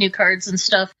 flipping up new cards and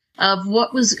stuff, of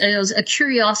what was a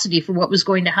curiosity for what was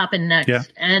going to happen next. Yeah.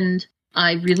 And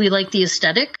I really liked the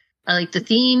aesthetic. I liked the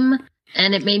theme.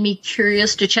 And it made me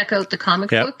curious to check out the comic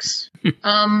books.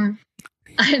 And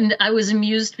I was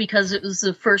amused because it was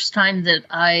the first time that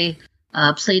I...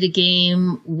 played a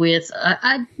game with,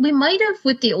 we might have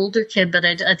with the older kid, but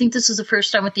I think this is the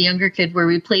first time with the younger kid where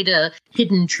we played a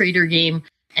Hidden Traitor game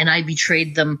and I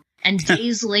betrayed them. And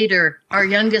days later, our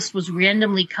youngest was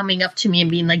randomly coming up to me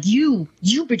and being like, you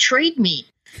betrayed me.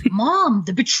 Mom,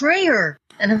 the betrayer.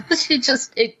 And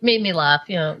it made me laugh,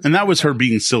 And that was her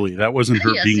being silly. That wasn't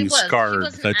her being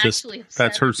scarred.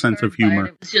 That's her sense of humor.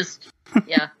 It was just,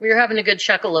 we were having a good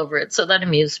chuckle over it. So that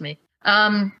amused me.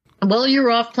 While you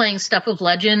were off playing Stuff of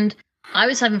Legend, I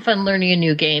was having fun learning a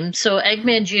new game. So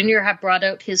Eggman Jr. had brought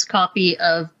out his copy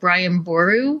of Brian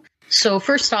Boru. So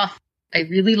first off, I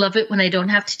really love it when I don't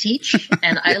have to teach,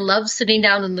 and I love sitting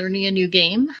down and learning a new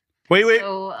game. Wait.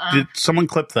 So, did someone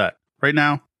clip that right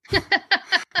now?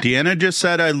 Deanna just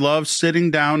said, I love sitting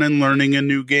down and learning a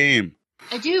new game.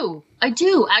 I do.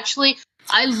 Actually,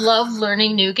 I love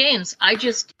learning new games. I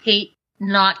just hate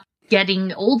not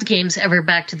getting old games ever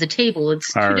back to the table.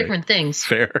 It's two different things.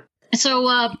 Fair.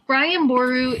 So Brian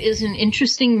Boru is an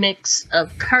interesting mix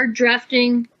of card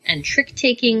drafting and trick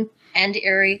taking and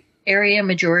area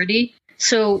majority.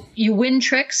 So you win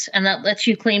tricks and that lets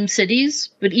you claim cities,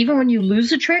 but even when you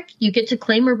lose a trick, you get to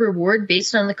claim a reward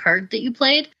based on the card that you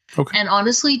played. Okay. And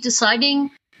honestly,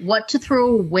 deciding what to throw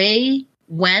away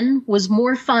when was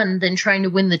more fun than trying to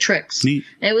win the tricks. Neat.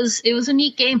 It was a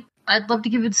neat game. I'd love to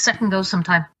give it a second go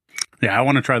sometime. Yeah, I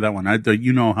want to try that one.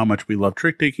 You know how much we love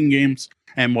trick-taking games,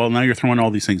 and well, now you're throwing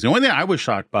all these things. The only thing I was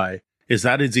shocked by is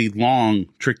that it's a long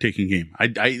trick-taking game. I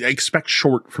expect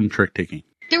short from trick-taking.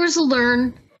 There was a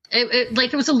learn.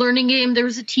 It was a learning game. There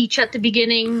was a teach at the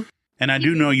beginning. And I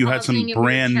do know you had some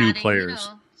brand new players.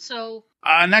 So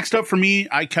next up for me,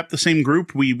 I kept the same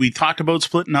group. We talked about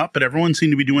splitting up, but everyone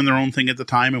seemed to be doing their own thing at the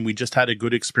time, and we just had a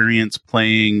good experience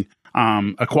playing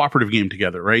a cooperative game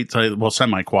together, right? So, well,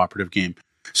 semi-cooperative game.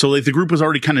 So like the group was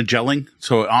already kind of gelling.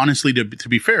 So honestly, to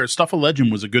be fair, Stuff a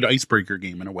Legend was a good icebreaker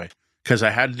game in a way, because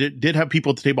I did have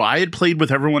people at the table. I had played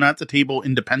with everyone at the table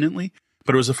independently,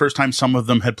 but it was the first time some of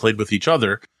them had played with each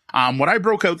other. What I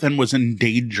broke out then was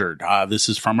Endangered. This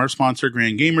is from our sponsor,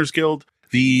 Grand Gamers Guild,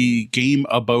 the game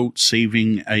about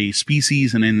saving a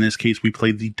species. And in this case, we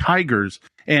played the tigers.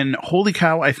 And holy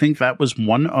cow, I think that was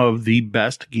one of the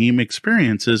best game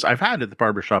experiences I've had at the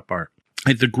barbershop bar.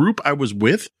 Like the group I was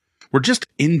with were just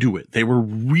into it. They were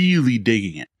really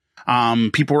digging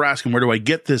it. People were asking, where do I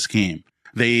get this game?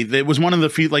 It was one of the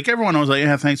few, like everyone was like,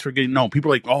 yeah, thanks for getting, no, people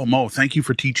were like, oh, Mo, thank you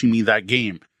for teaching me that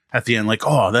game at the end. Like,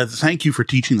 oh, thank you for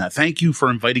teaching that. Thank you for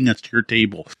inviting us to your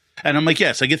table. And I'm like,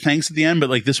 yes, I get thanks at the end, but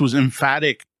like this was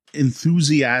emphatic,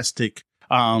 enthusiastic,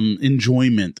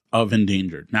 enjoyment of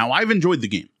Endangered. Now I've enjoyed the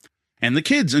game and the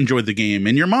kids enjoyed the game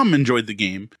and your mom enjoyed the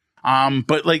game.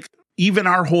 But like even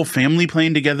our whole family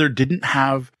playing together didn't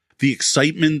have the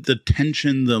excitement, the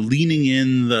tension, the leaning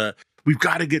in, we've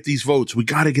got to get these votes. We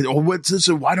got to get, what's this?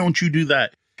 Why don't you do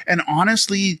that? And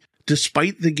honestly,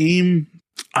 despite the game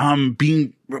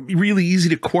being really easy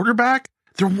to quarterback,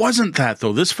 there wasn't that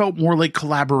though. This felt more like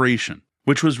collaboration,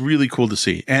 which was really cool to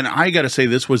see. And I got to say,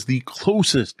 this was the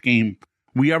closest game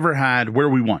we ever had where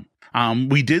we won.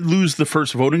 We did lose the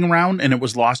first voting round and it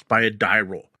was lost by a die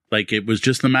roll. Like it was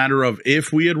just a matter of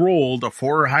if we had rolled a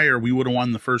 4 or higher, we would have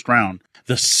won the first round.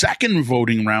 The second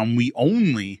voting round, we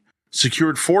only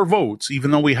secured 4 votes,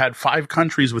 even though we had 5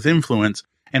 countries with influence,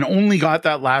 and only got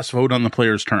that last vote on the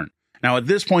player's turn. Now, at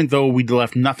this point, though, we'd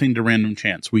left nothing to random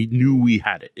chance. We knew we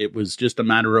had it. It was just a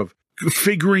matter of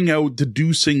figuring out,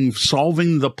 deducing,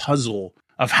 solving the puzzle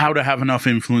of how to have enough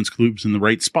influence groups in the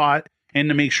right spot and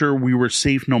to make sure we were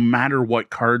safe no matter what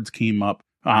cards came up,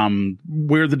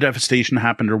 where the devastation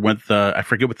happened or what I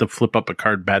forget what the flip up a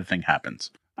card bad thing happens.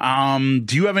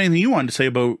 Do you have anything you wanted to say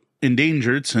about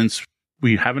Endangered, since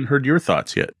we haven't heard your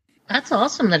thoughts yet? That's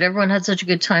awesome that everyone had such a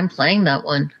good time playing that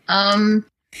one.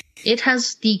 It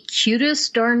has the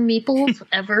cutest darn meeples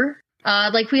ever.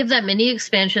 Like we have that mini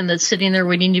expansion that's sitting there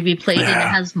waiting to be played, and it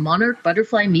has monarch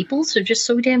butterfly meeples. They're just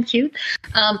so damn cute.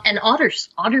 And otter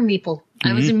meeple. Mm-hmm.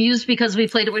 I was amused because we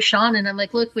played it with Sean, and I'm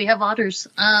like, look, we have otters.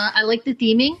 I like the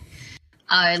theming.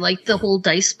 I like the whole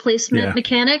dice placement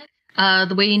mechanic.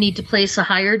 The way you need to place a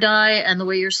higher die and the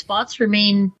way your spots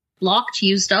remain locked,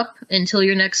 used up until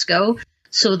your next go,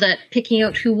 so that picking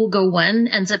out who will go when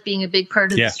ends up being a big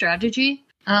part of the strategy.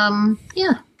 All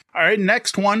right,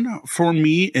 next one for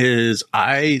me is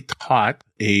I taught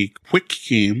a quick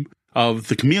game of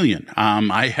the Chameleon.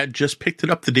 I had just picked it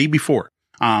up the day before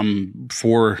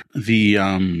for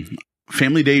the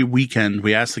family day weekend.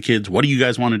 We asked the kids, what do you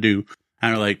guys want to do?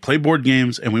 And they're like, play board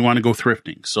games, and we want to go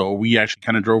thrifting. So we actually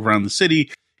kind of drove around the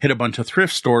city, hit a bunch of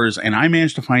thrift stores, and I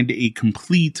managed to find a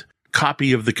complete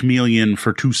copy of the Chameleon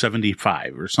for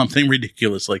 $275 or something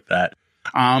ridiculous like that.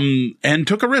 And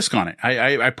took a risk on it.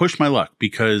 I pushed my luck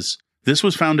because this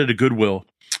was found at a Goodwill,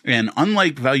 and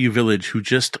unlike Value Village, who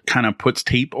just kind of puts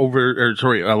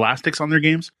elastics on their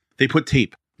games, they put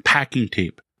tape, packing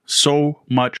tape, so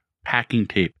much packing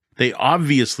tape. They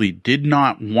obviously did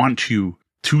not want you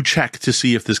to check to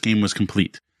see if this game was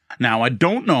complete. Now, I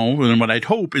don't know, and what I'd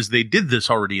hope is they did this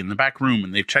already in the back room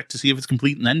and they've checked to see if it's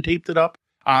complete and then taped it up.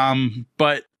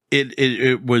 But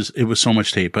it was so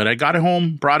much tape. But I got it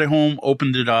home, brought it home,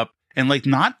 opened it up, and like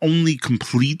not only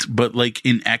complete, but like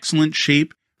in excellent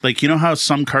shape. Like, you know how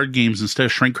some card games, instead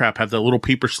of shrink wrap, have that little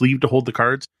paper sleeve to hold the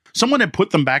cards? Someone had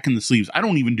put them back in the sleeves. I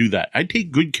don't even do that. I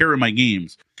take good care of my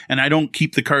games, and I don't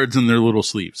keep the cards in their little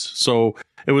sleeves. So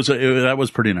that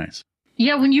was pretty nice.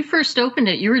 Yeah, when you first opened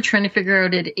it, you were trying to figure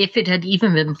out if it had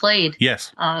even been played.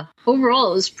 Yes.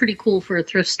 Overall, it was pretty cool for a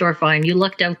thrift store find. You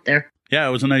lucked out there. Yeah,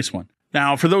 it was a nice one.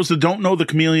 Now, for those that don't know the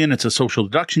Chameleon, it's a social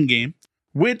deduction game,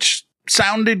 which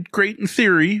sounded great in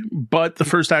theory, but the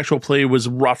first actual play was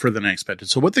rougher than I expected.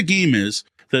 So what the game is,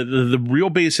 the real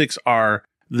basics are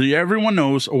everyone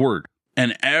knows a word,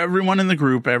 and everyone in the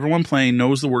group, everyone playing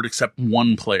knows the word except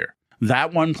one player.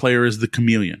 That one player is the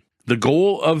Chameleon. The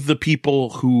goal of the people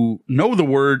who know the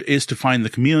word is to find the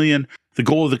Chameleon. The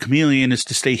goal of the Chameleon is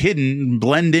to stay hidden and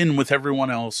blend in with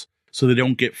everyone else so they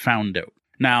don't get found out.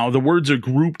 Now, the words are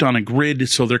grouped on a grid,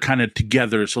 so they're kind of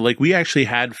together. So, like, we actually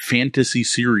had fantasy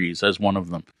series as one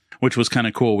of them, which was kind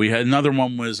of cool. We had another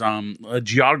one was a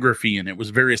geography, and it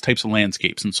was various types of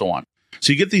landscapes and so on.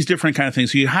 So you get these different kind of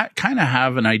things. So you kind of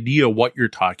have an idea what you're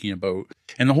talking about.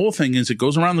 And the whole thing is it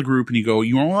goes around the group and you go,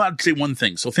 you're only allowed to say one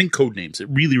thing. So think code names. It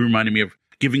really reminded me of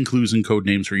giving clues in code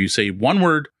names where you say one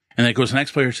word and then it goes to the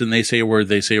next player. And they say a word,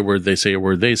 they say a word, they say a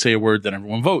word, they say a word, then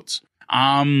everyone votes.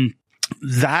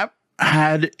 That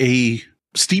had a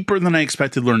steeper than I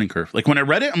expected learning curve. Like when I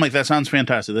read it, I'm like, that sounds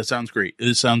fantastic. That sounds great.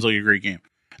 This sounds like a great game.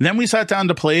 And then we sat down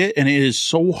to play it and it is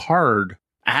so hard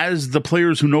as the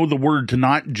players who know the word to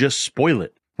not just spoil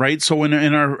it, right? So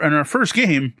in our first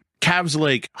game, Cav's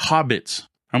like hobbits.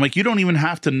 I'm like, you don't even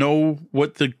have to know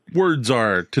what the words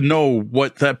are to know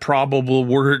what that probable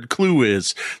word clue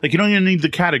is. Like you don't even need the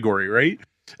category, right?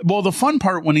 Well, the fun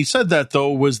part when he said that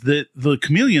though was that the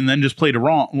chameleon then just played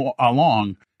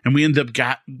along, and we ended up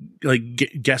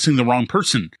guessing the wrong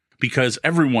person because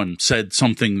everyone said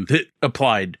something that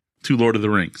applied to Lord of the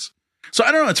Rings. So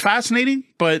I don't know. It's fascinating,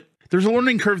 but there's a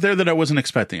learning curve there that I wasn't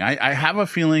expecting. I have a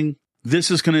feeling this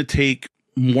is going to take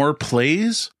more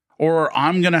plays, or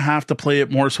I'm going to have to play it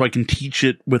more so I can teach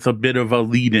it with a bit of a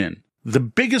lead in. The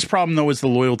biggest problem, though, is the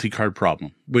loyalty card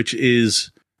problem, which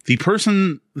is the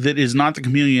person that is not the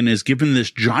chameleon is given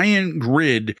this giant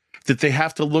grid that they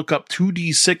have to look up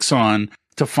 2d6 on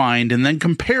to find and then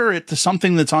compare it to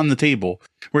something that's on the table.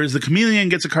 Whereas the chameleon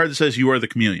gets a card that says you are the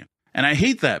chameleon. And I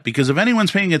hate that because if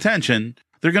anyone's paying attention,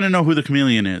 they're going to know who the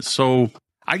chameleon is. So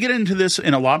I get into this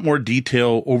in a lot more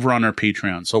detail over on our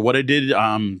Patreon. So what I did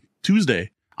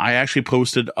Tuesday, I actually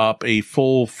posted up a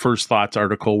full First Thoughts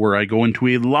article where I go into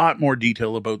a lot more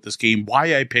detail about this game,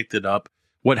 why I picked it up,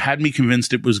 what had me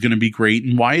convinced it was going to be great,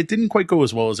 and why it didn't quite go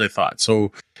as well as I thought.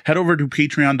 So head over to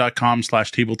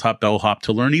patreon.com/tabletopbellhop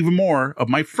to learn even more of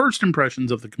my first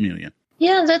impressions of the chameleon.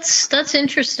 Yeah, that's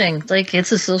interesting. Like,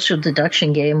 it's a social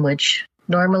deduction game, which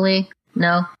normally,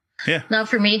 no, not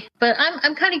for me. But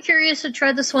I'm kind of curious to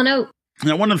try this one out.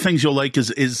 Now, one of the things you'll like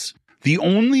is the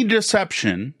only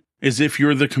deception is if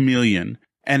you're the chameleon.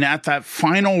 And at that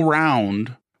final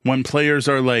round, when players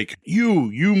are like,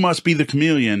 you must be the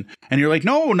chameleon. And you're like,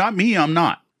 no, not me. I'm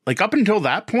not. Like up until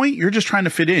that point, you're just trying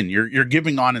to fit in. You're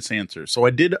giving honest answers. So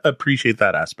I did appreciate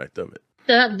that aspect of it.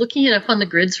 Looking it up on the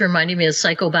grids reminded me of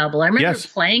Psychobabble. I remember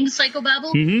playing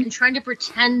Psychobabble and trying to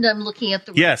pretend I'm looking at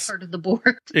the right part of the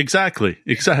board. Exactly.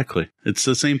 It's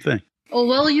the same thing. Well,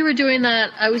 while you were doing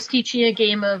that, I was teaching a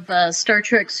game of Star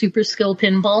Trek Super Skill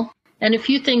Pinball, and a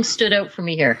few things stood out for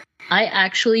me here. I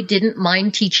actually didn't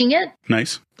mind teaching it.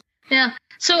 Nice. Yeah.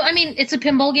 So, I mean, it's a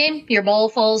pinball game. Your ball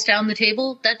falls down the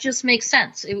table. That just makes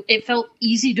sense. It felt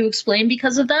easy to explain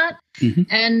because of that. Mm-hmm.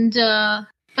 And,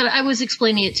 but I was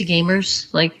explaining it to gamers,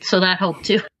 so that helped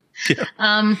too.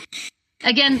 Yeah.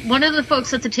 Again, one of the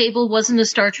folks at the table wasn't a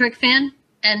Star Trek fan,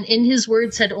 and in his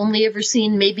words had only ever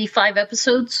seen maybe 5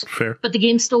 episodes. Fair. But the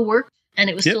game still worked, and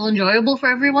it was still enjoyable for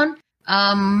everyone.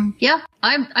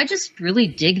 I just really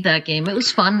dig that game. It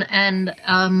was fun, and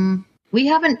we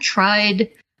haven't tried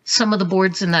some of the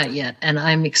boards in that yet, and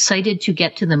I'm excited to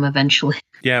get to them eventually.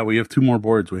 Yeah, we have 2 more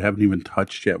boards we haven't even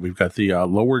touched yet. We've got the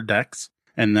Lower Decks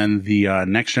and then the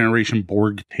Next Generation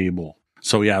Borg table.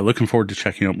 So yeah, looking forward to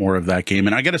checking out more of that game.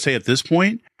 And I got to say, at this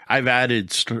point, I've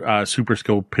added Super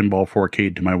Skill Pinball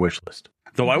 4K to my wish list.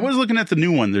 Though I was looking at the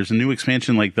new one. There's a new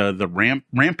expansion, like the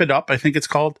Ramp It Up, I think it's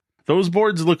called. Those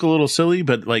boards look a little silly,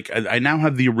 but I now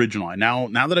have the original.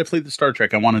 Now that I played the Star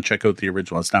Trek, I want to check out the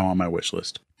original. It's now on my wish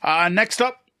list. Next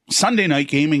up, Sunday night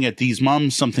gaming at These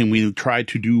Mums, something we try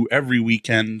to do every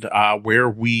weekend, where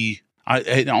we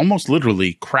almost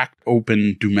literally cracked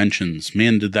open Dimensions.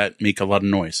 Man, did that make a lot of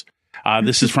noise.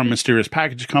 This is from Mysterious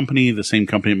Package Company, the same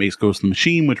company that makes Ghost in the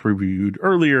Machine, which we reviewed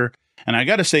earlier. And I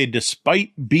got to say,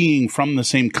 despite being from the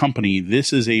same company,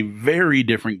 this is a very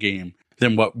different game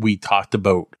than what we talked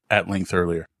about at length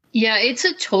earlier. Yeah, it's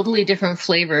a totally different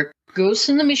flavor. Ghost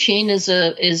in the Machine is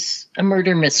a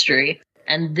murder mystery,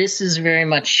 and this is very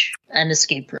much an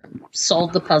escape room.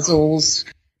 Solve the puzzles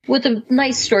with a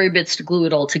nice story bits to glue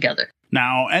it all together.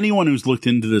 Now, anyone who's looked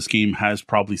into this game has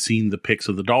probably seen the pics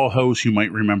of the dollhouse. You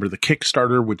might remember the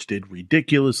Kickstarter, which did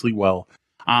ridiculously well.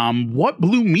 What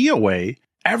blew me away,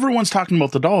 everyone's talking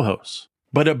about the dollhouse.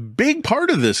 But a big part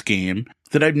of this game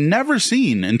that I've never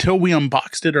seen until we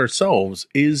unboxed it ourselves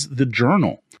is the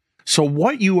journal. So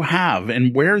what you have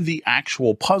and where the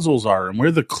actual puzzles are and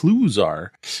where the clues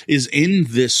are is in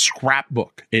this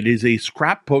scrapbook. It is a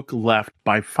scrapbook left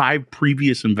by 5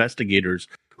 previous investigators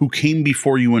who came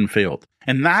before you and failed.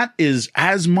 And that is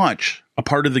as much a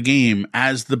part of the game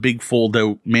as the big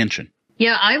fold-out mansion.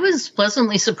 Yeah, I was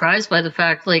pleasantly surprised by the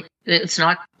fact, it's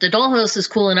not, the dollhouse is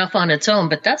cool enough on its own,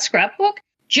 but that scrapbook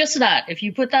just that, if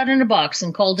you put that in a box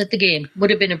and called it the game,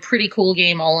 would have been a pretty cool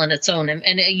game all on its own,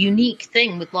 and a unique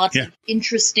thing with lots of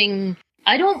interesting.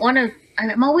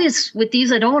 I'm always with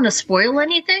these, I don't want to spoil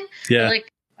anything. Yeah. Like,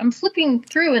 I'm flipping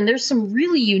through and there's some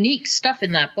really unique stuff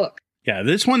in that book. Yeah,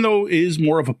 this one though is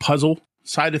more of a puzzle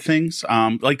side of things.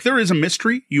 Like there is a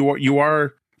mystery. You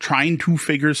are trying to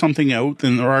figure something out,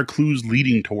 and there are clues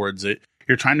leading towards it.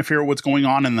 You're trying to figure out what's going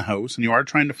on in the house, and you are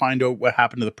trying to find out what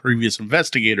happened to the previous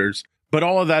investigators. But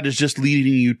all of that is just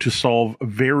leading you to solve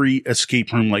very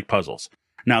escape room like puzzles.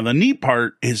 Now, the neat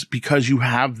part is because you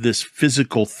have this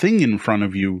physical thing in front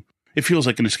of you, it feels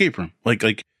like an escape room.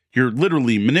 Like you're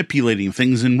literally manipulating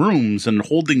things in rooms and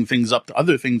holding things up to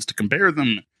other things to compare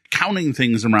them, counting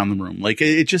things around the room. Like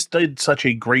it just did such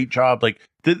a great job. Like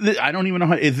I don't even know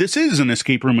how this is an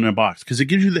escape room in a box, because it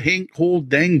gives you the whole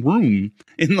dang room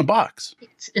in the box.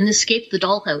 It's an escape the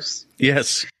dollhouse.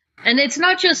 Yes. And it's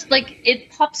not just like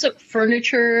it pops up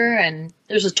furniture and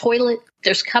there's a toilet,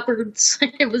 there's cupboards.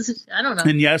 It was, I don't know.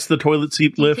 And yes, the toilet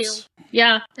seat lifts.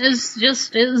 Yeah,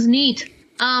 it was neat.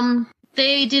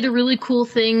 They did a really cool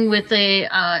thing with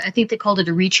I think they called it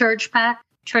a recharge pack.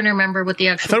 I'm trying to remember what the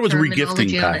actual I thought it was a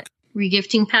regifting pack.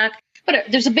 Regifting pack.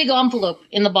 But there's a big envelope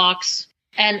in the box.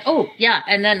 And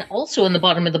and then also in the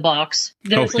bottom of the box,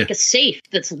 there's a safe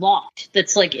that's locked,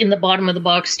 that's like in the bottom of the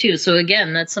box too. So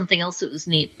again, that's something else that was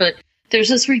neat. But there's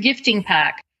this regifting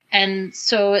pack, and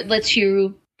so it lets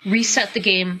you reset the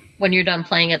game when you're done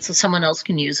playing it so someone else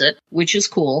can use it, which is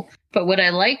cool. But what I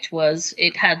liked was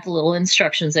it had the little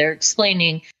instructions there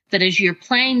explaining that as you're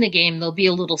playing the game, there'll be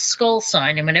a little skull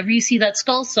sign, and whenever you see that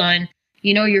skull sign,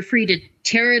 you know you're free to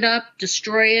tear it up,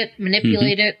 destroy it,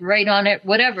 manipulate it, write on it,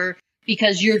 whatever,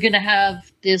 because you're going to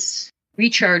have this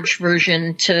recharge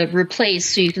version to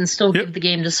replace so you can still give the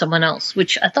game to someone else,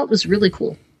 which I thought was really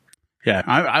cool. Yeah,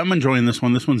 I'm enjoying this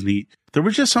one. This one's neat. There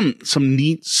was just some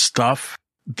neat stuff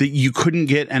that you couldn't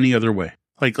get any other way.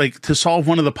 Like to solve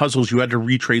one of the puzzles, you had to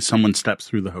retrace someone's steps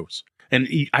through the house. And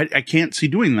I can't see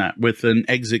doing that with an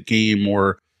exit game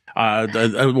or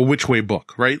a which way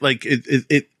book, right? Like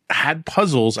it had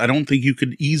puzzles I don't think you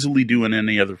could easily do in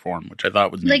any other form, which I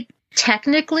thought was neat. Like,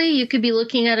 technically, you could be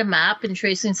looking at a map and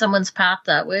tracing someone's path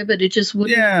that way, but it just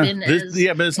wouldn't have been as...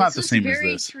 Yeah, but it's not the same as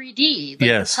this. Very 3D.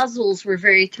 Like, the puzzles were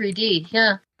very 3D,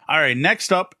 yeah. All right,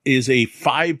 next up is a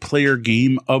 5-player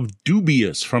game of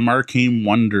Dubious from Arcane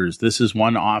Wonders. This is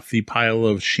one off the pile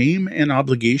of Shame and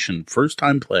Obligation, first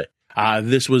time play.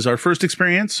 This was our first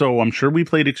experience, so I'm sure we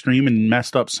played Extreme and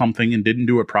messed up something and didn't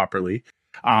do it properly.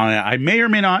 I may or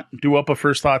may not do up a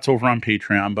First Thoughts over on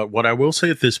Patreon, but what I will say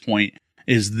at this point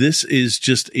is this is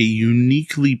just a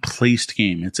uniquely placed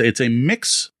game. It's a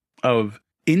mix of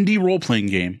indie role-playing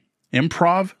game,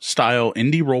 improv style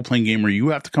indie role-playing game where you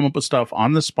have to come up with stuff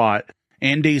on the spot,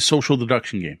 and a social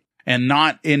deduction game. And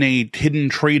not in a hidden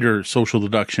traitor social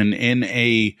deduction, in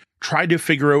a try to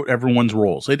figure out everyone's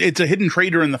roles. It's a hidden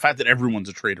traitor in the fact that everyone's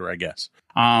a traitor, I guess.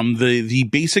 The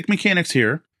basic mechanics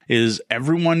here is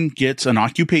everyone gets an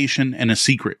occupation and a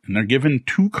secret, and they're given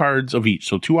 2 cards of each.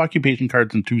 So 2 occupation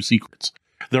cards and 2 secrets.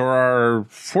 There are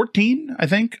 14, I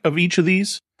think, of each of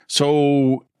these.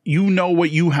 So you know what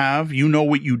you have, you know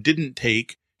what you didn't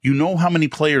take, you know how many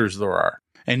players there are,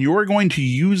 and you're going to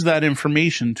use that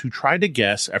information to try to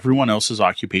guess everyone else's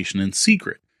occupation and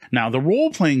secret. Now, the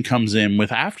role-playing comes in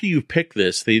with, after you pick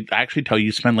this, they actually tell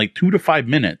you spend like 2 to 5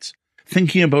 minutes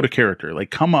thinking about a character, like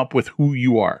come up with who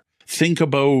you are. Think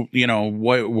about,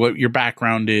 what your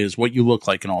background is, what you look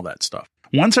like, and all that stuff.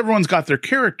 Once everyone's got their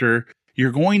character,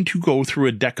 you're going to go through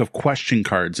a deck of question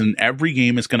cards, and every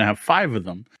game is going to have 5 of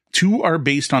them. 2 are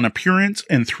based on appearance,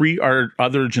 and 3 are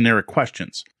other generic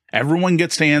questions. Everyone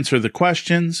gets to answer the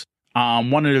questions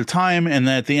one at a time, and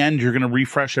then at the end, you're going to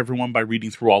refresh everyone by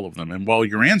reading through all of them. And while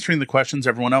you're answering the questions,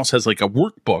 everyone else has like a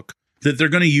workbook that they're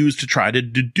going to use to try to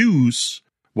deduce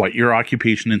what your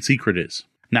occupation and secret is.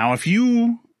 Now, if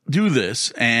you do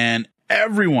this and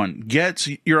everyone gets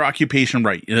your occupation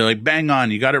right, you're like bang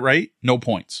on, you got it right, no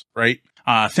points, right?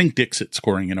 Think Dixit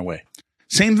scoring in a way.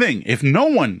 Same thing. If no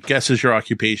one guesses your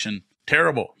occupation,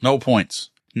 terrible, no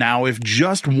points. Now, if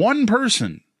just one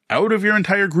person out of your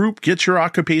entire group gets your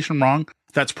occupation wrong,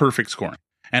 that's perfect scoring.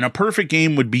 And a perfect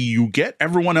game would be you get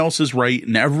everyone else's right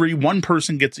and every one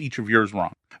person gets each of yours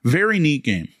wrong. Very neat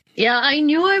game. Yeah, I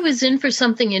knew I was in for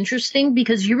something interesting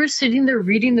because you were sitting there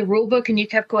reading the rule book and you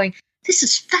kept going, this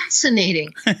is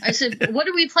fascinating. I said, what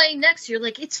are we playing next? You're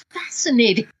like, it's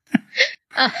fascinating.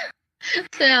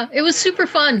 Yeah, it was super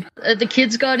fun. The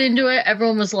kids got into it.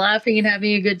 Everyone was laughing and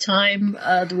having a good time.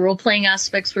 The role-playing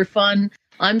aspects were fun.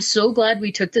 I'm so glad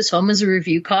we took this home as a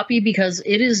review copy because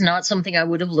it is not something I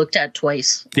would have looked at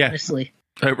twice, honestly.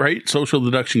 Right? Social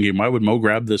deduction game. Why would Mo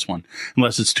grab this one?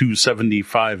 Unless it's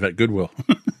 $2.75 at Goodwill.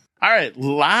 All right.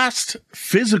 Last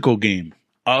physical game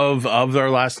of our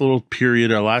last little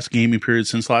period, our last gaming period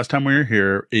since last time we were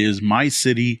here is My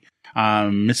City,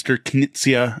 Mr.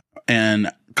 Knizia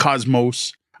and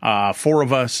Cosmos. Four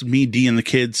of us, me, D, and the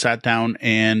kids sat down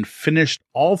and finished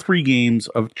all three games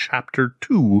of Chapter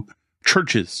 2,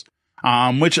 Churches,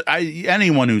 which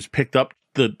anyone who's picked up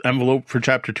the envelope for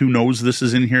Chapter 2 knows this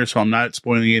is in here, so I'm not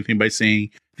spoiling anything by saying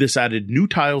this added new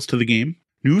tiles to the game,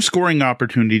 new scoring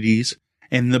opportunities,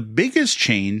 and the biggest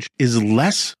change is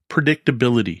less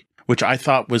predictability, which I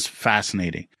thought was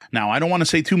fascinating. Now, I don't want to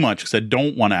say too much because I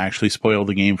don't want to actually spoil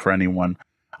the game for anyone.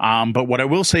 But what I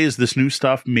will say is this new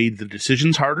stuff made the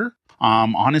decisions harder.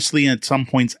 Honestly, at some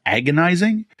points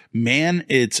agonizing. Man,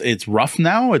 it's rough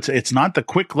now. It's not the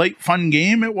quick, light, fun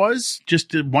game it was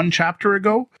just one chapter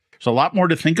ago. There's a lot more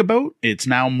to think about. It's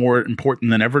now more important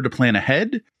than ever to plan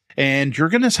ahead. And you're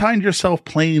going to find yourself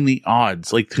playing the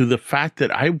odds, like to the fact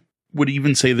that I would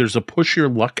even say there's a push your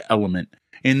luck element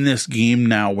in this game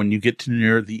now when you get to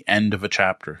near the end of a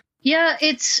chapter. Yeah,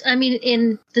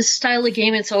 in this style of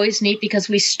game, it's always neat because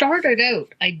we started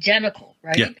out identical,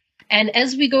 right? Yeah. And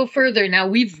as we go further, now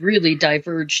we've really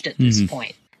diverged at this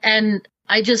point. And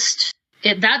I just,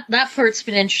 that part's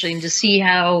been interesting to see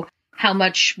how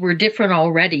much we're different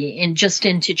already into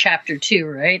Chapter 2,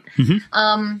 right?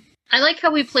 I like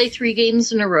how we play 3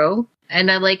 games in a row, and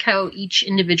I like how each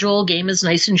individual game is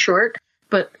nice and short,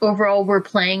 but overall we're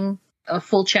playing a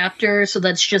full chapter, so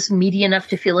that's just meaty enough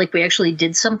to feel like we actually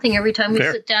did something every time we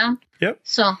sit down. Yep.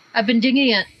 So I've been digging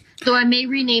it, though I may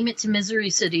rename it to Misery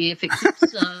City if it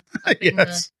keeps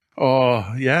yes.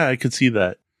 Oh, yeah, I could see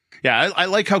that. Yeah, I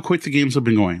like how quick the games have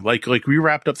been going. Like we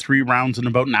wrapped up 3 rounds in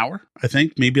about an hour, I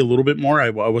think, maybe a little bit more.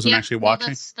 I wasn't actually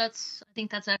watching. I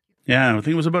think that's accurate. Yeah, I think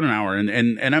it was about an hour.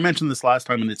 And I mentioned this last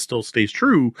time, and it still stays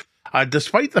true.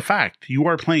 Despite the fact you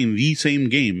are playing the same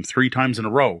game 3 times in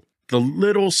a row, the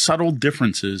little subtle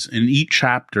differences in each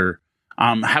chapter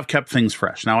have kept things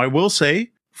fresh. Now, I will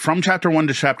say, from Chapter 1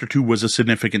 to Chapter 2 was a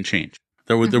significant change.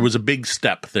 There was a big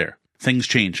step there. Things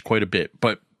changed quite a bit.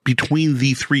 But between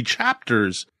the 3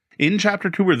 chapters in Chapter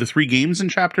 2, or the 3 games in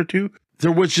Chapter 2,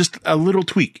 there was just a little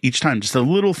tweak each time, just a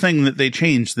little thing that they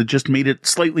changed that just made it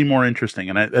slightly more interesting.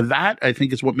 And that, I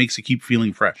think, is what makes it keep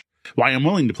feeling fresh. Why I'm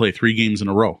willing to play 3 games in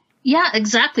a row. Yeah,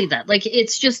 exactly that. Like,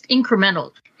 it's just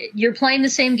incremental. You're playing the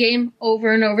same game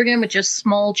over and over again with just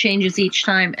small changes each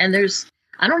time. And there's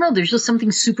just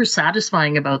something super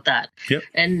satisfying about that. Yep.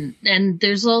 And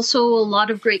there's also a lot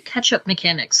of great catch-up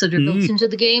mechanics that are built into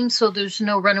the game, so there's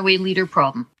no runaway leader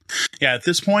problem. Yeah, at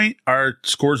this point, our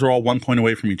scores are all 1 point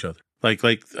away from each other. Like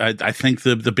I think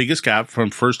the biggest gap from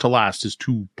first to last is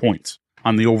 2 points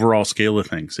on the overall scale of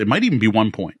things. It might even be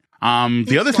 1 point.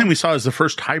 The other thing we saw is the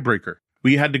first tiebreaker.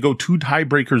 We had to go 2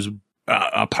 tiebreakers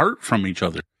apart from each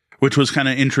other, which was kind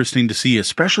of interesting to see,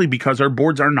 especially because our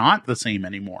boards are not the same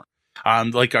anymore.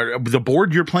 The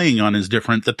board you're playing on is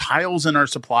different. The tiles in our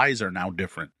supplies are now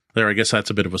different. There, I guess that's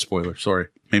a bit of a spoiler. Sorry.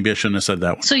 Maybe I shouldn't have said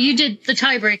that one. So you did the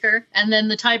tiebreaker, and then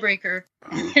the tiebreaker,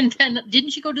 and then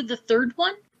didn't you go to the third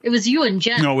one? It was you and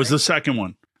Jen. No, it was the second one.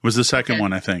 It was the second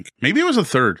one, I think. Maybe it was a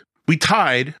third. We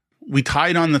tied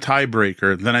on the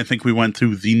tiebreaker. Then I think we went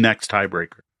to the next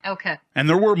tiebreaker. Okay. And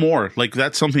there were more. Like,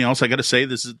 that's something else I got to say.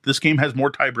 This game has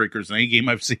more tiebreakers than any game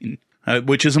I've seen,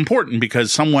 which is important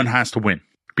because someone has to win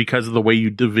because of the way you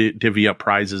divvy up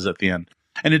prizes at the end.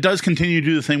 And it does continue to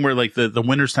do the thing where, like, the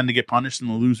winners tend to get punished and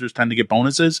the losers tend to get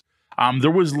bonuses.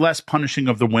 There was less punishing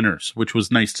of the winners, which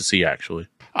was nice to see, actually.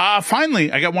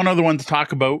 Finally, I got one other one to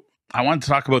talk about. I wanted to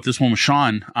talk about this one with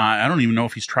Sean. I don't even know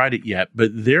if he's tried it yet,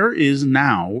 but there is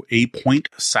now a Point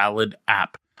Salad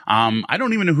app. I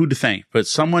don't even know who to thank, but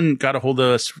someone got a hold of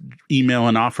us, email,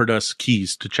 and offered us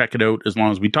keys to check it out as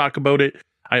long as we talk about it.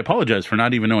 I apologize for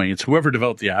not even knowing. It's whoever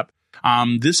developed the app.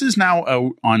 This is now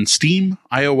out on Steam,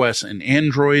 iOS, and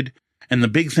Android. And the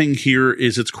big thing here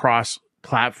is it's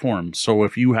cross-platform. So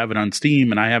if you have it on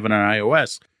Steam and I have it on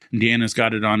iOS, and Deanna's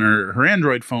got it on her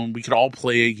Android phone, we could all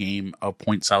play a game of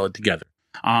Point Salad together.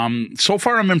 So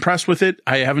far, I'm impressed with it.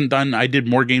 I did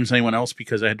more games than anyone else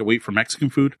because I had to wait for Mexican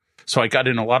food. So I got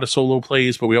in a lot of solo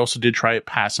plays, but we also did try it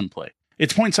pass and play.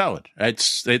 It's Point Salad.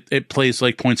 It plays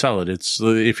like Point Salad.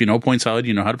 If you know Point Salad,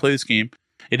 you know how to play this game.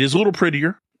 It is a little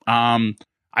prettier. I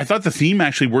thought the theme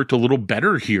actually worked a little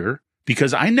better here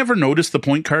because I never noticed the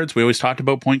point cards. We always talked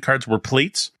about point cards were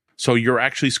plates. So you're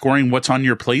actually scoring what's on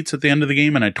your plates at the end of the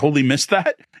game. And I totally missed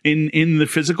that in the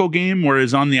physical game,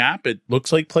 whereas on the app, it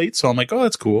looks like plates. So I'm like, oh,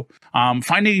 that's cool.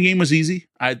 Finding a game was easy.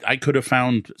 I could have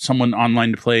found someone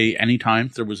online to play anytime.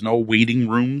 There was no waiting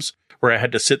rooms where I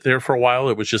had to sit there for a while.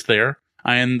 It was just there.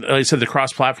 And like I said, the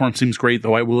cross-platform seems great,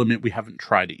 though I will admit we haven't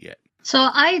tried it yet. So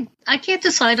I can't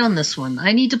decide on this one.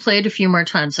 I need to play it a few more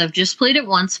times. I've just played it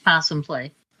once, pass and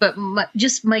play. But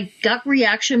my gut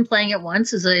reaction playing it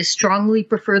once is I strongly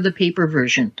prefer the paper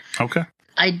version. Okay.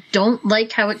 I don't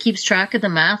like how it keeps track of the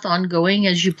math ongoing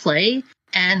as you play.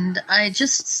 And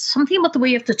something about the way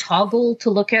you have to toggle to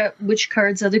look at which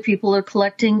cards other people are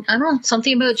collecting. I don't know,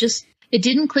 something about it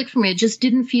didn't click for me. It just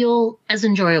didn't feel as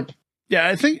enjoyable. Yeah,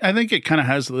 I think it kind of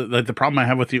has the problem I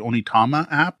have with the Onitama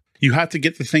app. You have to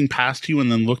get the thing past you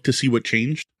and then look to see what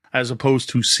changed, as opposed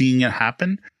to seeing it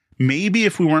happen. Maybe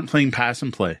if we weren't playing pass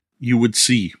and play, you would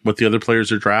see what the other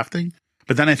players are drafting.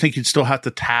 But then I think you'd still have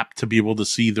to tap to be able to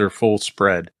see their full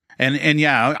spread. And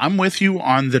yeah, I'm with you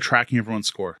on the tracking everyone's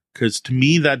score, because to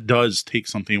me, that does take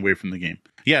something away from the game.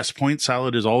 Yes, Point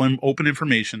Salad is all open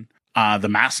information. The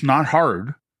math's not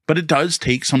hard, but it does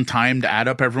take some time to add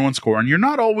up everyone's score. And you're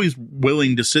not always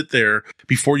willing to sit there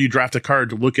before you draft a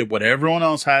card to look at what everyone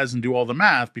else has and do all the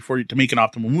math to make an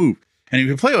optimal move. And if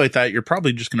you play like that, you're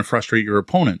probably just going to frustrate your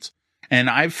opponents. And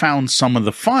I've found some of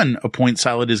the fun of Point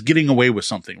Salad is getting away with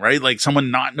something, right? Like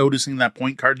someone not noticing that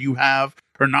point card you have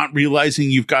or not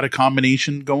realizing you've got a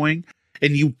combination going.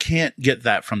 And you can't get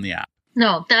that from the app.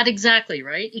 No, that exactly,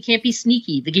 right? You can't be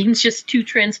sneaky. The game's just too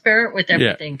transparent with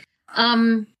everything.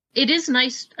 Yeah. It is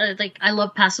nice. I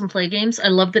love pass and play games. I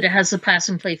love that it has a pass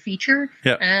and play feature.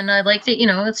 Yeah. And I like that,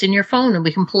 it's in your phone and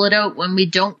we can pull it out when we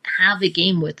don't have a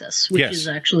game with us, which is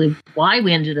actually why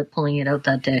we ended up pulling it out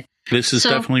that day. This is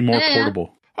definitely more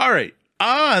portable. All right.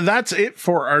 That's it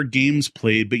for our games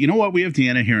played. But you know what? We have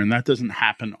Deanna here, and that doesn't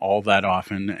happen all that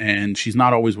often, and she's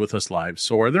not always with us live.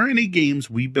 So are there any games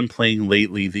we've been playing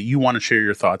lately that you want to share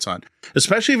your thoughts on?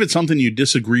 Especially if it's something you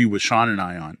disagree with Sean and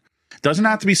I on. Doesn't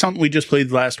have to be something we just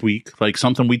played last week, like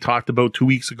something we talked about 2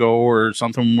 weeks ago, or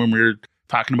something when we were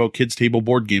talking about kids' table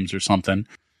board games or something.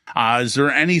 Is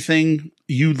there anything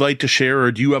you'd like to share,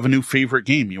 or do you have a new favorite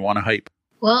game you want to hype?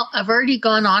 Well, I've already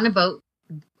gone on about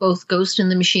both Ghost in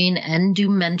the Machine and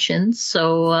Doom Mentions.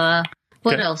 So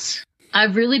what else?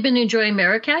 I've really been enjoying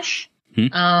Marrakesh.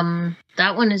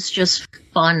 That one is just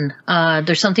fun.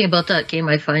 There's something about that game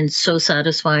I find so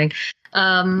satisfying.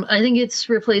 I think it's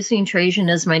replacing Trajan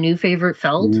as my new favorite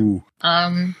Feld.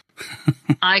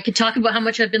 I could talk about how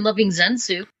much I've been loving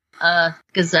Zensu,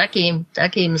 because that game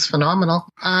is phenomenal.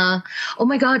 Oh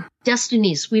my God,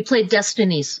 Destinies. We played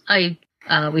Destinies.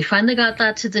 We finally got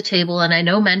that to the table, and I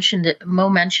know Mo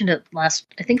mentioned it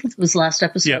I think it was last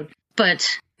episode. Yep. But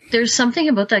there's something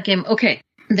about that game. Okay,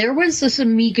 there was this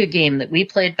Amiga game that we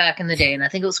played back in the day, and I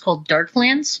think it was called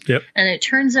Darklands. Yep. And it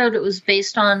turns out it was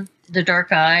based on The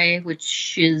Dark Eye,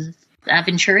 which is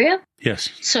Aventuria. Yes.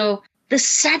 So the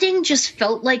setting just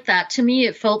felt like that to me.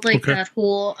 It felt like that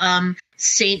whole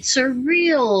saints are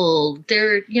real.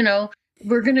 They're,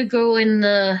 we're going to go in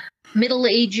the Middle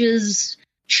Ages,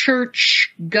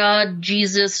 church, God,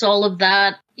 Jesus, all of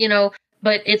that,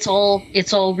 but it's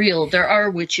all real. There are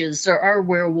witches, there are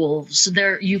werewolves,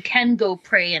 you can go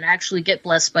pray and actually get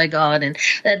blessed by God. And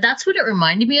that's what it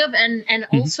reminded me of. And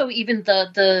also even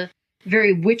the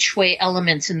very witch way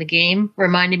elements in the game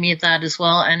reminded me of that as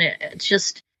well. And it's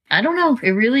just, I don't know,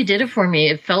 it really did it for me.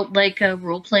 It felt like a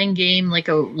role-playing game, like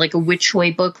a witch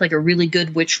way book, like a really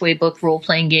good witch way book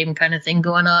role-playing game kind of thing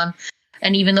going on.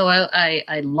 And even though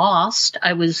I lost,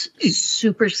 I was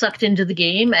super sucked into the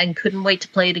game and couldn't wait to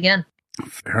play it again.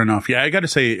 Fair enough. Yeah, I got to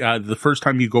say, the first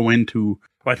time you go into,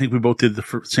 I think we both did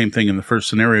the same thing in the first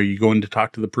scenario, you go in to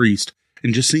talk to the priest,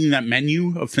 and just seeing that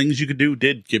menu of things you could do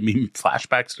did give me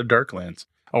flashbacks to Darklands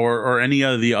or any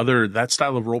of the other, that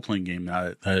style of role-playing game,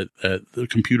 the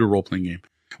computer role-playing game,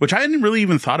 which I hadn't really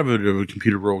even thought of it as a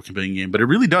computer role-playing game, but it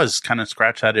really does kind of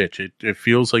scratch that itch. It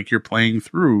feels like you're playing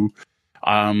through,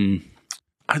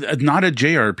 not a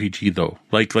JRPG though,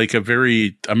 like a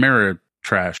very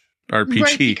Ameritrash RPG.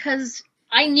 Right, because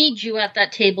I need you at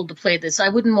that table to play this. I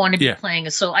wouldn't want to be playing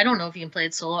a solo. I don't know if you can play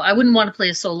it solo. I wouldn't want to play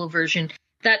a solo version.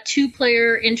 That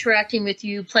 2-player interacting with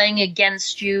you, playing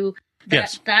against you,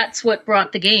 that's what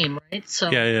brought the game, right? So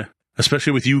yeah.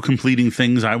 Especially with you completing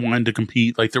things I wanted to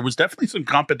compete. Like there was definitely some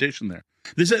competition there.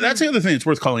 That's the other thing that's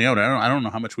worth calling out. I don't know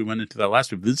how much we went into that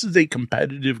last week. This is a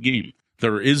competitive game.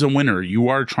 There is a winner. You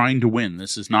are trying to win.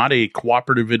 This is not a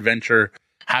cooperative adventure,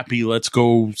 happy, let's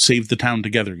go save the town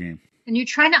together game. And you're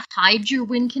trying to hide your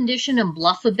win condition and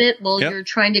bluff a bit while you're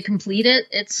trying to complete it.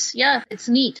 It's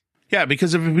neat. Yeah,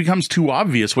 because if it becomes too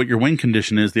obvious what your win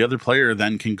condition is, the other player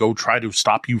then can go try to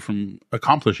stop you from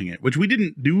accomplishing it, which we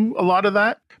didn't do a lot of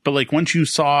that. But like once you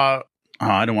saw,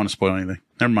 I don't want to spoil anything.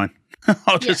 Never mind.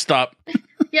 I'll just stop.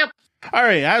 Yep. All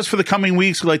right. As for the coming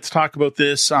weeks, we'd like to talk about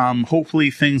this.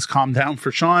 Hopefully things calm down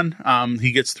for Sean.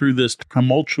 He gets through this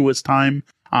tumultuous time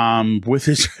with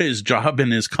his job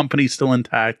and his company still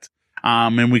intact.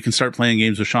 And we can start playing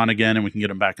games with Sean again, and we can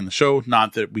get him back in the show.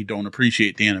 Not that we don't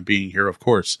appreciate Deanna being here, of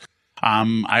course.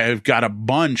 I've got a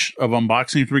bunch of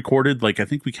unboxings recorded. Like, I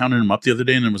think we counted them up the other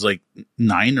day, and it was like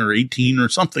 9 or 18 or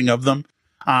something of them.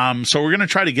 So we're going to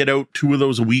try to get out 2 of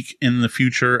those a week in the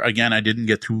future. Again, I didn't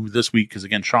get through this week because,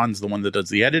 again, Sean's the one that does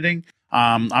the editing.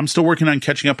 I'm still working on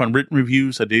catching up on written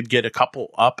reviews. I did get a couple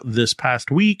up this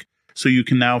past week. So you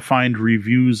can now find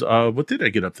reviews of, what did I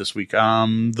get up this week?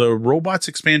 The Robots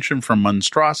expansion from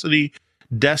Monstrosity,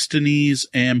 Destinies,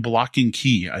 and Blocking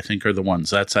Key, I think are the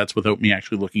ones. That's without me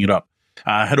actually looking it up.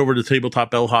 Head over to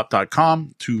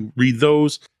tabletopbellhop.com to read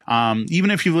those. Even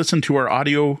if you listen to our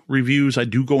audio reviews, I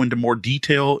do go into more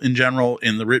detail in general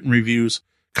in the written reviews,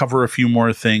 cover a few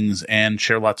more things, and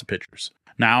share lots of pictures.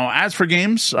 Now, as for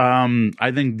games,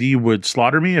 I think Dee would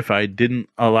slaughter me if I didn't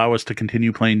allow us to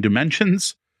continue playing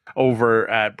Dimensions over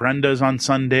at Brenda's on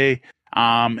Sunday.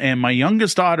 And my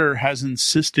youngest daughter has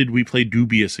insisted we play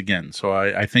Dubious again. So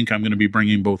I think I'm going to be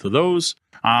bringing both of those.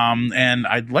 And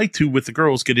I'd like to, with the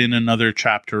girls, get in another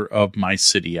chapter of My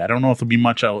City. I don't know if there'll be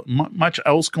much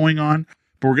else going on,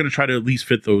 but we're going to try to at least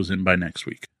fit those in by next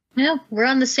week. Yeah, we're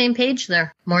on the same page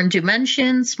there. More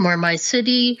Dimensions, more My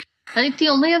City. I think the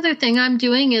only other thing I'm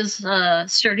doing is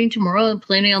starting tomorrow and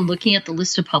planning on looking at the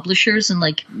list of publishers and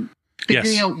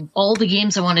figuring out all the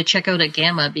games I want to check out at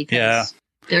Gamma, because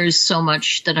there's so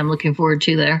much that I'm looking forward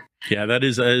to there. Yeah, that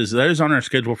is on our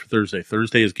schedule for Thursday.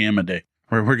 Thursday is Gamma Day.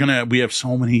 We have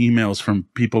so many emails from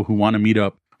people who want to meet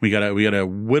up. We gotta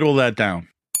whittle that down.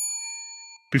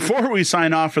 Before we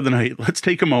sign off for the night, let's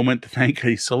take a moment to thank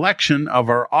a selection of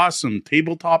our awesome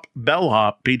Tabletop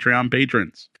Bellhop Patreon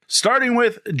patrons. Starting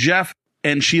with Jeff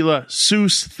and Sheila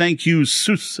Seuss. Thank you,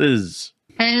 Seuss's.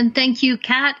 And thank you,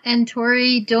 Kat and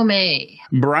Tori Domey.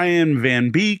 Brian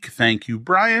Van Beek. Thank you,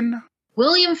 Brian.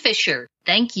 William Fisher.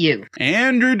 Thank you.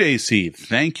 Andrew Dacey.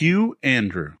 Thank you,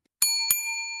 Andrew.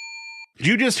 Did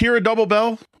you just hear a double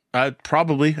bell?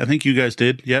 Probably. I think you guys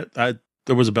did. Yeah,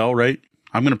 there was a bell, right?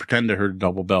 I'm going to pretend I heard a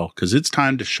double bell because it's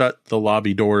time to shut the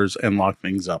lobby doors and lock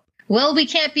things up. Well, we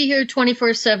can't be here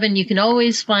 24/7. You can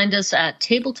always find us at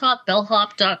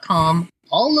tabletopbellhop.com,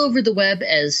 all over the web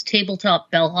as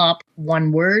Tabletop Bellhop,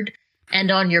 one word,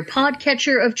 and on your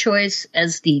podcatcher of choice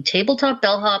as the Tabletop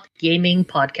Bellhop Gaming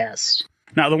Podcast.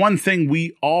 Now, the one thing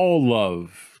we all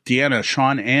love, Deanna,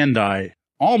 Sean, and I,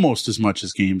 almost as much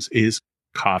as games, is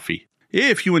coffee.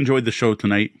 If you enjoyed the show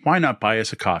tonight, why not buy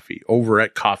us a coffee over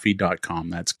at ko-fi.com.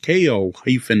 That's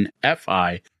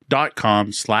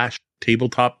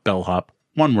ko-fi.com/Tabletop Bellhop.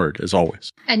 One word, as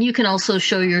always. And you can also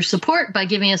show your support by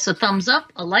giving us a thumbs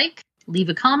up, a like, leave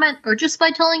a comment, or just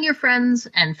by telling your friends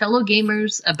and fellow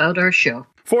gamers about our show.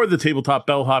 For the Tabletop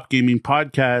Bellhop Gaming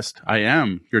Podcast, I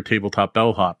am your Tabletop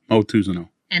Bellhop, Mo Tuzano.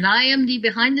 And I am the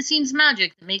behind-the-scenes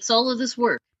magic that makes all of this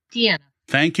work, Deanna.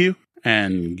 Thank you,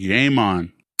 and game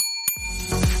on.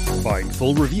 Find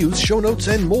full reviews, show notes,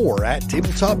 and more at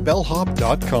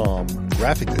tabletopbellhop.com.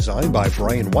 Graphic design by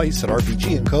Brian Weiss at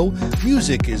RPG & Co.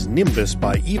 Music is Nimbus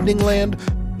by Evening Land.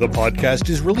 The podcast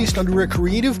is released under a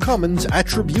Creative Commons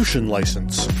Attribution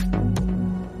license.